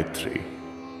am Gayatri.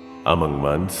 Among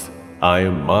months, I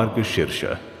am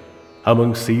Margashirsha.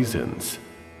 Among seasons,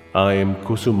 I am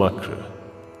Kusumakra.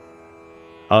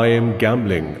 I am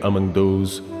gambling among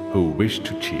those who wish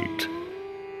to cheat.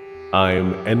 I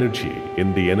am energy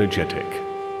in the energetic.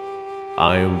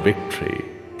 I am victory,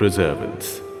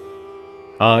 preservance.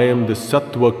 I am the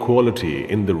Sattva quality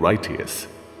in the righteous.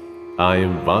 I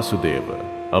am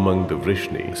Vasudeva among the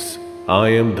Vrishnis. I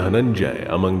am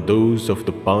Dhananjay among those of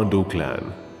the Pandu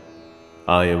clan.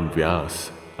 I am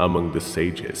Vyas among the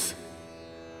sages.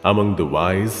 Among the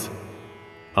wise,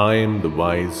 I am the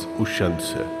wise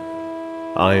Ushansa.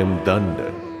 I am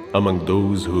Danda among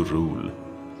those who rule.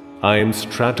 I am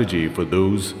strategy for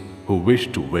those who wish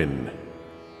to win.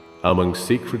 Among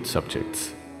secret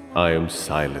subjects, I am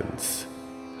silence.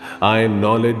 I am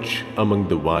knowledge among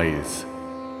the wise.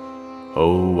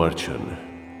 O Arjun,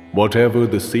 whatever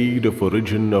the seed of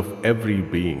origin of every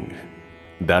being,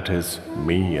 that is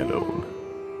me alone.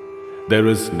 There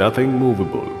is nothing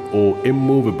movable or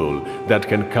immovable that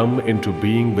can come into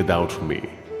being without me.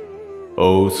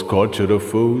 O scorcher of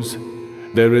foes,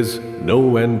 there is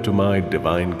no end to my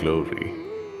divine glory.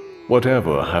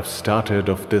 Whatever I have started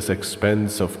of this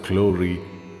expanse of glory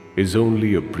is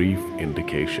only a brief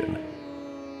indication.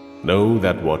 Know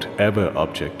that whatever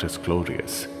object is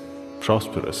glorious,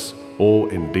 prosperous,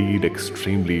 or indeed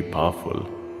extremely powerful,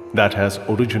 that has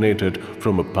originated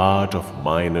from a part of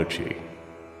my energy.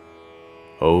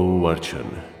 O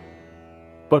Arjun,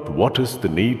 but what is the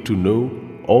need to know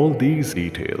all these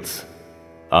details?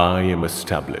 I am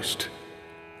established,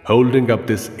 holding up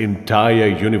this entire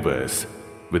universe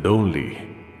with only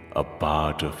a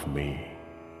part of me.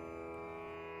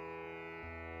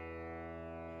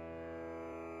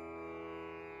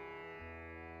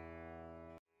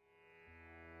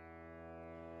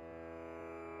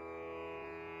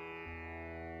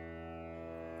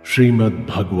 Shrimad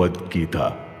Bhagavad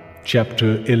Gita,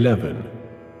 Chapter 11.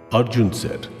 Arjun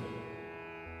said,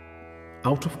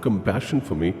 "Out of compassion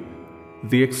for me,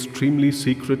 the extremely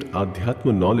secret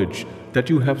Adhyatma knowledge that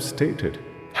you have stated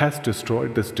has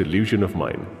destroyed this delusion of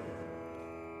mine.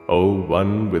 O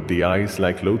one with the eyes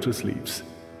like lotus leaves,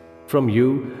 from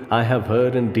you I have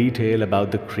heard in detail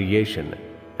about the creation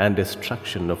and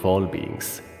destruction of all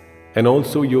beings, and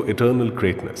also your eternal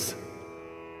greatness.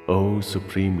 O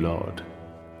Supreme Lord,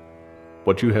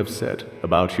 what you have said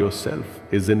about yourself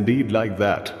is indeed like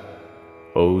that.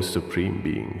 O Supreme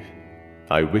Being,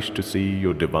 I wish to see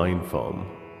your divine form.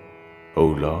 O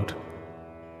Lord,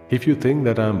 if you think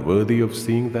that I am worthy of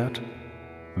seeing that,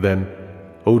 then,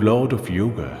 O Lord of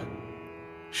Yoga,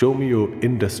 show me your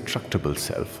indestructible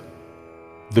self."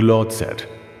 The Lord said,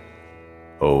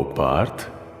 "O Parth,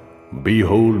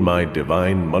 behold my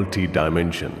divine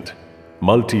multi-dimensioned,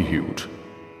 multi-hued,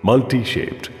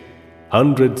 multi-shaped,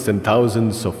 hundreds and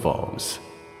thousands of forms.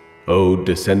 O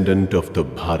descendant of the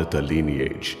Bharata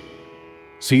lineage,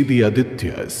 see the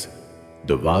Adityas,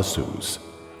 the Vasus,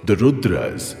 the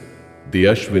Rudras, the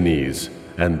Ashwinis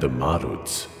and the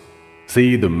Maruts.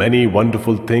 See the many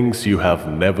wonderful things you have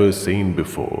never seen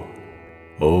before.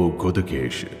 O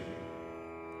Godakesh,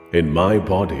 in my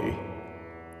body,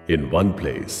 in one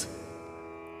place,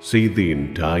 see the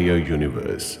entire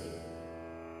universe,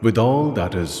 with all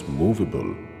that is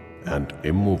movable and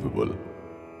immovable.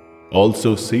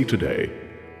 Also see today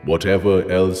whatever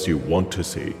else you want to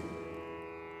see.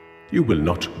 You will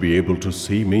not be able to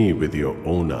see me with your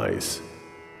own eyes.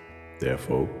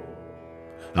 Therefore,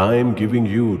 I am giving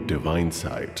you divine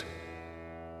sight.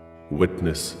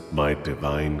 Witness my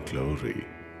divine glory."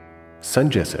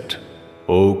 Sanjay said,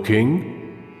 "O king,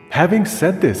 having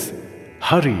said this,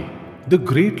 Hari, the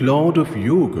great lord of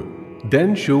Yoga,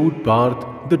 then showed Parth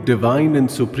the divine and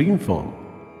supreme form,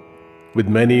 with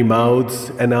many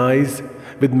mouths and eyes,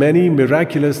 with many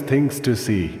miraculous things to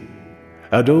see,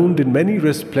 adorned in many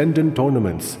resplendent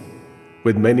ornaments,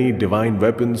 with many divine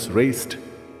weapons raised,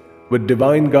 with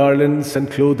divine garlands and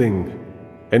clothing,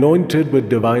 anointed with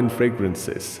divine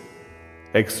fragrances,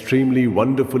 extremely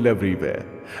wonderful everywhere,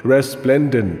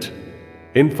 resplendent,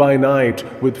 infinite,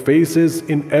 with faces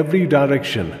in every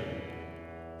direction.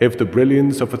 If the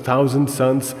brilliance of 1,000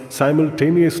 suns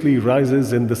simultaneously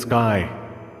rises in the sky,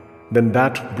 then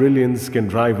that brilliance can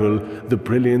rival the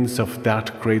brilliance of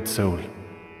that great soul."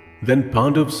 Then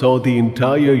Pandav saw the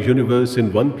entire universe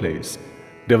in one place,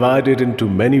 divided into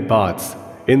many parts,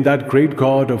 in that great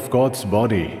God of God's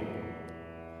body.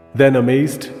 Then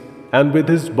amazed, and with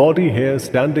his body hair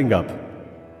standing up,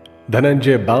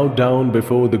 Dhananjay bowed down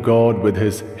before the God with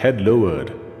his head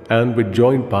lowered, and with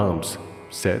joined palms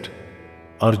said,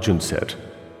 Arjun said,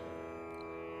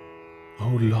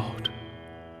 "O Lord,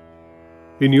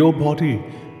 in your body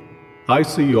I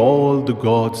see all the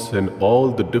gods and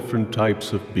all the different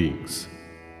types of beings,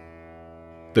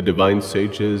 the divine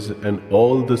sages and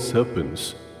all the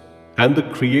serpents, and the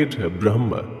Creator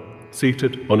Brahma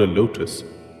seated on a lotus.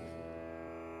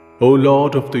 O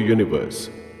Lord of the universe,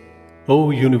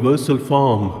 O universal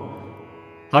form,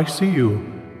 I see you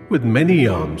with many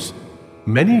arms,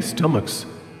 many stomachs,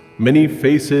 many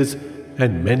faces,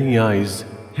 and many eyes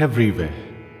everywhere.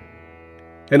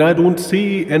 And I don't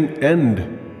see an end,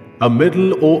 a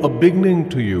middle, or a beginning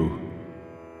to you,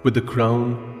 with the crown,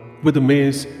 with the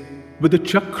mace, with a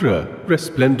chakra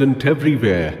resplendent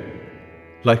everywhere,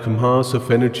 like a mass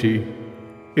of energy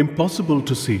impossible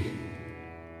to see,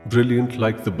 brilliant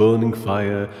like the burning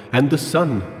fire and the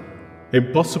sun,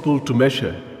 impossible to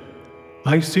measure.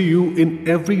 I see you in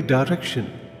every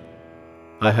direction.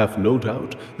 I have no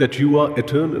doubt that you are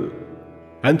eternal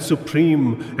and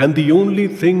supreme and the only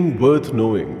thing worth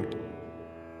knowing.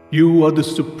 You are the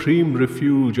supreme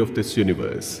refuge of this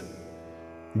universe.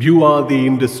 You are the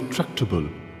indestructible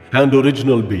and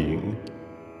original being,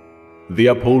 the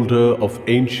upholder of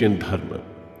ancient dharma.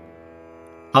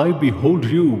 I behold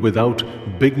you without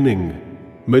beginning,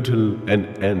 middle and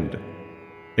end,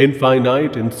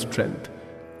 infinite in strength,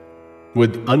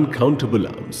 with uncountable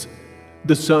arms,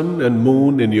 the sun and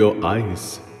moon in your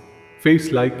eyes,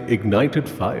 face like ignited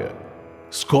fire,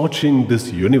 scorching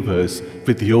this universe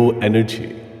with your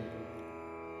energy.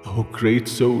 O great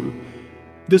soul,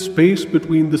 the space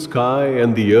between the sky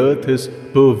and the earth is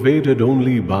pervaded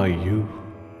only by you.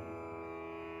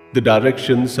 The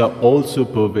directions are also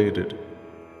pervaded.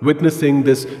 Witnessing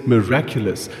this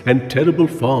miraculous and terrible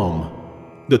form,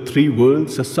 the three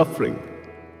worlds are suffering.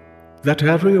 That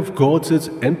array of gods is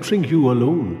entering you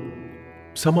alone.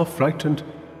 Some are frightened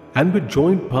and with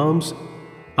joined palms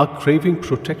are craving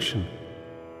protection.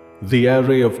 The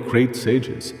array of great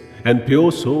sages and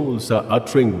pure souls are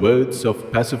uttering words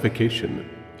of pacification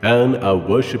and are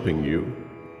worshipping you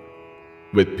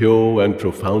with pure and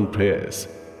profound prayers.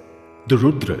 The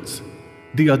Rudras,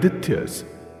 the Adityas,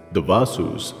 the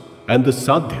Vasus and the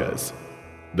Sadhyas,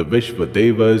 the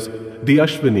Vishvadevas, the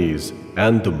Ashvinis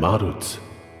and the Maruts,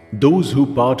 those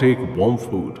who partake warm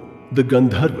food, the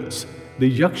Gandharvas, the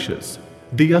Yakshas,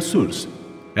 the Asurs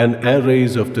and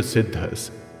arrays of the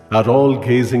Siddhas are all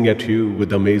gazing at you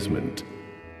with amazement.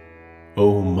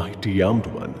 O mighty armed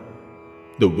one,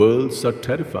 the worlds are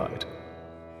terrified,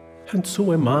 and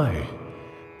so am I,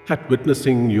 at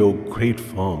witnessing your great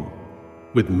form,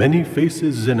 with many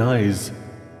faces and eyes,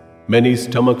 many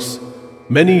stomachs,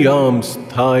 many arms,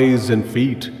 thighs and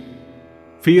feet,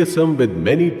 fearsome with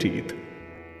many teeth.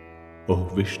 O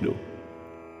Vishnu,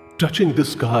 touching the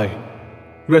sky,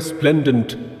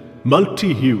 resplendent,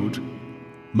 multi-hued,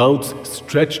 mouths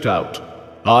stretched out,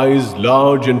 eyes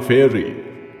large and fiery.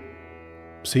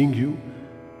 Seeing you,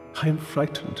 I am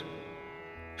frightened,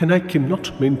 and I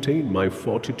cannot maintain my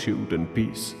fortitude and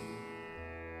peace.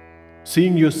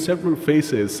 Seeing your several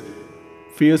faces,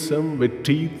 fearsome with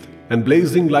teeth and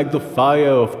blazing like the fire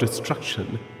of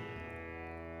destruction,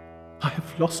 I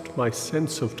have lost my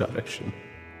sense of direction.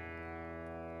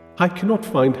 I cannot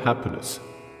find happiness.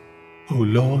 O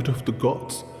Lord of the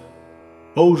gods,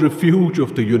 O refuge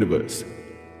of the universe,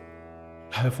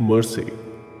 have mercy.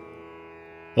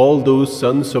 All those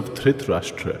sons of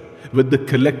Dhritarashtra, with the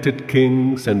collected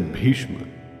kings and Bhishma,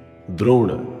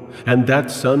 Drona, and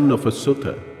that son of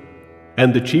Asuta,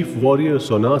 and the chief warriors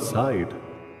on our side,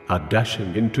 are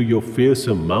dashing into your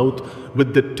fearsome mouth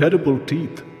with the terrible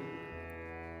teeth.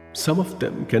 Some of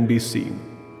them can be seen,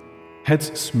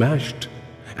 heads smashed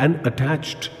and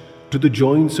attached to the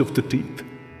joints of the teeth.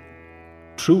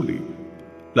 Truly,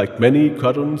 like many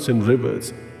currents and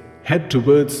rivers, head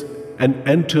towards and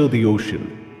enter the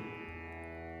ocean.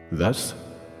 Thus,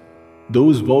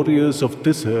 those warriors of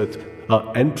this earth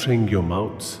are entering your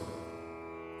mouths,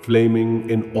 flaming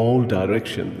in all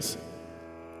directions.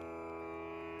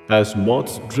 As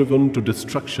moths driven to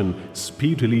destruction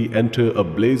speedily enter a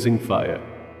blazing fire,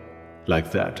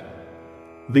 like that,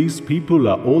 these people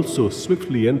are also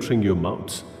swiftly entering your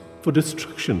mouths for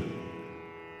destruction.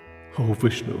 O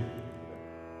Vishnu,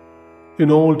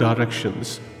 in all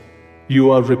directions,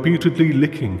 you are repeatedly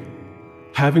licking,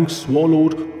 having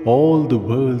swallowed all the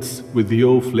worlds with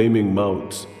your flaming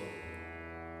mouths.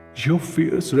 Your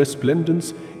fierce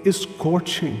resplendence is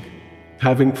scorching,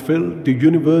 having filled the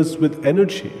universe with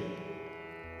energy.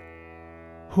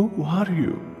 Who are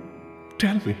you?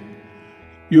 Tell me.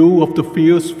 You of the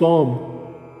fierce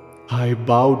form, I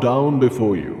bow down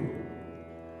before you.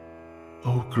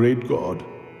 O great God,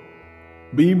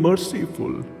 be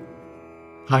merciful.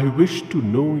 I wish to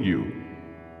know you,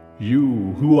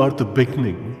 you who are the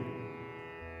beginning,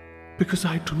 because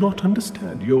I do not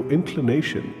understand your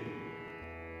inclination.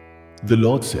 The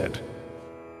Lord said,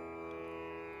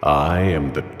 I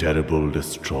am the terrible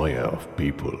destroyer of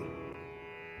people.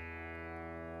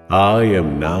 I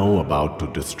am now about to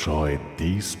destroy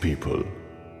these people.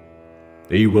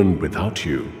 Even without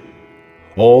you,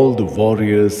 all the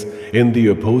warriors in the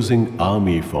opposing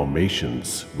army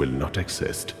formations will not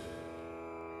exist.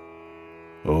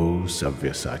 O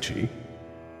Sabyasachi,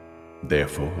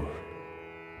 therefore,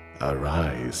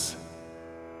 arise,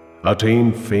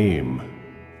 attain fame,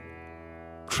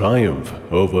 triumph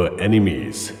over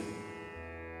enemies,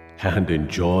 and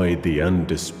enjoy the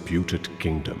undisputed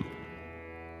kingdom.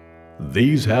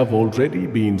 These have already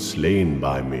been slain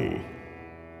by me.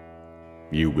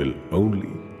 You will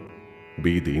only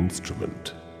be the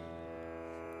instrument.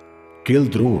 Kill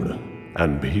Drona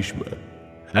and Bhishma,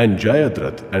 and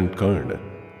Jayadratha and Karna,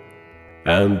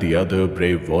 and the other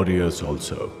brave warriors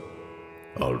also,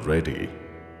 already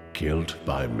killed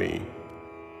by me.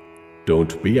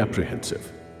 Don't be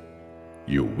apprehensive.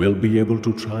 You will be able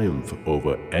to triumph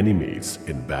over enemies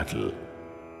in battle.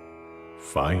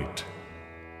 Fight.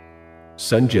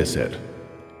 Sanjay said.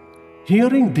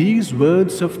 Hearing these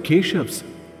words of Keshav's,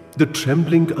 the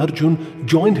trembling Arjun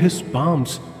joined his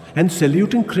palms and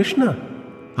saluting Krishna,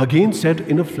 again said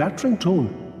in a flattering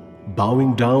tone,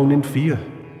 bowing down in fear.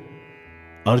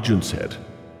 Arjun said,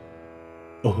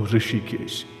 O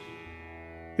Rishikesh,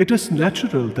 it is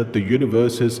natural that the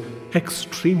universe is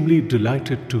extremely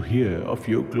delighted to hear of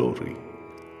your glory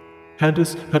and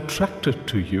is attracted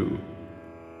to you.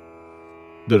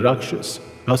 The Rakshas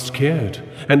are scared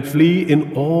and flee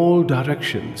in all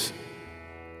directions,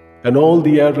 and all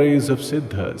the arrays of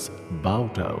Siddhas bow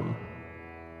down.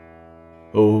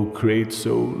 O great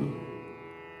soul,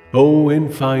 O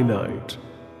infinite,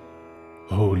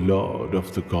 O Lord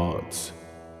of the gods,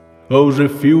 O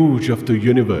refuge of the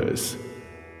universe,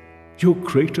 you're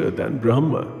greater than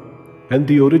Brahma and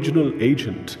the original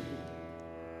agent.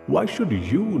 Why should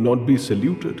you not be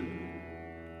saluted?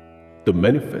 The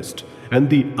manifest and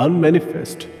the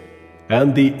unmanifest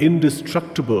and the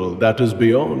indestructible that is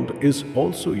beyond is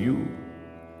also you.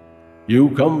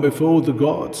 You come before the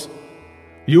gods.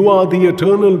 You are the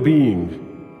eternal being.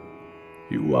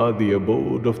 You are the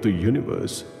abode of the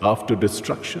universe after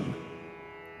destruction.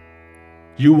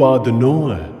 You are the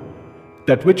knower,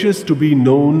 that which is to be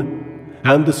known,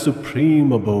 and the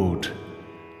supreme abode.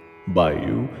 By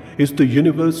you is the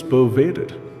universe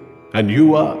pervaded, and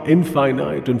you are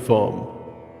infinite in form.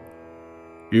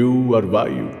 You are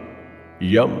Vayu,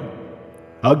 Yam,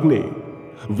 Agni,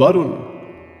 Varun,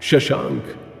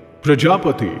 Shashank,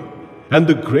 Prajapati, and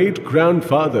the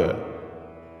great-grandfather.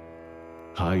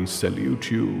 I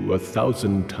salute you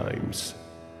 1,000 times,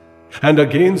 and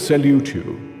again salute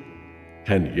you,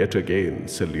 and yet again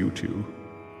salute you.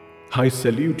 I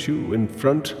salute you in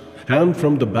front and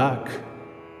from the back.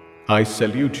 I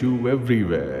salute you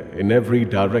everywhere, in every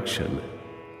direction.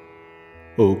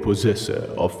 O possessor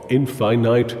of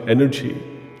infinite energy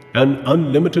and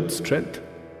unlimited strength,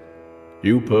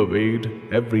 you pervade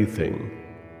everything.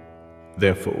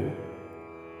 Therefore,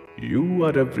 you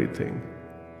are everything.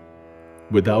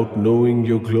 Without knowing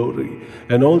your glory,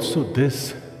 and also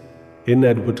this,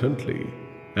 inadvertently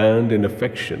and in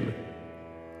affection,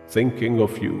 thinking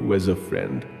of you as a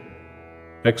friend,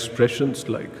 expressions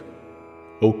like,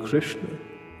 O Krishna,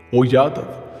 O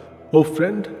Yadav, O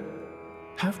friend,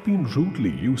 have been rudely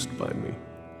used by me.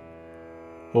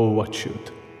 O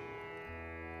Achyut,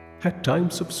 at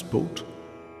times of sport,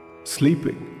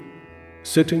 sleeping,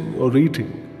 sitting or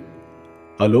eating,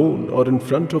 alone or in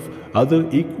front of other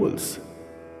equals.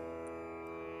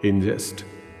 In jest,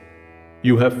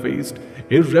 you have faced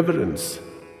irreverence,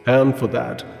 and for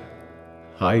that,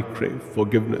 I crave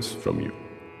forgiveness from you,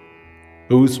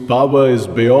 whose power is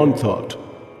beyond thought.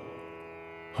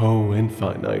 O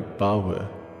infinite power,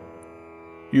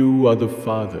 you are the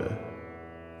Father,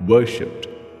 worshipped,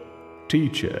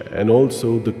 teacher, and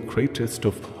also the greatest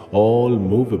of all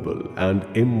movable and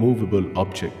immovable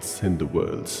objects in the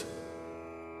worlds.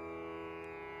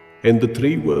 In the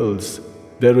three worlds,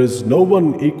 there is no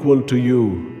one equal to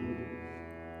you.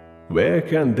 Where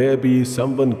can there be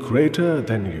someone greater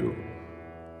than you?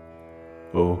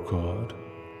 O God,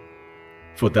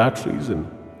 for that reason,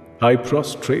 I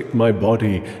prostrate my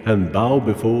body and bow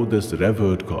before this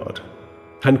revered God,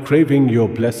 and craving your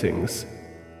blessings,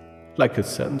 like a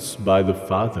sons by the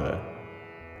Father,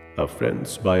 a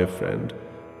friends by a friend,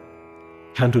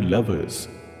 and to lovers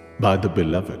by the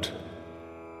beloved.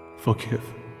 Forgive.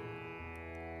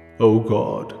 O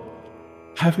God,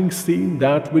 having seen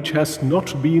that which has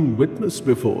not been witnessed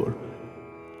before,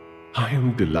 I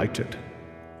am delighted.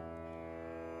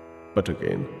 But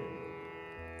again,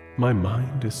 my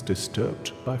mind is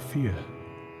disturbed by fear.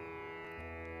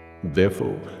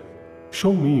 Therefore,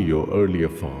 show me your earlier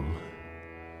form.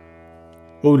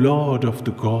 O Lord of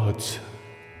the gods,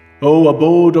 O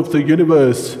abode of the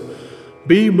universe,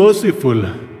 be merciful.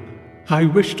 I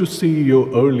wish to see your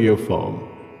earlier form,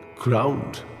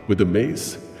 crowned with a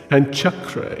mace and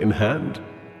chakra in hand.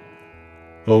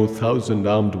 O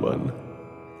thousand-armed one,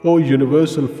 O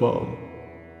universal form,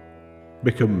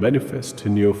 become manifest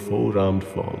in your four-armed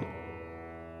form.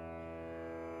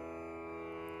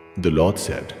 The Lord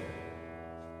said,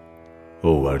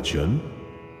 O Arjun,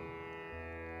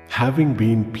 having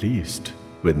been pleased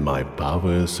with my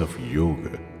powers of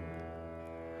yoga,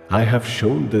 I have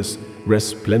shown this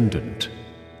resplendent,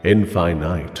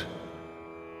 infinite,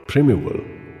 primeval,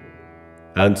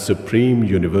 and supreme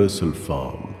universal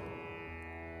form.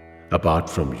 Apart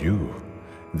from you,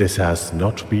 this has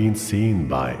not been seen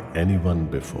by anyone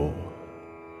before.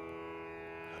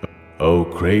 O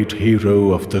great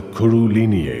hero of the Kuru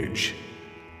lineage,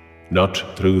 not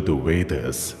through the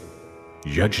Vedas,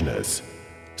 yajnas,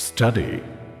 study,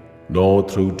 nor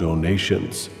through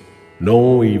donations,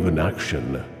 nor even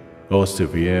action or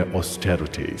severe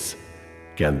austerities,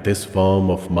 can this form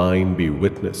of mine be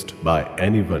witnessed by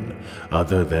anyone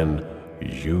other than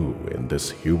you in this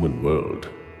human world.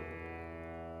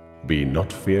 Be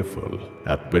not fearful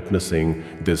at witnessing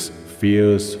this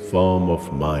fierce form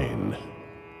of mine.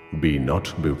 Be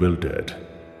not bewildered.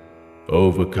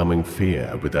 Overcoming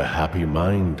fear with a happy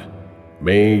mind,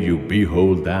 may you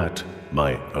behold that,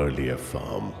 my earlier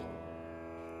form.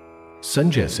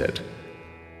 Sanjay said,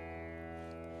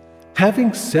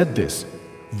 having said this,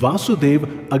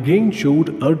 Vasudeva again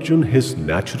showed Arjun his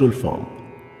natural form.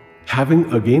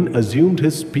 Having again assumed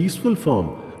his peaceful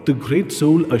form, the great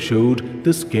soul assured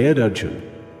the scared Arjun.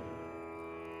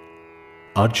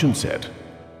 Arjun said,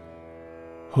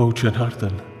 O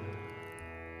Janardhan,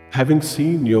 having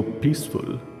seen your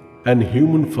peaceful and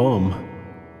human form,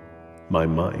 my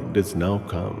mind is now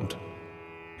calmed,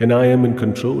 and I am in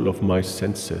control of my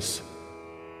senses.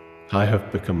 I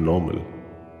have become normal.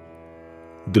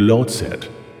 The Lord said,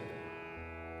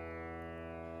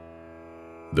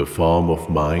 the form of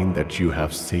mine that you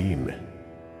have seen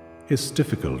is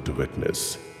difficult to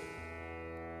witness.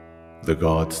 The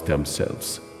gods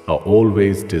themselves are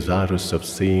always desirous of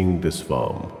seeing this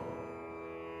form.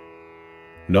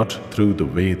 Not through the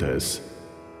Vedas,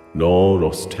 nor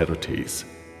austerities,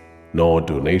 nor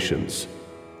donations,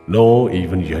 nor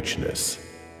even yajnas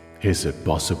is it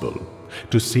possible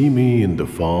to see me in the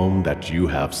form that you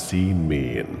have seen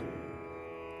me in.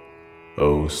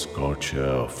 O scorcher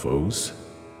of foes,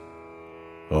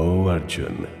 O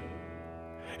Arjun,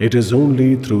 it is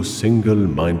only through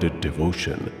single-minded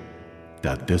devotion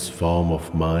that this form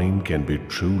of mine can be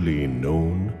truly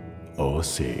known or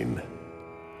seen,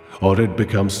 or it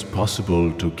becomes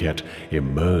possible to get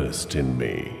immersed in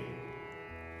me.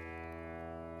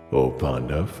 O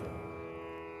Pandav,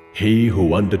 he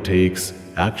who undertakes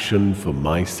action for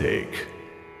my sake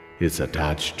is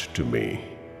attached to me,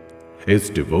 is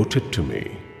devoted to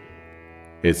me,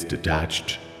 is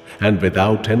detached and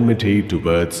without enmity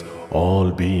towards all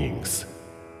beings,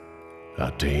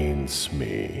 attains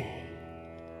me.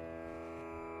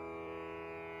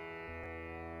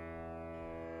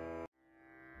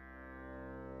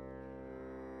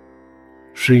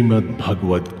 Shrimad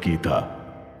Bhagavad Gita,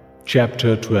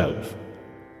 Chapter 12.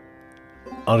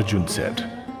 Arjun said,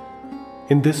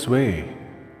 in this way,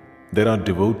 there are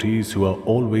devotees who are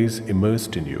always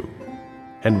immersed in you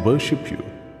and worship you,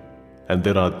 and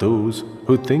there are those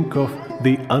who think of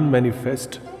the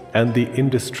unmanifest and the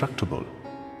indestructible.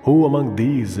 Who among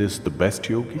these is the best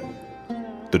yogi?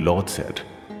 The Lord said,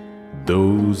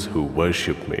 those who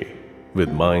worship me with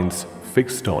minds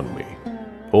fixed on me,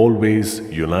 always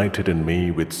united in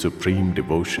me with supreme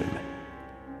devotion.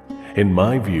 In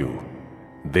my view,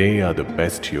 they are the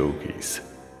best yogis.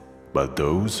 But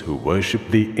those who worship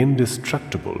the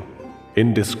indestructible,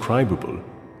 indescribable,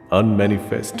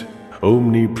 unmanifest,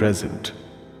 omnipresent,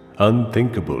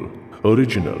 unthinkable,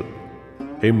 original,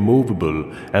 immovable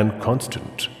and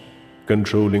constant,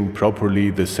 controlling properly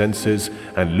the senses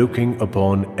and looking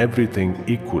upon everything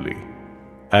equally,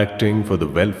 acting for the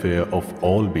welfare of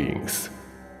all beings,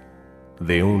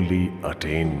 they only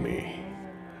attain me.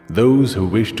 Those who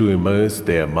wish to immerse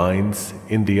their minds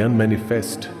in the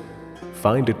unmanifest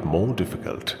find it more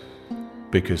difficult,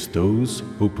 because those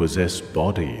who possess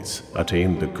bodies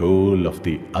attain the goal of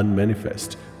the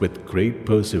unmanifest with great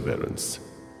perseverance.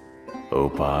 O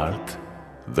Parth,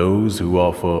 those who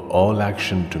offer all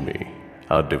action to me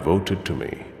are devoted to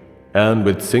me, and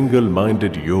with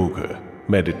single-minded yoga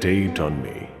meditate on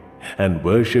me and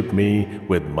worship me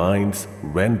with minds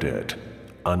rendered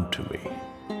unto me.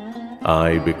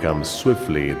 I become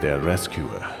swiftly their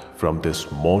rescuer from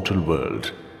this mortal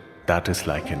world that is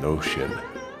like an ocean.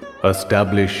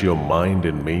 Establish your mind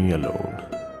in me alone.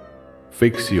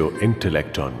 Fix your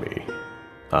intellect on me.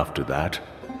 After that,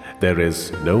 there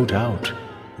is no doubt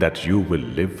that you will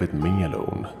live with me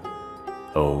alone.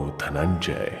 O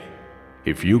Dhananjay,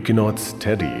 if you cannot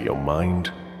steady your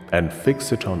mind and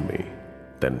fix it on me,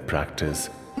 then practice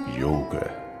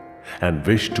yoga and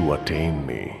wish to attain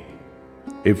me.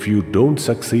 If you don't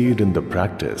succeed in the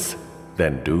practice,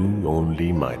 then do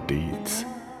only my deeds.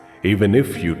 Even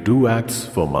if you do acts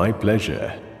for my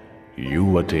pleasure,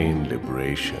 you attain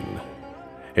liberation.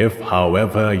 If,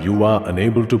 however, you are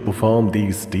unable to perform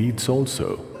these deeds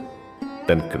also,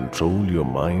 then control your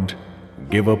mind,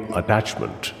 give up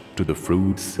attachment to the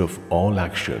fruits of all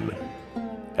action,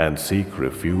 and seek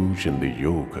refuge in the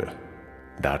yoga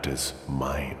that is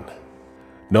mine.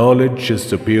 Knowledge is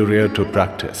superior to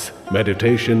practice.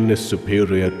 Meditation is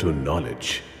superior to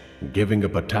knowledge. Giving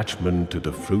up attachment to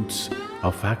the fruits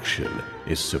of action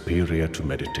is superior to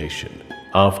meditation.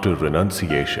 After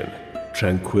renunciation,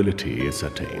 tranquility is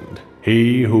attained.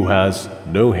 He who has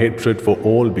no hatred for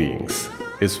all beings,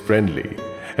 is friendly,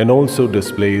 and also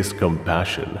displays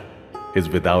compassion, is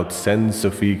without sense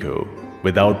of ego,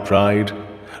 without pride,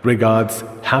 regards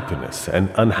happiness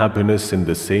and unhappiness in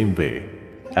the same way,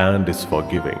 and is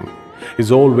forgiving,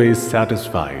 is always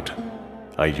satisfied,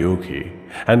 a yogi,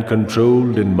 and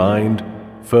controlled in mind,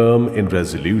 firm in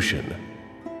resolution,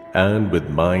 and with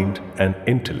mind and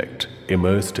intellect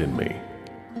immersed in me.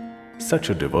 Such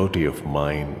a devotee of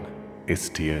mine is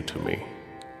dear to me.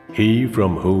 He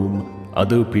from whom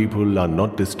other people are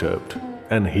not disturbed,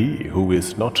 and he who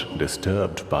is not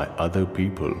disturbed by other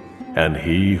people, and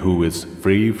he who is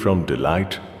free from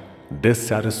delight,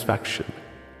 dissatisfaction,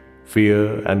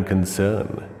 fear and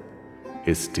concern,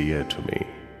 is dear to me.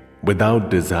 Without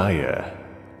desire,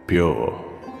 pure,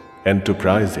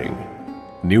 enterprising,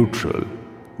 neutral,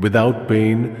 without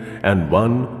pain, and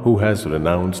one who has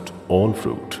renounced all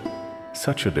fruit,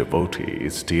 such a devotee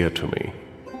is dear to me.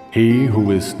 He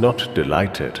who is not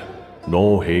delighted,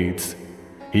 nor hates,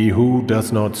 he who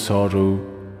does not sorrow,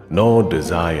 nor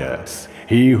desires,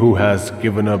 he who has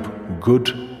given up good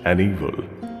and evil,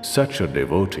 such a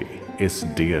devotee is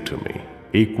dear to me.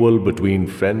 Equal between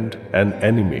friend and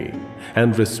enemy,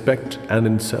 and respect and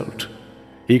insult,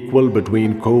 equal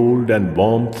between cold and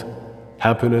warmth,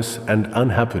 happiness and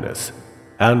unhappiness,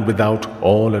 and without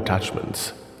all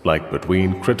attachments, like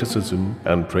between criticism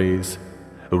and praise,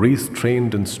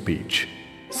 restrained in speech,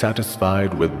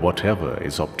 satisfied with whatever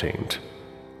is obtained,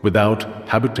 without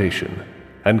habitation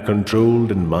and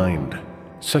controlled in mind,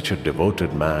 such a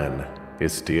devoted man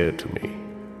is dear to me.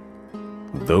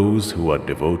 Those who are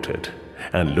devoted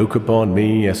and look upon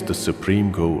me as the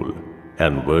supreme goal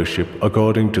and worship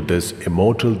according to this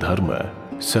immortal dharma,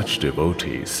 such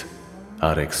devotees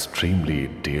are extremely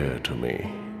dear to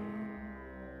me.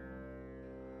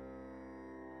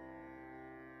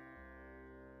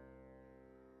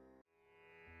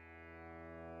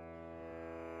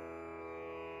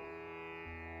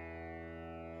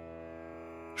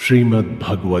 Srimad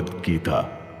Bhagavad Gita,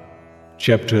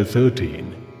 Chapter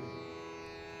 13.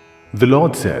 The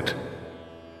Lord said,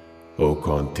 O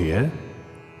Kaunteya,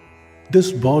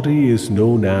 this body is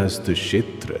known as the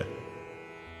Kshetra.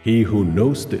 He who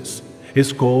knows this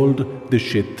is called the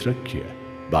Kshetrajna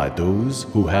by those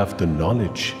who have the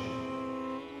knowledge.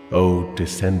 O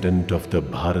descendant of the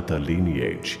Bharata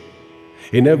lineage,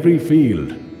 in every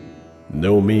field,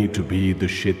 know me to be the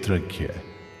Kshetrajna.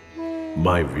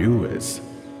 My view is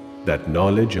that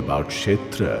knowledge about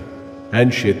Kshetra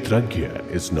and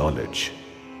Kshetrajna is knowledge.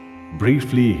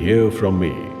 Briefly hear from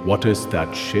me what is that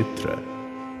Kshetra,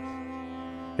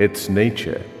 its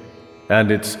nature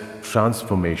and its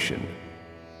transformation,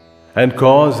 and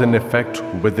cause and effect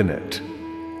within it.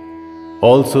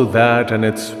 Also that and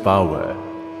its power.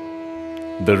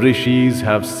 The rishis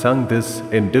have sung this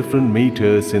in different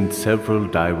meters in several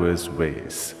diverse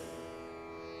ways.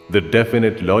 The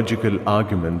definite logical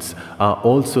arguments are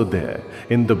also there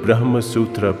in the Brahma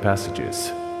Sutra passages.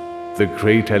 The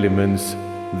great elements,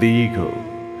 the ego,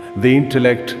 the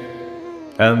intellect,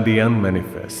 and the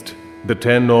unmanifest, the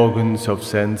 10 organs of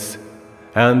sense,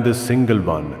 and the single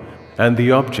one, and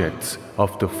the objects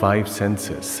of the 5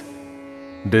 senses,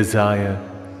 desire,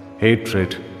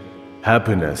 hatred,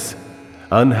 happiness,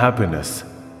 unhappiness,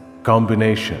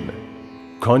 combination,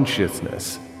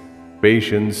 consciousness,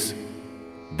 patience,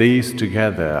 these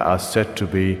together are said to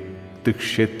be the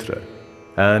Kshetra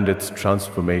and its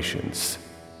transformations.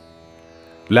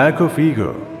 Lack of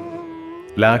ego,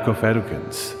 lack of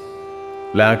arrogance,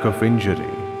 lack of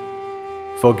injury,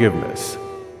 forgiveness,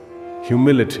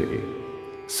 humility,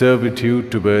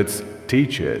 servitude towards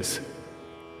teachers,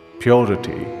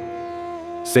 purity,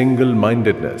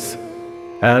 single-mindedness,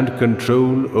 and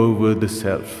control over the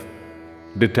self,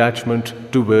 detachment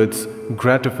towards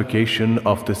gratification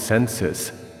of the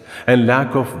senses, and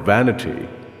lack of vanity,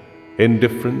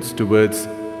 indifference towards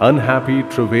unhappy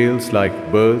travails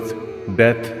like birth,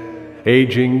 death,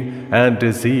 aging, and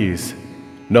disease,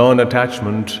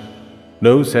 non-attachment,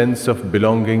 no sense of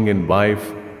belonging in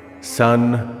wife,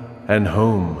 son, and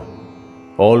home.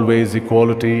 Always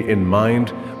equality in mind,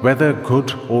 whether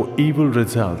good or evil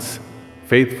results,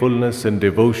 faithfulness and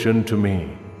devotion to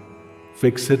me,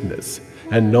 fixedness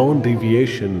and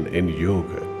non-deviation in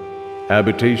yoga,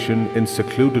 habitation in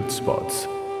secluded spots,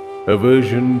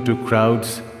 aversion to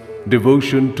crowds,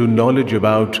 devotion to knowledge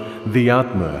about the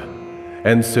Atma,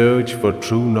 and search for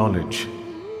true knowledge.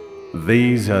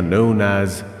 These are known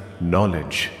as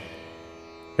knowledge.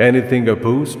 Anything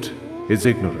opposed is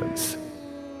ignorance.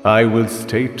 I will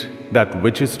state that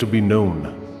which is to be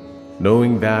known.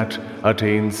 Knowing that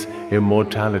attains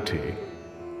immortality.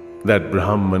 That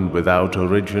Brahman without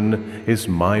origin is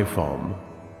my form.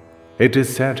 It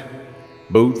is said,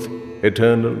 both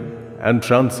eternal and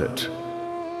transit,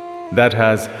 that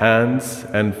has hands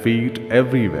and feet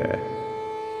everywhere,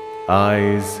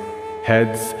 eyes,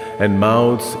 heads and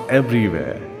mouths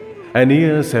everywhere, and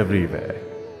ears everywhere,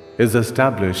 is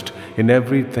established in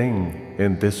everything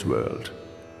in this world,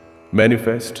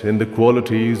 manifest in the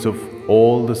qualities of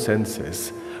all the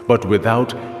senses, but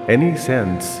without any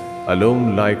sense,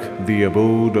 alone like the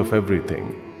abode of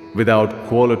everything, without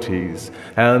qualities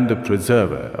and the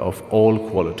preserver of all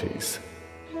qualities.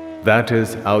 That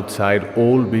is outside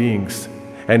all beings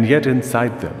and yet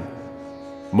inside them,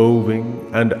 moving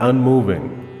and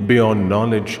unmoving beyond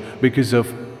knowledge because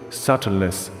of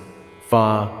subtleness,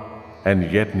 far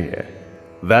and yet near.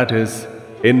 That is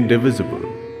indivisible,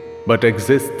 but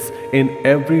exists in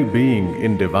every being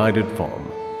in divided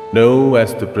form. Know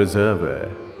as the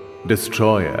preserver,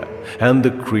 destroyer, and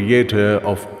the creator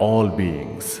of all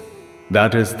beings.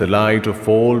 That is the light of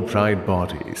all bright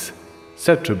bodies,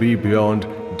 said to be beyond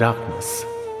darkness.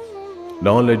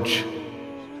 Knowledge,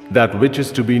 that which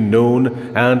is to be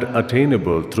known and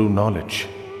attainable through knowledge,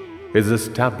 is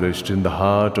established in the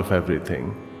heart of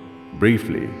everything.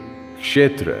 Briefly,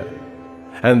 Kshetra,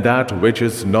 and that which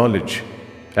is knowledge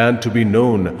and to be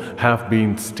known have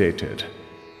been stated.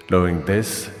 Knowing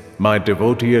this, my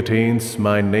devotee attains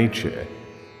my nature.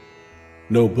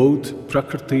 Know both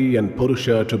Prakriti and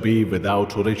Purusha to be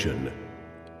without origin,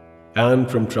 and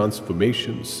from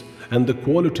transformations and the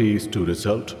qualities to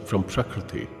result from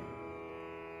Prakriti.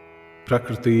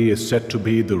 Prakriti is said to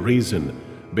be the reason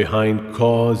behind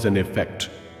cause and effect.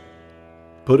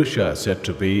 Purusha is said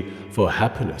to be for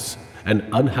happiness and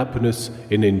unhappiness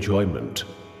in enjoyment,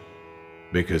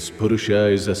 because Purusha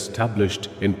is established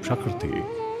in Prakriti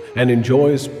and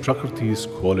enjoys Prakriti's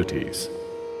qualities,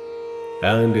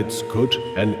 and its good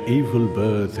and evil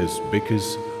birth is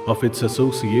because of its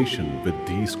association with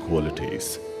these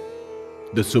qualities.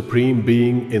 The Supreme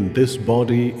Being in this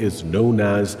body is known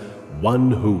as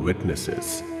one who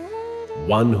witnesses,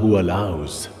 one who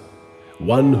allows,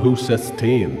 one who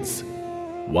sustains,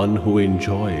 one who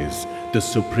enjoys the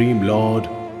Supreme Lord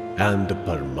and the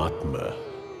Paramatma.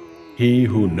 He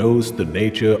who knows the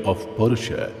nature of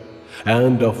Purusha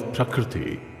and of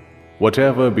Prakriti,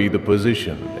 whatever be the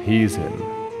position he is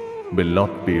in, will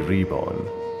not be reborn.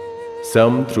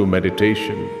 Some through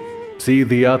meditation see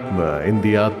the Atma in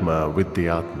the Atma with the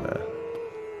Atma.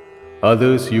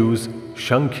 Others use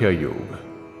Sankhya Yoga,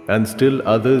 and still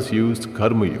others use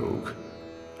Karma Yoga,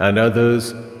 and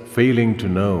others, failing to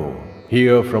know,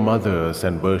 hear from others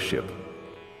and worship.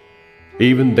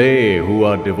 Even they who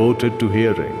are devoted to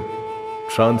hearing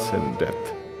transcend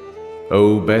death.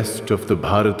 O best of the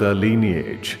Bharata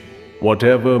lineage,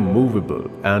 whatever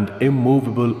movable and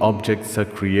immovable objects are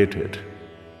created,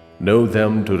 know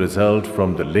them to result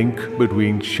from the link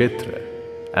between Kshetra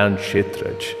and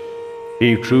Kshetraj.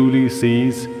 He truly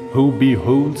sees who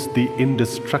beholds the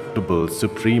indestructible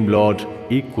Supreme Lord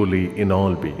equally in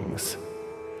all beings,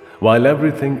 while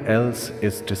everything else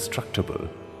is destructible.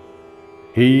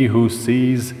 He who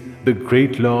sees the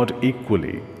great Lord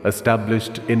equally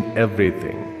established in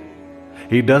everything,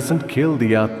 he doesn't kill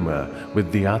the Atma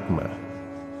with the Atma,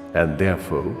 and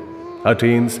therefore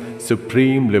attains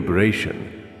supreme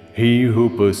liberation. He who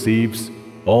perceives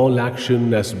all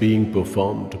action as being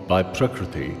performed by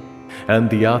Prakriti and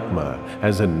the Atma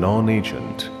as a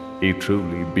non-agent, he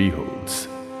truly beholds.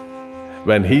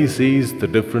 When he sees the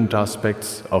different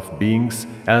aspects of beings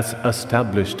as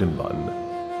established in one,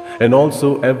 and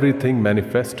also everything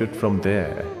manifested from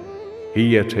there,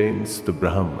 he attains the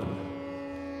Brahman.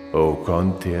 O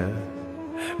Kantya,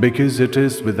 because it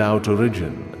is without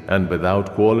origin and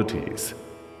without qualities,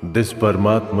 this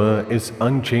Paramatma is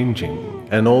unchanging,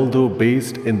 and although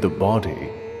based in the body,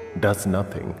 does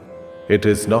nothing. It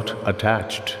is not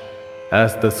attached,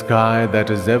 as the sky that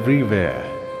is everywhere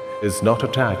is not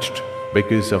attached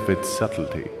because of its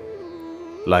subtlety.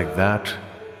 Like that,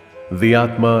 the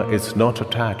Atma is not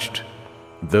attached,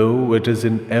 though it is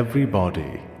in every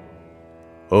body.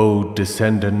 O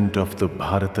descendant of the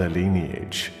Bharata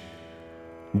lineage,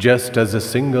 just as a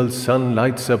single sun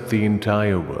lights up the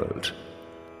entire world,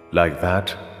 like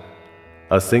that,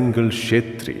 a single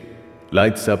Kshetri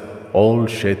lights up all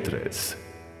Kshetras,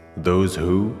 those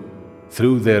who,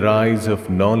 through their eyes of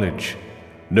knowledge,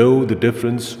 know the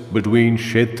difference between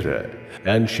Kshetra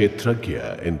and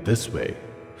Kshetragya in this way,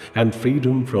 and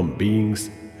freedom from beings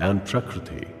and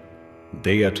Prakriti,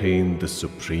 they attain the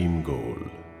supreme goal.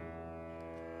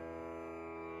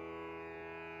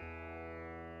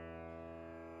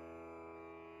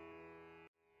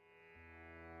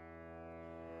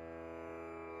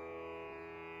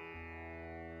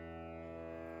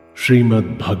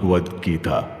 Shrimad Bhagavad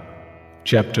Gita,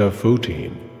 Chapter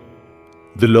 14.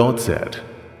 The Lord said,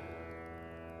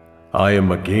 I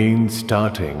am again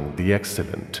starting the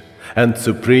excellent and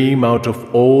supreme out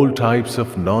of all types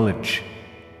of knowledge,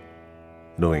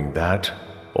 knowing that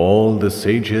all the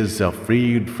sages are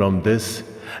freed from this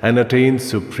and attain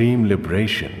supreme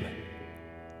liberation,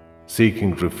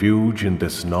 seeking refuge in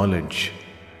this knowledge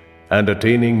and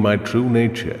attaining my true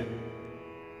nature.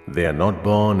 They are not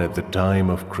born at the time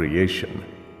of creation,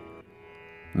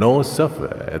 nor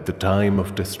suffer at the time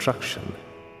of destruction.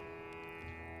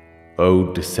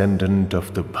 O descendant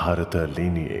of the Bharata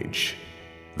lineage,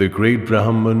 the great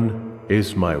Brahman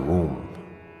is my womb.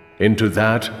 Into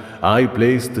that I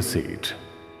place the seed,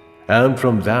 and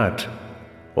from that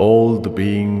all the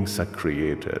beings are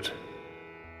created.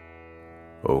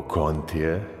 O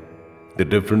Kauntya, the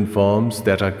different forms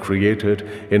that are created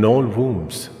in all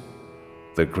wombs,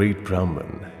 the great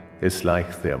Brahman is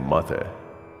like their mother,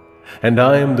 and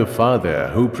I am the father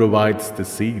who provides the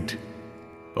seed.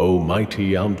 O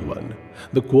mighty armed one,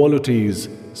 the qualities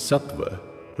Sattva,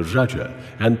 Raja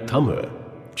and Tama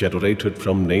generated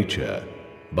from nature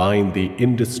bind the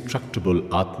indestructible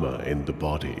Atma in the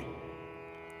body.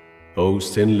 O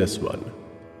sinless one,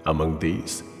 among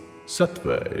these,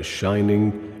 Sattva is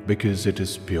shining because it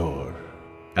is pure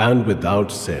and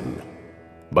without sin,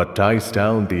 but ties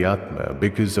down the Atma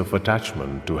because of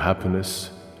attachment to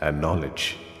happiness and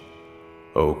knowledge.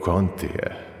 O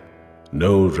Kauntya,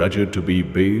 know Raja to be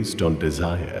based on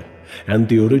desire and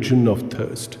the origin of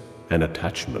thirst and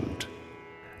attachment,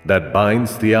 that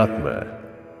binds the Atma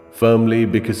firmly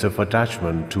because of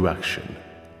attachment to action.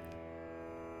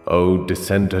 O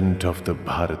descendant of the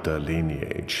Bharata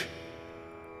lineage,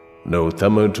 know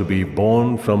Tama to be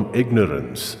born from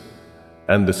ignorance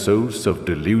and the source of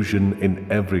delusion in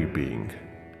every being,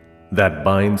 that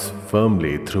binds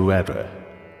firmly through error,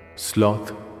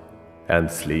 sloth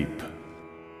and sleep.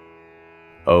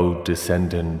 O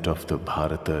descendant of the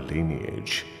Bharata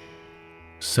lineage,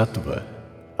 Sattva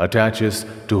attaches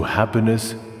to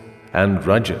happiness and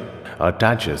Raja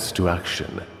attaches to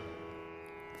action.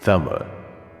 Tama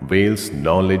veils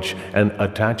knowledge and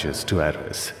attaches to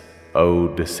errors. O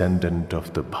descendant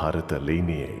of the Bharata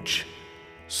lineage,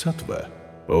 Sattva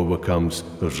overcomes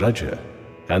Raja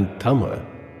and Tama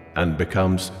and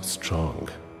becomes strong.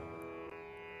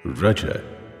 Raja,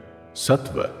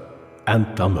 Sattva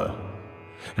and Tama,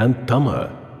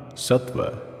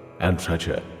 Sattva and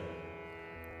Raja.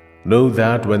 Know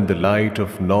that when the light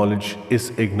of knowledge is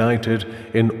ignited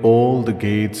in all the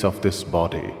gates of this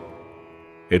body,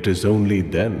 it is only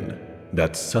then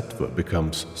that Sattva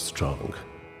becomes strong.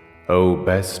 O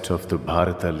best of the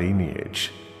Bharata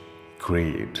lineage,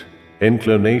 greed,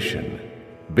 inclination,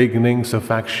 beginnings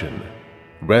of action,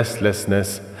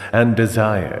 restlessness and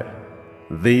desire,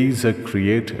 these are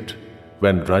created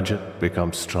when Raja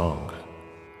becomes strong.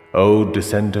 O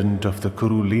descendant of the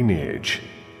Kuru lineage,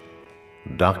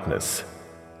 darkness,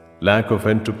 lack of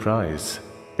enterprise,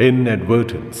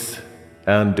 inadvertence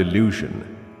and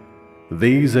delusion,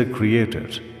 these are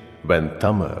created when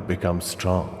Tama becomes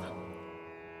strong.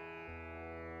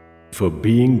 For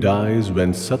being dies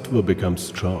when Sattva becomes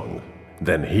strong,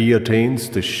 then he attains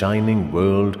the shining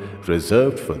world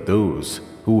reserved for those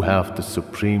who have the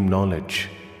supreme knowledge.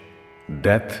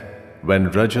 Death, when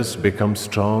Rajas becomes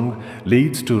strong,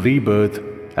 leads to rebirth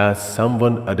as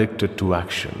someone addicted to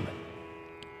action.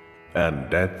 And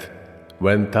death,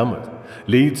 when Tamas,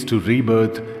 leads to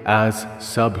rebirth as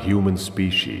subhuman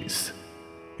species.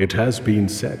 It has been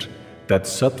said that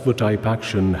Sattva-type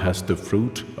action has the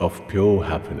fruit of pure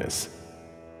happiness.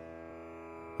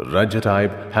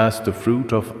 Raja-type has the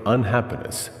fruit of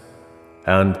unhappiness,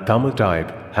 and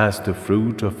Tama-type has the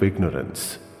fruit of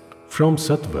ignorance. From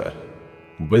Sattva,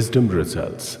 wisdom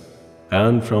results,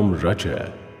 and from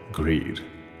Raja, greed,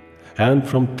 and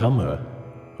from Tama,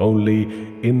 only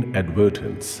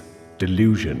inadvertence,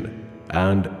 delusion,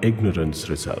 and ignorance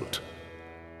result.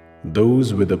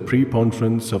 Those with a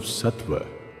preponderance of sattva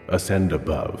ascend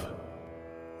above.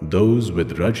 Those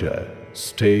with raja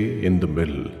stay in the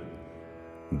middle.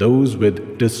 Those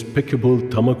with despicable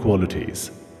tama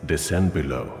qualities descend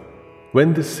below.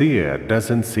 When the seer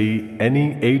doesn't see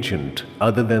any agent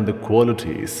other than the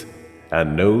qualities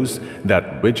and knows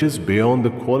that which is beyond the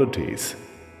qualities,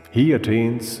 he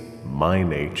attains my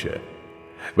nature.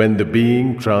 When the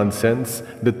being transcends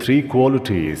the three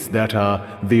qualities that are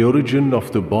the origin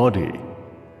of the body,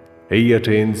 he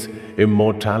attains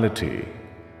immortality,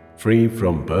 free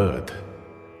from birth,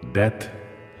 death,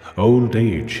 old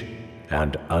age,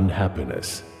 and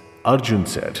unhappiness. Arjun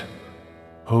said,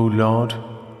 "O Lord,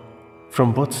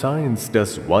 from what science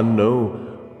does one know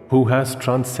who has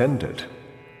transcended?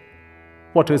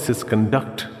 What is his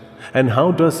conduct, and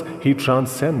how does he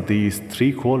transcend these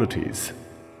three qualities?"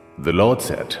 The Lord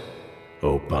said,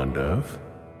 "O Pandav,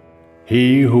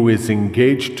 he who is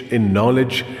engaged in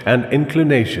knowledge and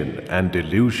inclination and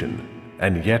delusion,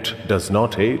 and yet does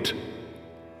not hate,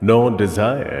 nor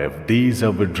desire if these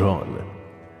are withdrawn.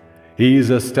 He is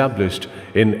established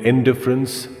in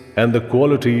indifference, and the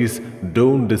qualities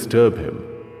don't disturb him.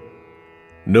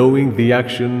 Knowing the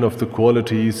action of the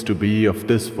qualities to be of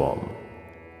this form,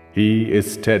 he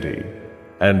is steady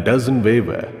and doesn't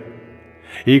waver,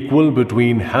 equal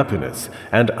between happiness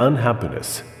and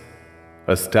unhappiness,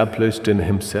 established in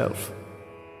himself,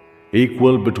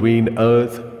 equal between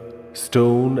earth,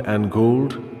 stone and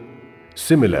gold,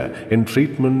 similar in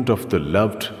treatment of the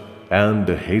loved and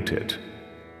the hated,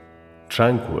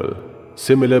 tranquil,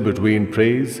 similar between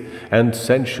praise and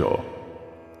censure,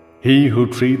 he who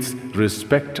treats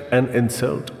respect and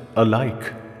insult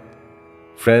alike,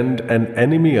 friend and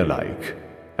enemy alike,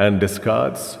 and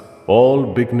discards all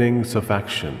beginnings of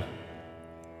action.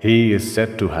 He is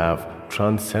said to have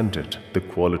transcended the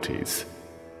qualities.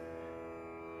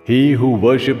 He who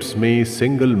worships me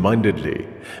single-mindedly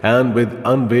and with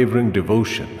unwavering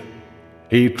devotion,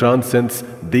 he transcends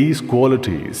these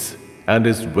qualities and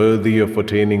is worthy of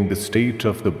attaining the state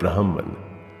of the Brahman,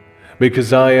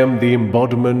 because I am the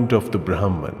embodiment of the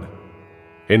Brahman,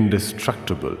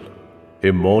 indestructible,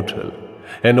 immortal,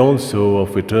 and also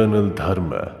of eternal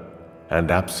dharma and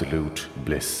absolute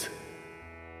bliss.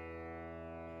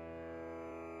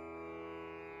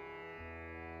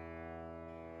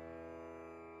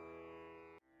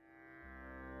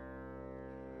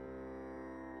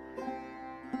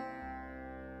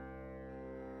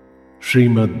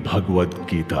 Shrimad Bhagavad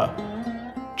Gita,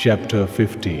 Chapter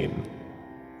 15.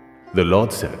 The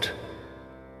Lord said,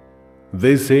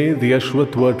 "They say the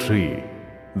Ashwatthva tree,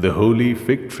 the holy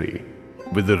fig tree,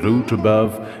 with the root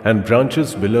above and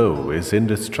branches below, is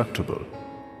indestructible.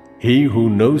 He who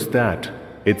knows that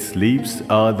its leaves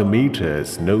are the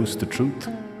meters knows the truth,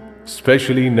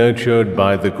 specially nurtured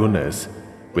by the gunas,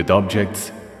 with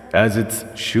objects as its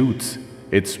shoots,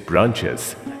 its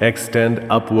branches extend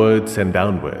upwards and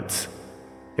downwards.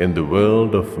 In the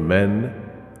world of men,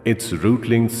 its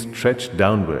rootlings stretch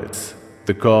downwards,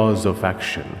 the cause of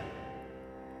action.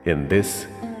 In this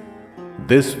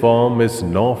form is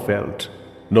nor felt,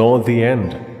 nor the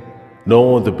end,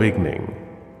 nor the beginning,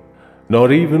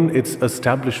 nor even its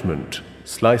establishment,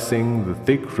 slicing the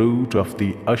thick root of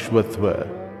the Ashwatthva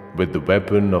with the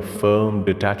weapon of firm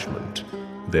detachment.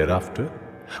 Thereafter,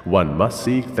 one must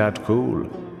seek that goal,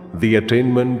 the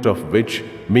attainment of which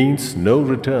means no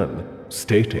return,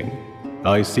 stating,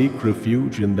 'I seek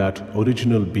refuge in that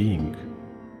original being.'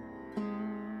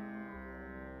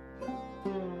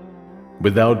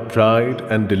 Without pride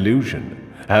and delusion,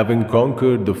 having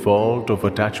conquered the fault of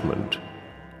attachment,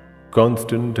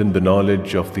 constant in the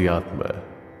knowledge of the Atma,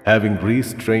 having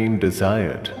restrained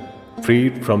desire,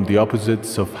 freed from the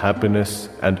opposites of happiness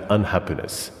and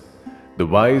unhappiness, the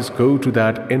wise go to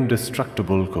that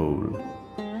indestructible goal.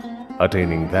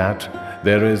 Attaining that,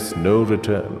 there is no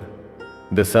return.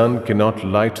 The sun cannot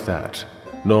light that,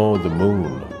 nor the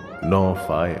moon, nor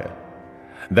fire.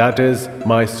 That is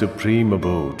my supreme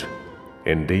abode.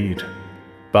 Indeed,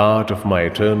 part of my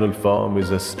eternal form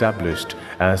is established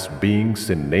as beings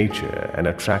in nature and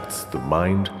attracts the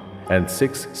mind and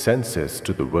six senses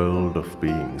to the world of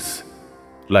beings.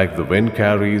 Like the wind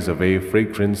carries away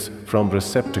fragrance from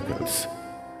receptacles,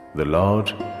 the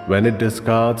Lord, when it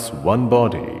discards one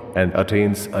body and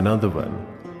attains another one,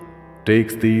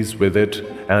 takes these with it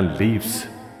and leaves.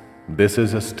 This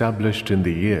is established in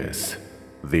the ears,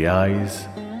 the eyes,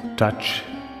 touch,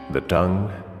 the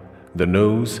tongue, the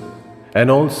nose, and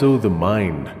also the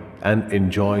mind, and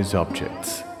enjoys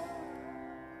objects.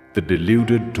 The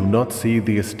deluded do not see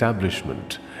the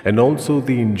establishment and also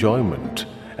the enjoyment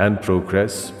and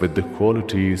progress with the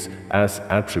qualities as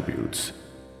attributes.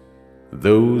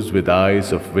 Those with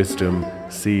eyes of wisdom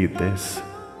see this.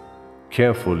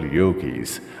 Careful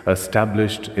yogis,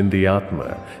 established in the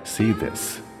Atma, see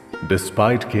this.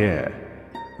 Despite care,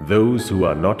 those who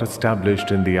are not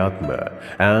established in the Atma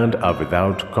and are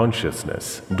without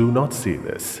consciousness do not see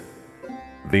this.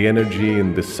 The energy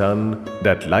in the sun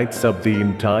that lights up the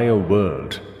entire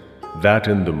world, that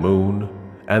in the moon,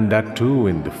 and that too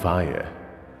in the fire.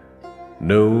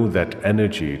 Know that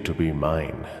energy to be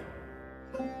mine.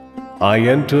 I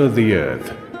enter the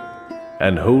earth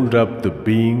and hold up the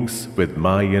beings with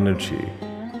my energy.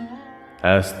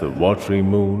 As the watery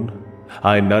moon,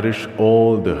 I nourish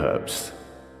all the herbs.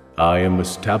 I am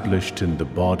established in the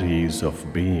bodies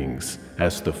of beings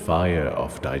as the fire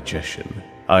of digestion.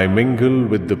 I mingle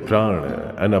with the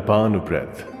prana and apana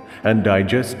breath and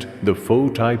digest the 4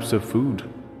 types of food.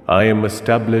 I am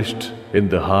established in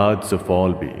the hearts of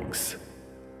all beings.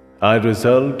 I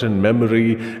result in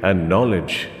memory and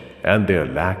knowledge and their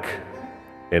lack.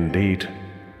 Indeed,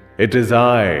 it is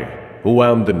I who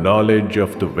am the knowledge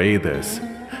of the Vedas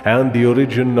and the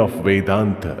origin of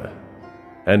Vedanta,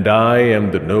 and I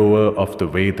am the knower of the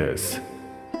Vedas.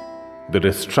 The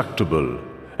destructible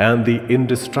and the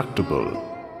indestructible,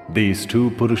 these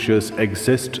 2 Purushas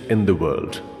exist in the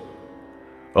world.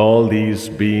 All these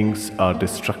beings are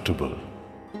destructible.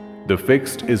 The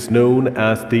fixed is known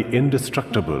as the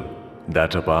indestructible.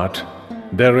 That apart,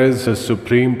 there is a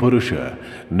Supreme Purusha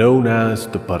known as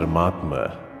the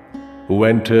Paramatma, who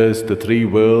enters the 3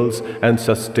 worlds and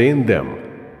sustains them.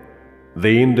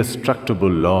 The indestructible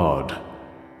Lord,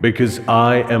 because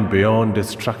I am beyond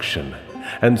destruction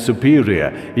and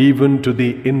superior even to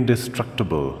the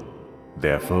indestructible.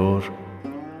 Therefore,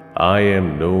 I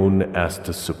am known as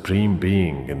the Supreme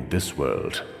Being in this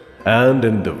world and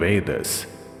in the Vedas.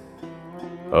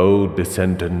 O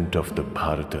descendant of the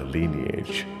Bharata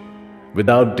lineage,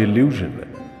 without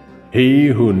delusion, he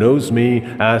who knows me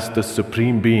as the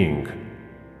Supreme Being,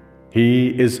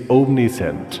 he is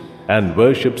omniscient and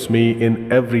worships me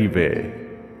in every way.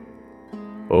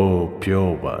 O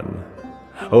pure one,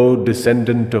 O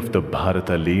descendant of the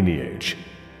Bharata lineage,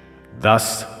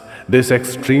 thus this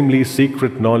extremely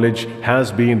secret knowledge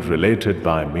has been related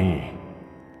by me.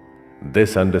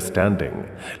 This understanding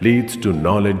leads to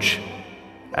knowledge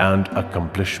and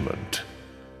accomplishment.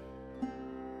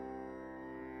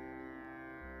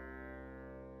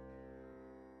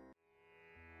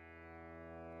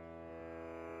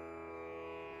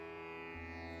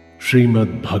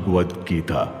 Srimad Bhagavad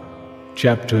Gita,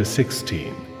 Chapter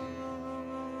 16.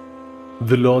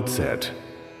 The Lord said,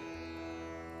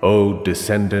 O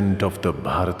descendant of the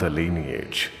Bharata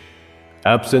lineage,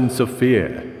 absence of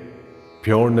fear,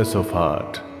 pureness of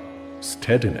heart,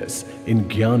 steadiness in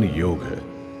Jnana Yoga,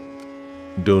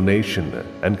 donation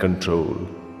and control,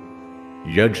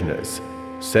 yajnas,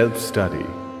 self-study,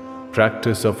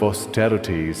 practice of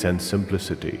austerities and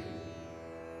simplicity,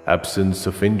 absence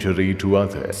of injury to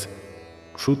others,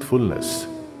 truthfulness,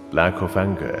 lack of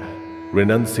anger,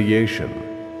 renunciation,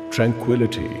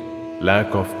 tranquility,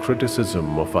 lack of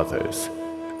criticism of others,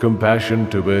 compassion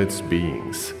towards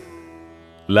beings,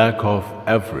 lack of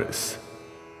avarice,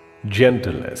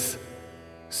 gentleness,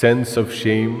 sense of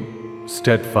shame,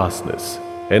 steadfastness,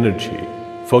 energy,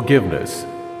 forgiveness,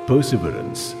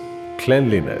 perseverance,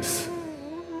 cleanliness,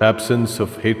 absence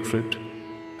of hatred,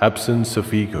 absence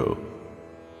of ego.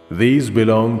 These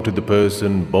belong to the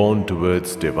person born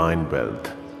towards divine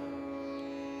wealth.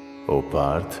 O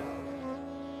Parth,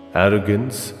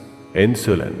 arrogance,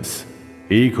 insolence,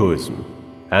 egoism,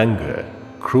 anger,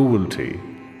 cruelty,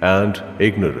 and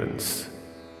ignorance.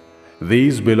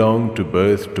 These belong to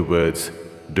birth towards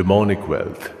demonic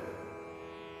wealth.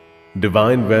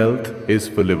 Divine wealth is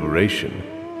for liberation.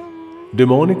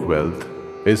 Demonic wealth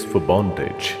is for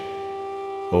bondage.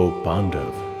 O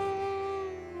Pandav,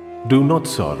 do not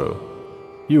sorrow.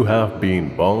 You have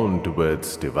been born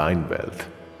towards divine wealth.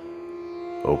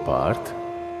 O Parth,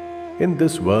 in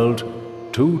this world,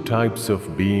 2 types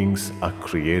of beings are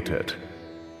created,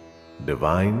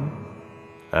 divine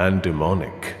and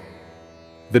demonic.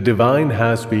 The divine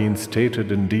has been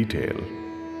stated in detail.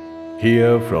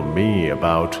 Hear from me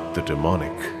about the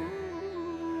demonic.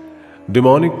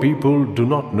 Demonic people do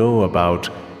not know about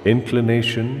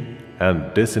inclination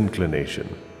and disinclination.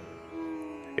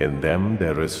 In them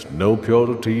there is no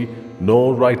purity,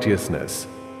 nor righteousness,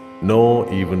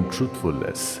 nor even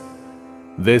truthfulness.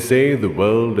 They say the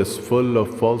world is full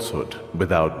of falsehood,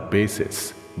 without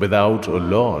basis, without a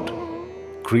Lord,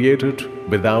 created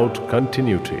without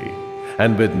continuity,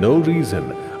 and with no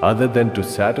reason other than to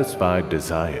satisfy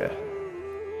desire.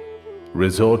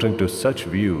 Resorting to such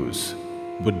views,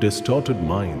 with distorted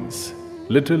minds,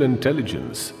 little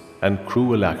intelligence, and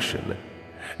cruel action.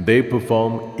 They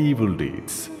perform evil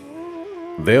deeds.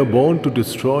 They are born to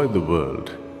destroy the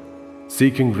world,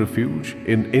 seeking refuge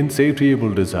in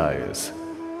insatiable desires,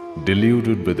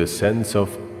 deluded with a sense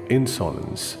of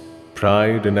insolence,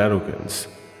 pride and arrogance,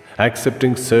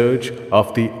 accepting surge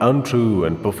of the untrue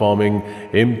and performing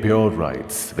impure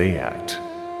rites. They act,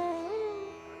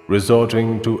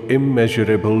 resorting to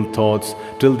immeasurable thoughts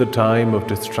till the time of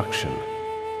destruction,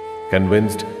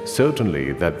 convinced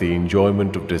certainly that the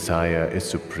enjoyment of desire is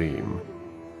supreme,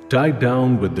 tied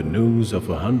down with the noose of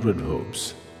 100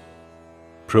 hopes,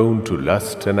 prone to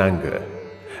lust and anger,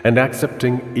 and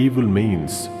accepting evil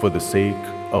means for the sake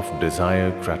of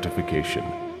desire gratification.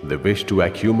 They wish to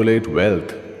accumulate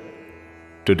wealth.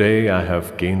 Today I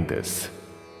have gained this.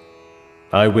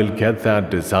 I will get that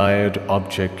desired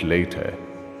object later.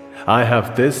 I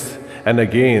have this, and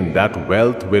again that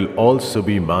wealth will also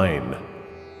be mine.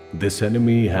 This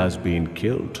enemy has been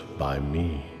killed by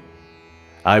me.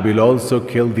 I will also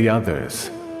kill the others.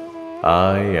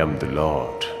 I am the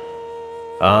Lord.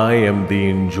 I am the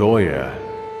enjoyer.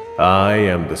 I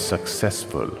am the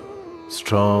successful,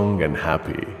 strong and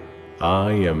happy.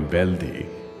 I am wealthy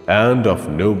and of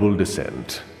noble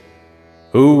descent.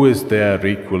 Who is there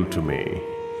equal to me?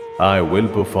 I will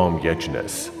perform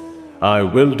yajnas. I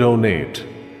will donate.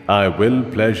 I will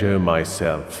pleasure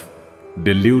myself.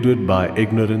 Deluded by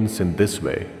ignorance in this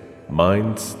way,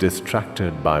 minds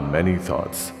distracted by many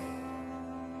thoughts,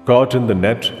 caught in the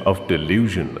net of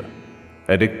delusion,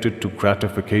 addicted to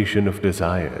gratification of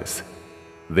desires,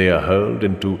 they are hurled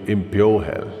into impure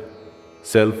hell,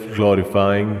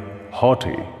 self-glorifying,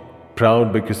 haughty,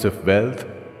 proud because of wealth.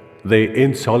 They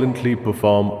insolently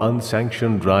perform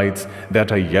unsanctioned rites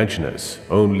that are yajnas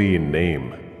only in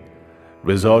name,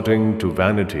 resorting to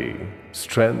vanity,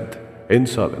 strength,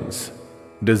 insolence,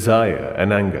 desire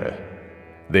and anger.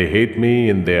 They hate me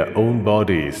in their own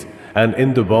bodies and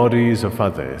in the bodies of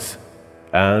others,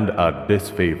 and are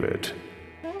disfavored.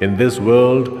 In this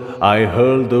world I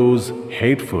hurl those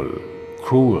hateful,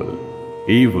 cruel,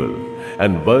 evil,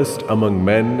 and burst among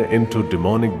men into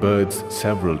demonic births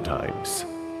several times.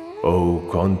 O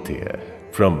Kaunteya,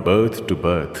 from birth to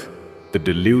birth, the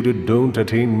deluded don't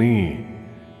attain me,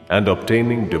 and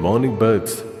obtaining demonic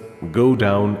births go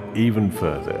down even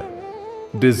further.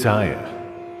 Desire,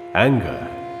 anger,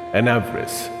 and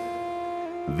avarice.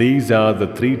 These are the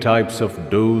three types of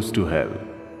doors to hell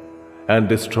and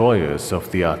destroyers of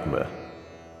the Atma.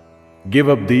 Give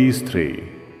up these three.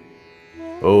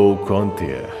 O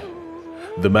Kaunteya,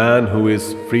 the man who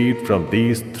is freed from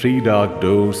these three dark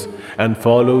doors and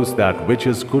follows that which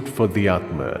is good for the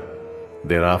Atma,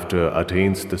 thereafter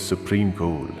attains the supreme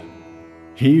goal.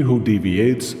 He who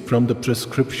deviates from the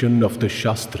prescription of the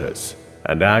Shastras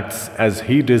and acts as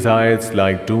he desires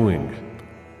like doing,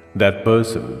 that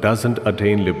person doesn't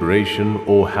attain liberation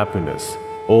or happiness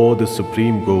or the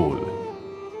supreme goal.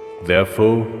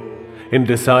 Therefore, in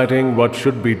deciding what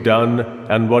should be done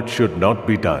and what should not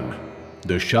be done,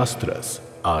 the Shastras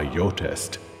are your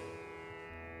test.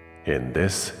 In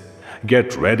this,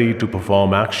 get ready to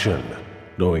perform action,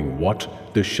 knowing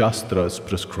what the Shastras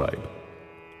prescribe.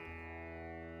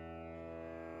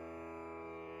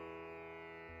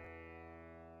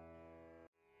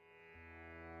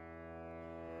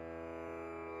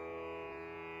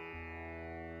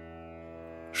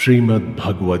 SHRIMAD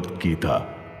Bhagavad Gita,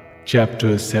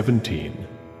 Chapter 17.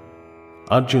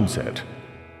 Arjun said,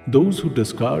 those who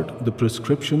discard the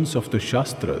prescriptions of the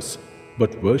Shastras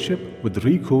but worship with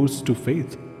recourse to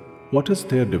faith, what is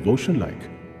their devotion like?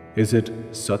 Is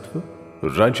it Sattva,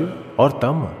 Raja or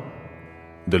Tama?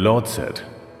 The Lord said,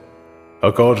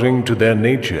 according to their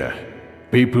nature,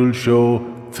 people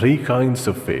show three kinds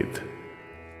of faith: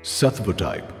 Sattva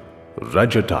type,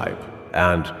 Raja type,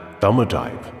 and Tama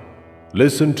type.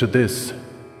 Listen to this,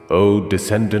 O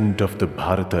descendant of the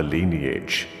Bharata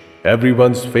lineage.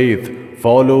 Everyone's faith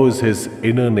follows his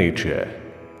inner nature.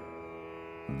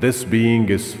 This being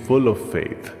is full of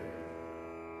faith.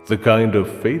 The kind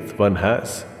of faith one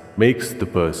has makes the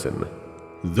person.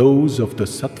 Those of the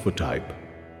Sattva type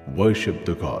worship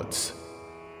the gods.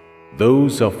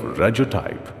 Those of Raja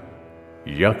type,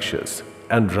 Yakshas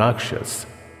and Rakshas.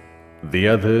 The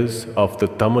others of the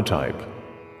Tama type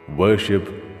worship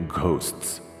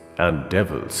ghosts and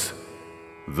devils.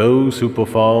 Those who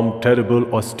perform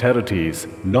terrible austerities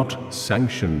not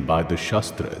sanctioned by the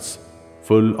Shastras,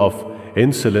 full of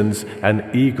insolence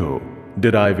and ego,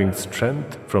 deriving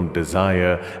strength from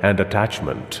desire and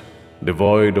attachment,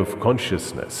 devoid of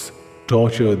consciousness,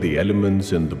 torture the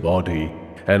elements in the body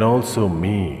and also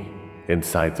me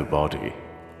inside the body.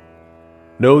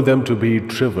 Know them to be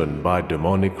driven by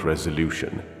demonic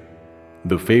resolution.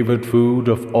 The favored food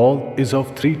of all is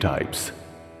of three types,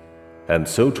 and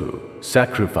so too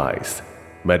sacrifice,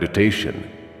 meditation,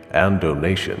 and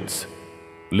donations.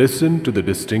 Listen to the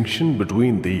distinction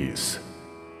between these.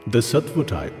 The sattva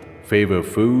type favor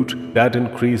food that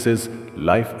increases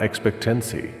life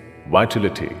expectancy,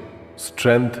 vitality,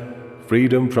 strength,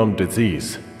 freedom from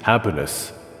disease,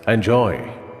 happiness, and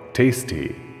joy,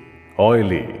 tasty,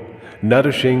 oily,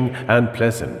 nourishing, and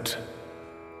pleasant.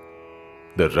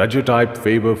 The Raja type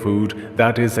favor food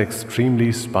that is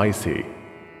extremely spicy,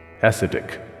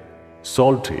 acidic,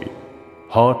 salty,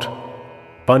 hot,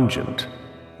 pungent,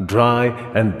 dry,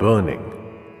 and burning,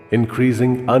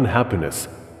 increasing unhappiness,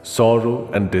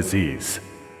 sorrow, and disease.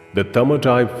 The Tama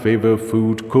type favor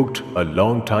food cooked a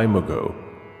long time ago,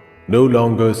 no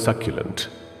longer succulent,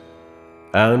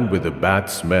 and with a bad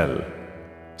smell,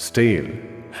 stale,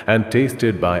 and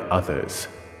tasted by others,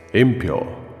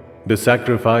 impure. The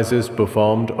sacrifices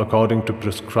performed according to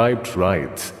prescribed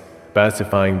rites,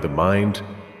 pacifying the mind,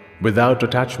 without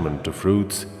attachment to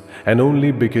fruits, and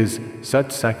only because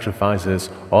such sacrifices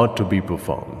ought to be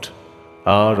performed,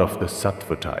 are of the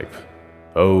sattva type,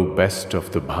 O best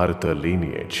of the Bharata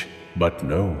lineage. But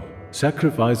no,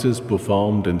 sacrifices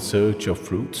performed in search of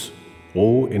fruits,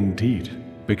 or indeed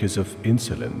because of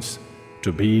insolence,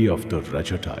 to be of the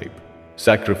Raja type.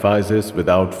 Sacrifices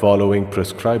without following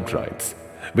prescribed rites,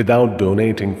 without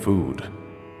donating food,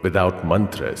 without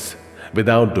mantras,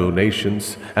 without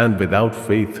donations, and without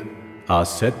faith, are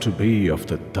said to be of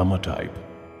the Tama type.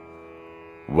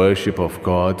 Worship of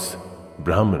gods,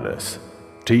 brahmanas,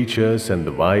 teachers and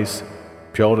the wise,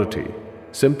 purity,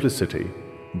 simplicity,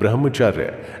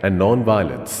 brahmacharya, and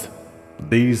non-violence,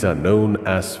 these are known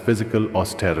as physical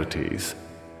austerities.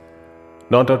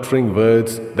 Not uttering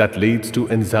words that leads to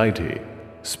anxiety,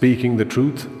 speaking the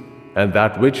truth, and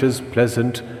that which is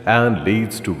pleasant and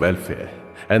leads to welfare,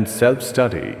 and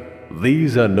self-study,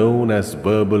 these are known as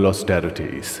verbal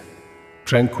austerities.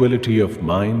 Tranquility of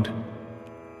mind,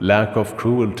 lack of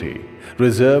cruelty,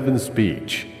 reserve in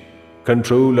speech,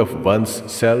 control of one's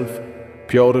self,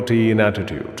 purity in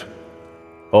attitude.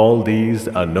 All these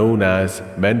are known as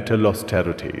mental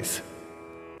austerities.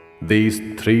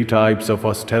 These three types of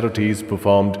austerities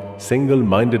performed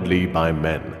single-mindedly by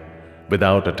men,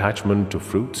 without attachment to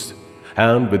fruits,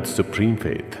 and with supreme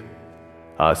faith,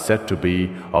 are said to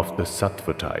be of the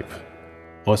sattva type.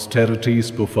 Austerities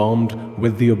performed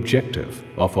with the objective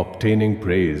of obtaining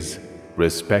praise,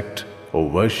 respect, or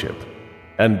worship,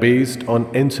 and based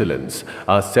on insolence,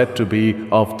 are said to be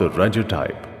of the Raja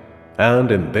type,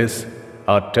 and in this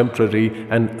are temporary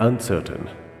and uncertain.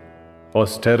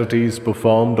 Austerities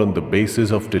performed on the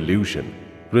basis of delusion,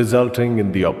 resulting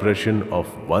in the oppression of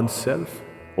oneself,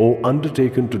 or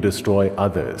undertaken to destroy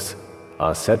others,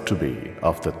 are said to be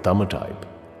of the Tama type.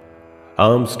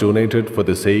 Alms donated for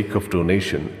the sake of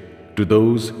donation to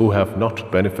those who have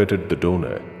not benefited the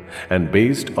donor, and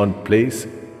based on place,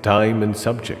 time, and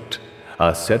subject,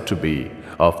 are said to be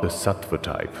of the sattva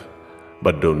type.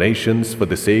 But donations for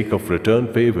the sake of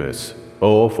return favors,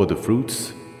 or for the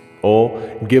fruits, or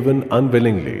given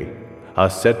unwillingly, are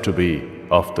said to be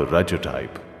of the Raja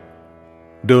type.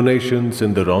 Donations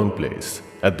in the wrong place,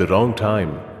 at the wrong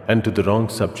time, and to the wrong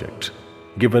subject,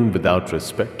 given without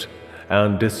respect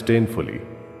and disdainfully,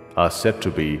 are said to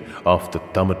be of the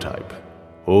Tama type.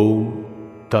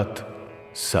 Om Tat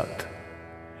Sat.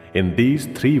 In these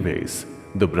three ways,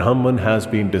 the Brahman has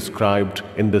been described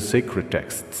in the sacred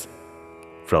texts.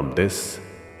 From this,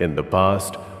 in the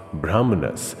past,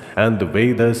 Brahmanas and the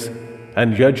Vedas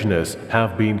and Yajnas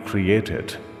have been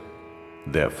created.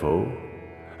 Therefore,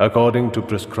 according to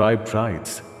prescribed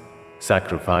rites,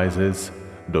 sacrifices,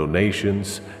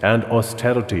 donations, and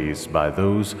austerities by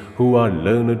those who are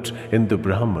learned in the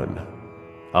Brahman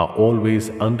are always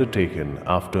undertaken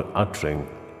after uttering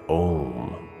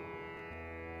Om.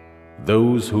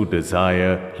 Those who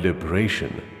desire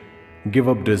liberation give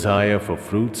up desire for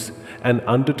fruits and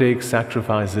undertake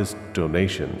sacrifices,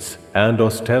 donations, and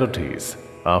austerities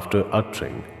after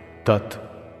uttering Tat.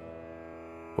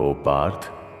 O Parth,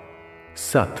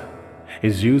 Sat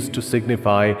is used to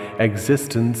signify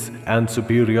existence and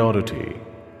superiority,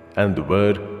 and the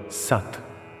word Sat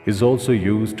is also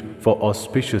used for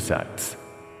auspicious acts.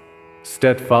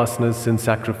 Steadfastness in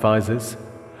sacrifices,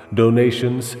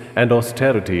 donations, and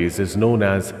austerities is known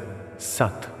as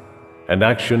Sat, and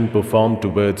action performed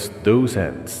towards those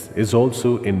ends is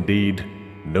also indeed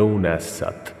known as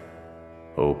Sat.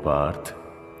 O Parth,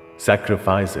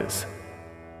 sacrifices,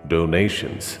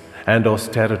 donations, and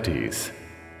austerities,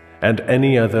 and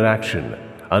any other action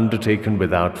undertaken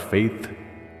without faith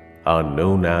are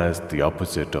known as the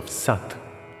opposite of Sat.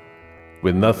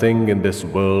 with nothing in this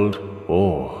world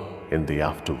or in the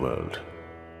afterworld.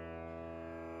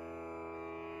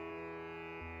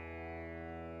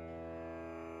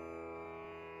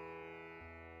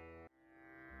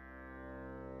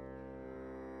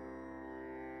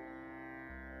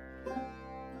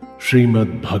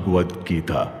 Shrimad Bhagavad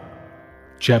Gita,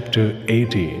 Chapter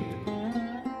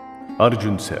 18.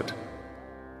 Arjun said,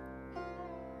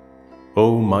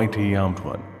 O mighty armed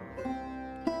one,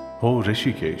 O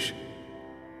Rishikesh,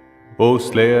 O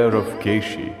slayer of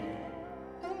Keshi,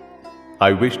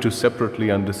 I wish to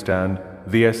separately understand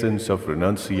the essence of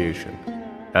renunciation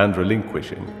and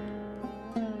relinquishing.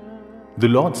 The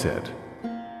Lord said,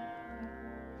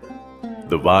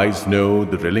 the wise know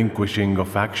the relinquishing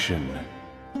of action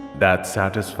that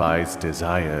satisfies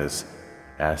desires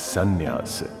as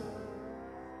sannyas.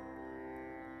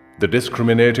 The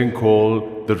discriminating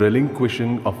call the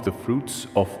relinquishing of the fruits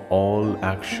of all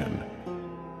action,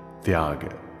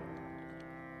 tyaga.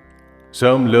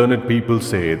 Some learned people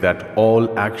say that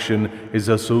all action is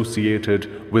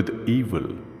associated with evil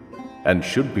and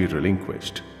should be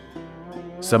relinquished.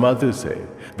 Some others say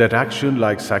that action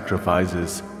like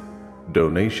sacrifices,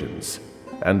 donations,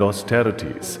 and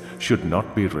austerities should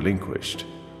not be relinquished.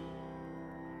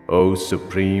 O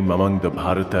Supreme among the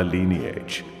Bharata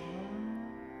lineage,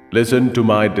 listen to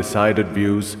my decided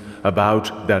views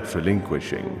about that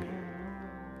relinquishing.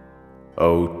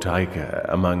 O Tiger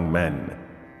among men,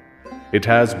 it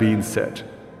has been said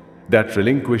that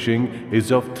relinquishing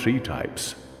is of three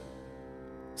types: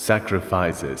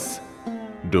 sacrifices,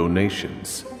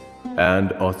 donations,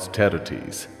 and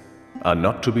austerities are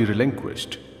not to be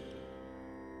relinquished.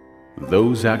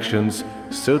 Those actions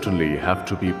certainly have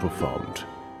to be performed,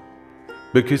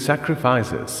 because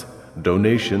sacrifices,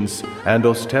 donations, and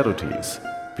austerities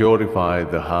purify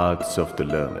the hearts of the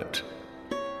learned.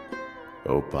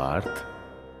 O Parth,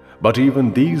 but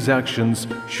even these actions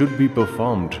should be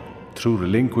performed through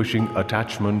relinquishing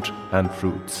attachment and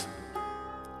fruits.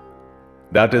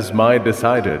 That is my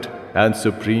decided and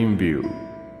supreme view.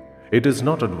 It is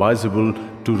not advisable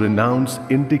to renounce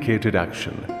indicated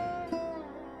action.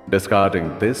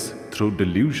 Discarding this through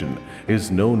delusion is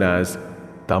known as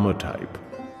tamatype.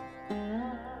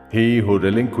 He who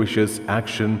relinquishes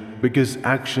action because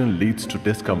action leads to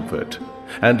discomfort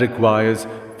and requires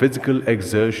physical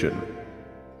exertion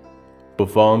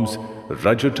performs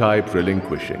rajatype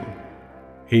relinquishing.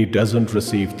 He doesn't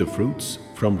receive the fruits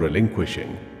from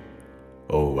relinquishing.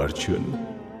 O Arjun,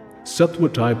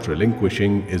 sattva-type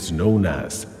relinquishing is known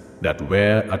as that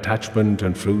where attachment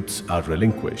and fruits are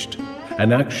relinquished,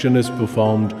 an action is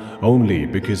performed only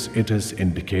because it is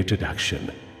indicated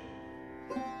action.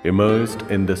 Immersed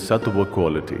in the sattva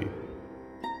quality,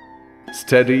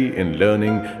 steady in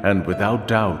learning and without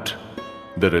doubt,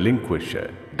 the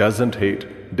relinquisher doesn't hate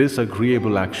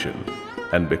disagreeable action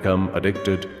and become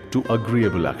addicted to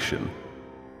agreeable action.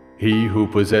 He who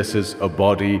possesses a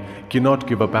body cannot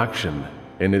give up action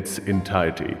in its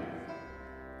entirety,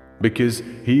 because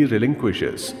he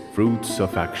relinquishes fruits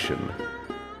of action.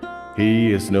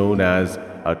 He is known as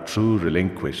a true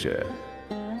relinquisher.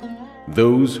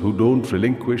 Those who don't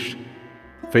relinquish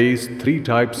face three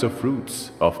types of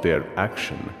fruits of their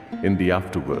action in the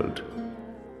afterworld: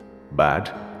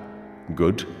 bad,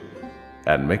 good,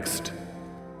 and mixed.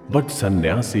 But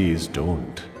sannyasis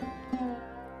don't.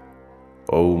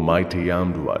 O mighty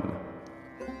armed one,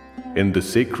 in the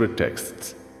sacred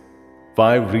texts,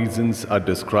 5 reasons are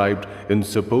described in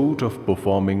support of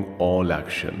performing all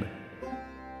action.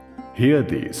 Hear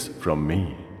these from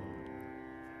me.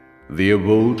 The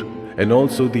abode and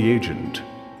also the agent,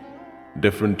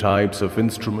 different types of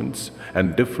instruments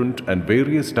and different and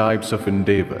various types of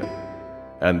endeavor,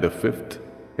 and the 5th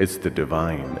is the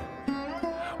divine.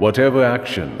 Whatever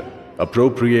action,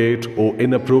 appropriate or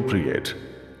inappropriate,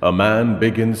 a man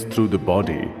begins through the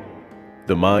body,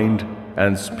 the mind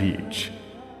and speech,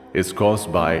 is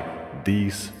caused by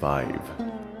these 5.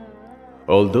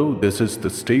 Although this is the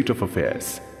state of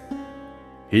affairs,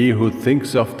 he who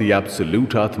thinks of the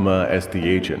Absolute Atma as the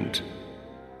agent,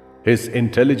 his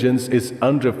intelligence is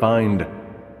unrefined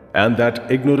and that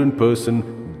ignorant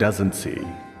person doesn't see.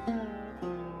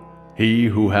 He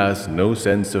who has no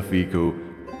sense of ego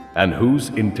and whose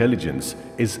intelligence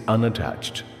is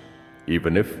unattached,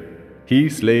 even if he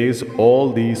slays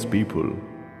all these people,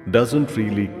 doesn't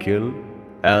really kill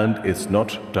and is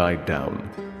not tied down.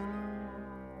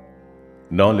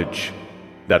 Knowledge,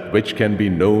 that which can be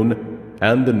known,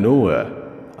 and the knower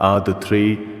are the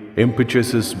 3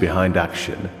 impetuses behind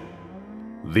action.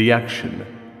 The action,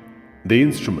 the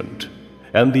instrument,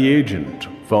 and the agent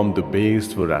form the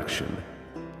base for action.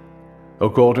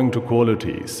 According to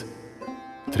qualities,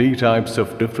 Three types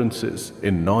of differences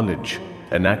in knowledge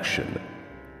and action,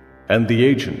 and the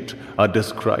agent are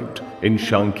described in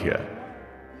Sankhya.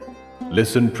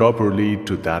 Listen properly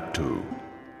to that too.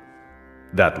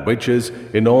 That which is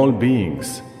in all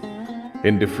beings,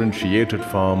 in differentiated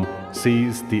form,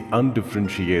 sees the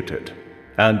undifferentiated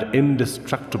and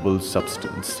indestructible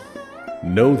substance.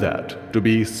 Know that to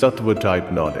be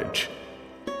sattva-type knowledge.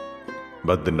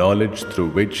 But the knowledge through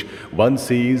which one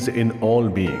sees in all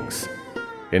beings,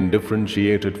 in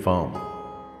differentiated form,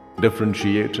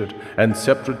 differentiated and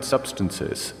separate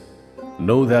substances,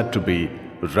 know that to be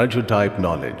raja-type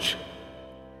knowledge.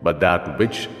 But that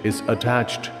which is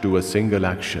attached to a single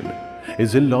action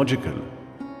is illogical,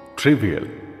 trivial,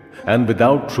 and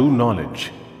without true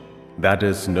knowledge. That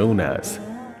is known as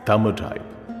tama-type.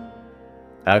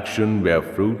 Action where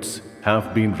fruits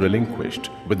have been relinquished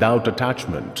without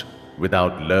attachment,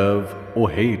 without love or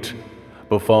hate,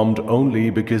 performed only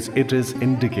because it is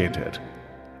indicated,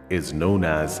 is known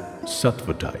as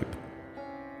sattva-type.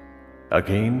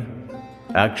 Again,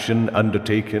 action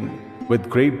undertaken with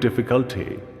great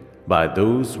difficulty by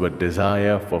those with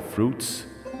desire for fruits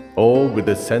or with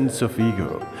a sense of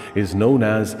ego is known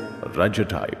as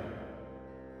raja-type.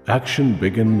 Action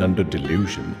begun under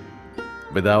delusion,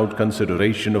 without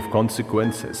consideration of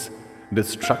consequences,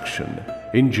 destruction,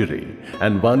 injury,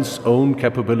 and one's own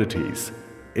capabilities,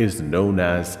 is known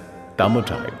as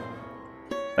tama-type.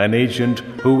 An agent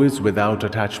who is without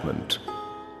attachment,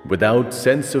 without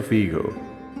sense of ego,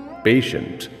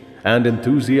 patient and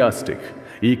enthusiastic,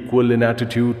 equal in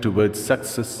attitude towards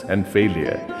success and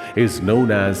failure, is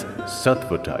known as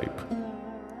sattva-type.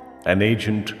 An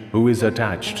agent who is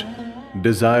attached,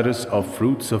 desirous of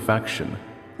fruits of action,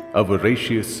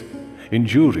 avaricious,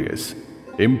 injurious,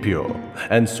 impure,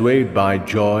 and swayed by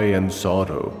joy and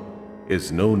sorrow,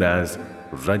 is known as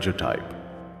raja-type.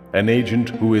 An agent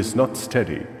who is not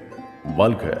steady,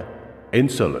 vulgar,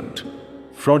 insolent,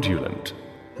 fraudulent,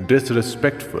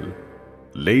 disrespectful,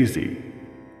 lazy,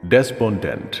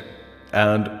 despondent,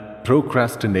 and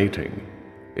procrastinating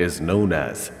is known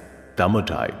as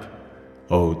tama-type.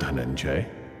 O Dhananjay,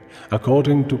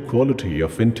 according to quality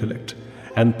of intellect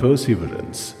and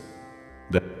perseverance,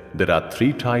 there are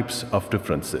three types of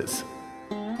differences.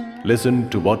 Listen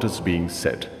to what is being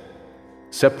said,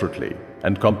 separately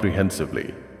and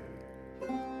comprehensively.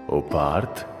 O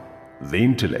Parth, the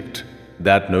intellect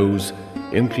that knows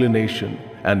inclination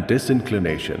and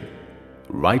disinclination,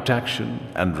 right action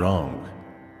and wrong,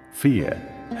 fear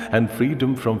and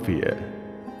freedom from fear,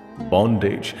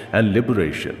 bondage and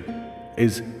liberation,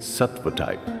 is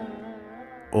sattva-type.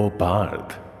 O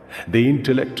Parth, the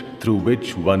intellect through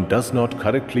which one does not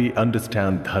correctly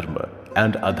understand dharma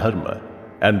and adharma,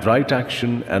 and right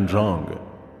action and wrong,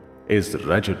 is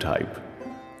raja-type.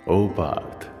 O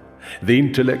Parth, the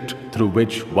intellect through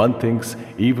which one thinks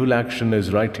evil action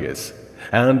is righteous,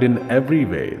 and in every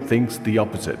way thinks the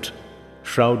opposite,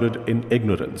 shrouded in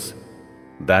ignorance,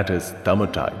 that is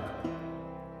tama-type.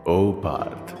 O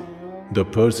Parth, the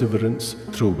perseverance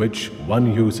through which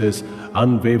one uses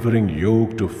unwavering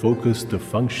yoga to focus the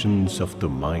functions of the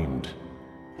mind,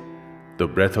 the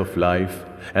breath of life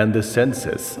and the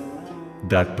senses,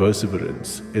 that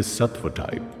perseverance is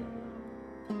sattva-type.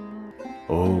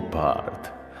 O Parth,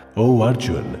 O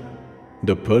Arjun,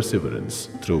 the perseverance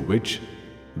through which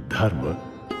dharma,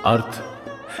 artha,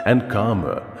 and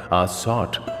kama are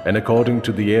sought, and according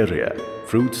to the area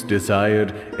fruits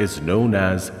desired, is known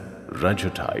as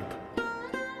raja-type.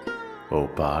 O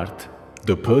Parth,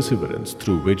 the perseverance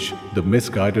through which the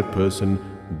misguided person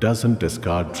doesn't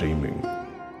discard dreaming,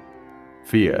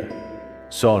 fear,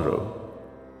 sorrow,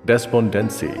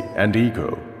 despondency, and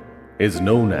ego, is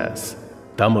known as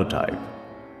tama-type.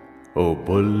 O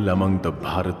bull among the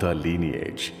Bharata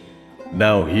lineage,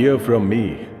 now hear from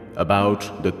me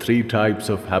about the three types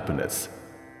of happiness,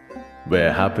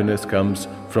 where happiness comes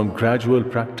from gradual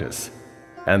practice,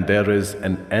 and there is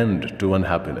an end to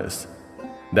unhappiness,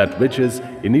 that which is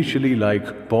initially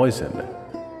like poison,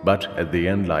 but at the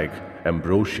end like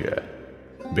ambrosia,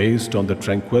 based on the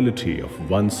tranquility of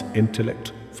one's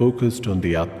intellect focused on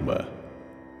the Atma.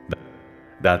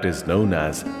 That is known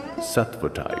as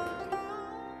sattva-type.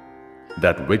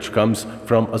 That which comes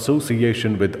from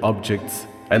association with objects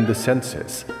and the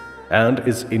senses, and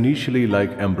is initially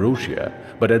like ambrosia,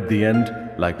 but at the end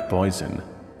like poison.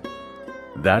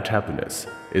 That happiness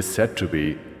is said to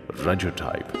be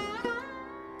raja-type.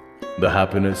 The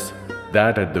happiness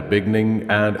that at the beginning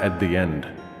and at the end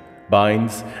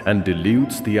binds and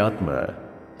dilutes the Atma,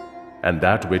 and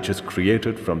that which is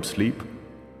created from sleep,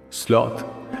 sloth,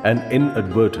 and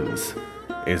inadvertence,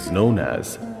 is known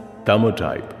as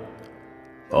tama-type.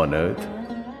 On earth,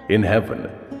 in heaven,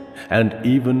 and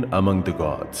even among the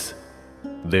gods.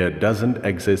 There doesn't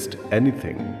exist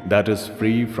anything that is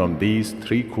free from these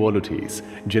three qualities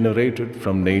generated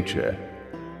from nature.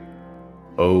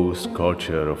 O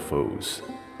scorcher of foes!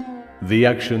 The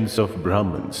actions of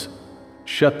Brahmins,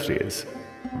 Kshatriyas,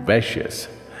 Vaishyas,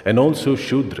 and also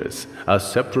Shudras are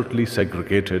separately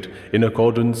segregated in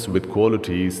accordance with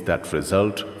qualities that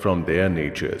result from their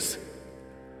natures.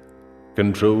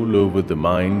 Control over the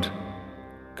mind,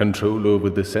 control over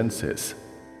the senses,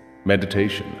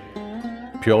 meditation,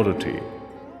 purity,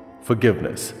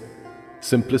 forgiveness,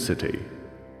 simplicity,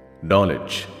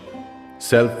 knowledge,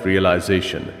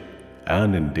 self-realization,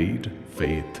 and indeed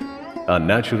faith are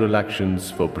natural actions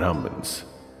for Brahmins.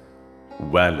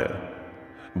 Valor,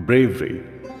 bravery,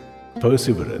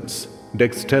 perseverance,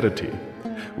 dexterity,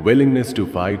 willingness to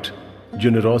fight,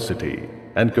 generosity,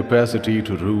 and capacity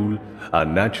to rule are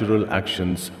natural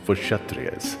actions for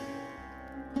Kshatriyas.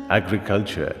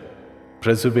 Agriculture,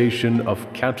 preservation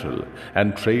of cattle,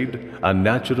 and trade are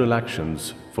natural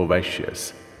actions for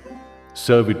Vaishyas.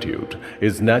 Servitude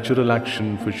is natural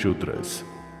action for Shudras.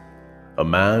 A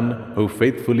man who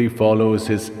faithfully follows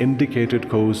his indicated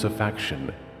course of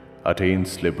action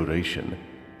attains liberation.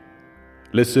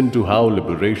 Listen to how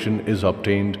liberation is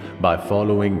obtained by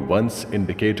following one's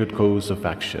indicated course of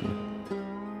action.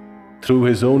 Through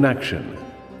his own action,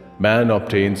 man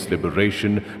obtains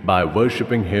liberation by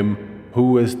worshipping him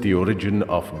who is the origin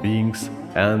of beings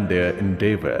and their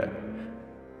endeavor,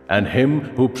 and him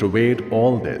who pervades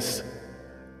all this.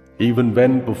 Even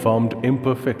when performed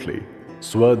imperfectly,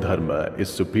 Swadharma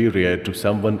is superior to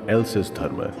someone else's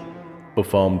dharma,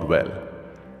 performed well.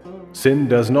 Sin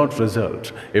does not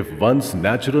result if one's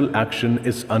natural action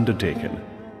is undertaken.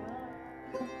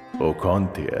 O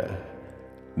Kantiya,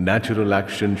 natural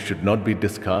action should not be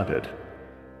discarded,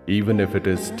 even if it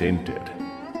is tainted.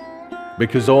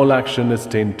 Because all action is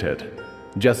tainted,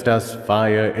 just as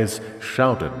fire is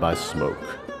shrouded by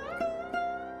smoke.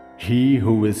 He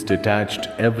who is detached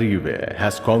everywhere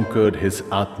has conquered his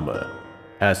Atma,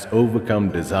 has overcome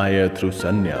desire through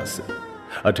sannyasa,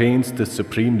 attains the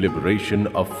supreme liberation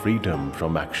of freedom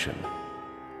from action.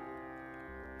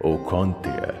 O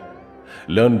Kantiya,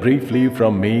 learn briefly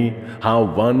from me how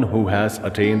one who has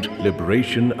attained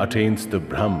liberation attains the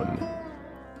Brahman.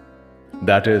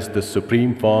 That is the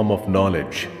supreme form of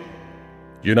knowledge,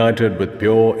 united with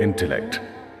pure intellect,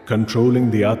 controlling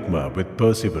the Atma with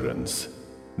perseverance,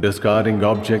 discarding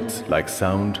objects like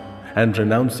sound and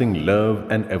renouncing love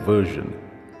and aversion,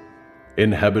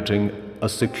 inhabiting a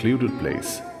secluded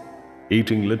place,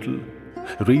 eating little,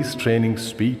 restraining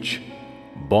speech,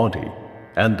 body,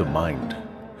 and the mind,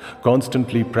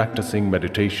 constantly practicing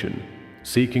meditation,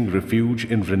 seeking refuge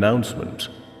in renouncement,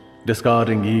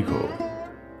 discarding ego,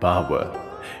 power,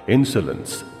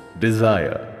 insolence,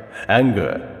 desire,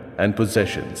 anger, and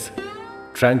possessions.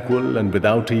 Tranquil and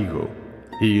without ego,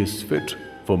 he is fit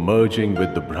for merging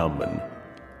with the Brahman.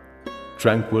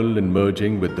 Tranquil in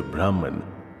merging with the Brahman,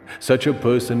 such a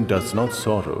person does not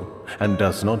sorrow and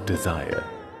does not desire.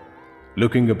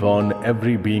 Looking upon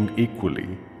every being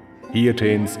equally, he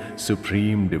attains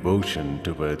supreme devotion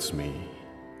towards me.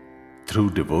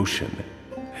 Through devotion,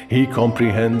 he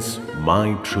comprehends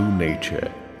my true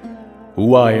nature,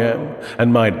 who I am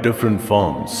and my different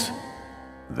forms.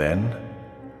 Then,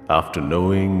 after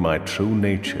knowing my true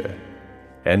nature,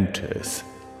 enters.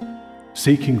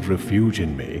 Seeking refuge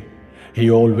in me,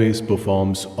 he always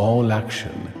performs all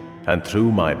action, and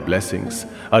through my blessings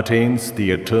attains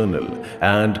the eternal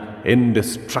and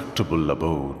indestructible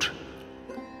abode.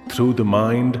 Through the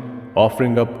mind,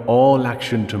 offering up all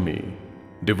action to me,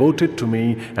 devoted to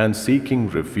me and seeking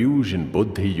refuge in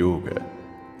Buddhi Yoga,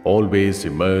 always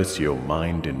immerse your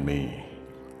mind in me.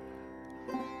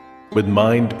 With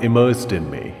mind immersed in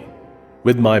me,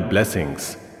 with my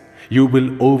blessings, you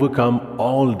will overcome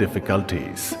all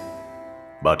difficulties.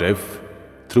 But if,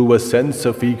 through a sense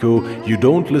of ego, you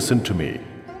don't listen to me,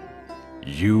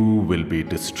 you will be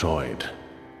destroyed.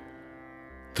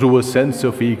 Through a sense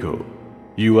of ego,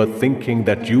 you are thinking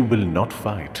that you will not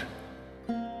fight.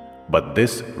 But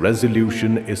this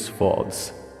resolution is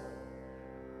false.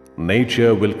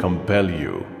 Nature will compel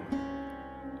you.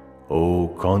 O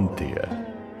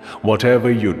Kantiya,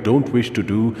 whatever you don't wish to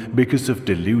do because of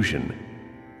delusion,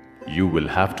 you will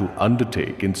have to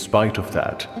undertake in spite of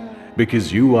that,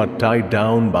 because you are tied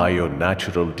down by your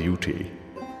natural duty.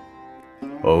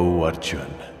 O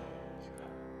Arjun,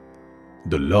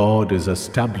 the Lord is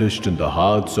established in the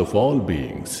hearts of all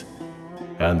beings,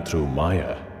 and through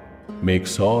Maya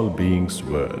makes all beings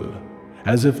whirl,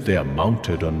 as if they are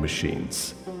mounted on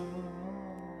machines.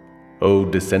 O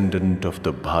descendant of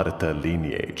the Bharata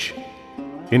lineage,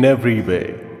 In every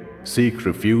way, seek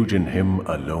refuge in Him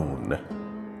alone.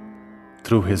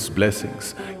 Through His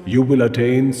blessings, you will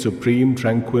attain supreme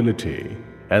tranquility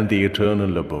and the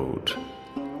eternal abode.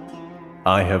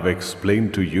 I have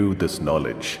explained to you this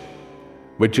knowledge,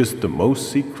 which is the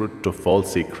most secret of all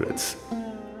secrets.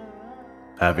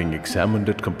 Having examined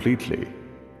it completely,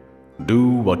 do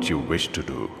what you wish to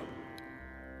do.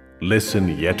 Listen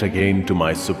yet again to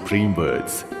my supreme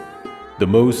words, the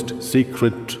most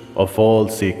secret of all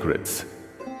secrets.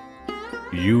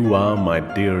 You are my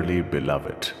dearly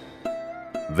beloved.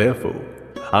 Therefore,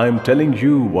 I am telling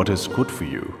you what is good for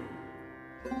you.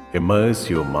 Immerse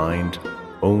your mind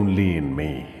only in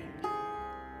me.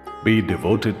 Be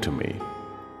devoted to me,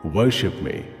 worship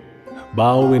me,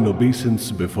 bow in obeisance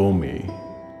before me.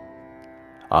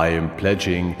 I am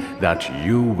pledging that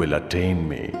you will attain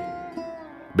me,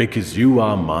 because you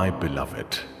are my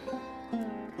beloved.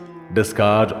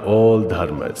 Discard all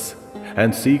dharmas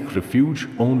and seek refuge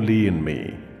only in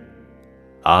me.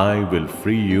 I will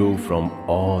free you from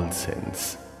all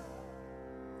sins.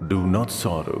 Do not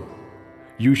sorrow.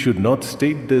 You should not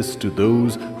state this to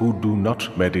those who do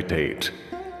not meditate,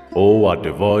 or are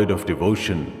devoid of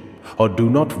devotion, or do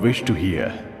not wish to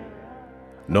hear,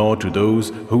 nor to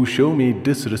those who show me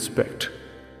disrespect.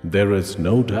 There is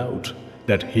no doubt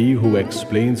that he who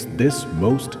explains this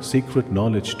most secret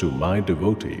knowledge to my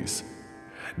devotees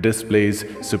displays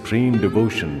supreme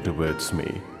devotion towards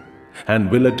me and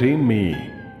will attain me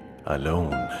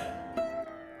alone.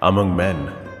 Among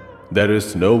men, there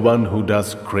is no one who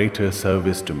does greater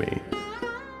service to me.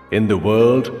 In the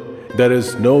world, there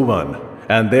is no one,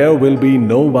 and there will be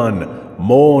no one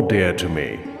more dear to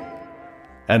me.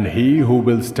 And he who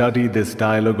will study this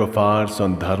dialogue of ours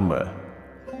on Dharma,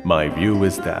 my view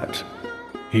is that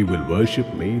he will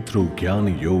worship me through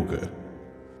Jnana Yoga.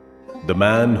 The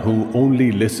man who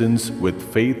only listens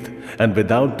with faith and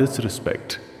without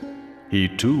disrespect, he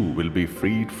too will be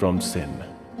freed from sin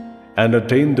and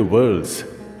attain the worlds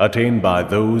attained by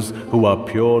those who are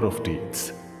pure of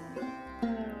deeds.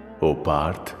 O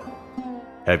Parth,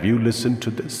 have you listened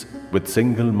to this with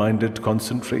single-minded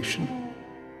concentration?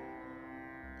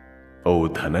 O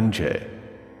Dhananjay,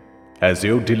 has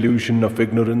your delusion of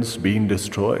ignorance been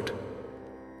destroyed?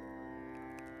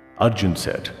 Arjun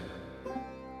said,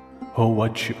 O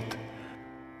Achyut,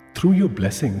 through your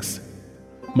blessings,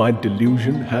 my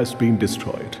delusion has been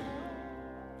destroyed.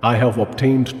 I have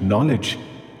obtained knowledge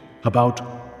about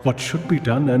what should be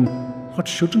done and what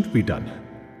shouldn't be done.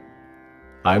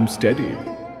 I am steady.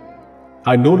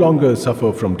 I no longer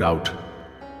suffer from doubt.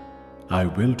 I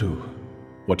will do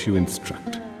what you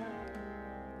instruct.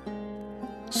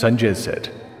 Sanjay said,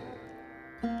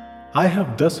 I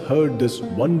have thus heard this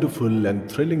wonderful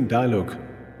and thrilling dialogue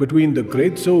between the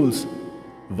great souls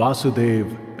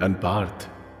Vasudev and Parth.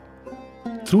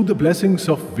 Through the blessings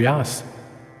of Vyas,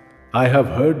 I have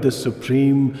heard the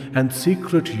supreme and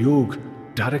secret yoga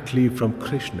directly from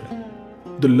Krishna,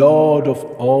 the Lord of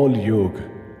all yoga,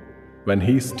 when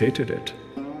he stated it.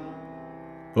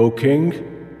 O King,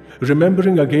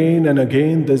 remembering again and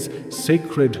again this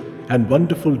sacred and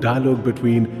wonderful dialogue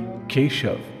between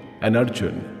Keshav and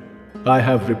Arjun, I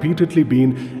have repeatedly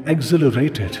been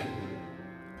exhilarated.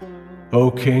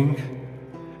 O King,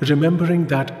 remembering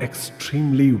that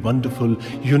extremely wonderful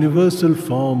universal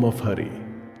form of Hari,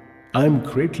 I am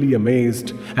greatly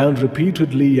amazed and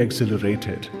repeatedly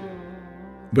exhilarated.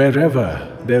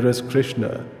 Wherever there is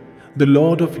Krishna, the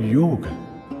Lord of Yoga,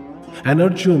 and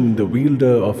Arjun, the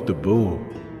wielder of the bow,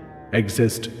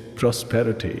 exist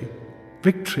prosperity,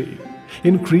 victory,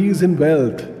 increase in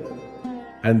wealth,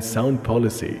 and sound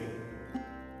policy.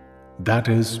 That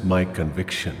is my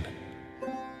conviction.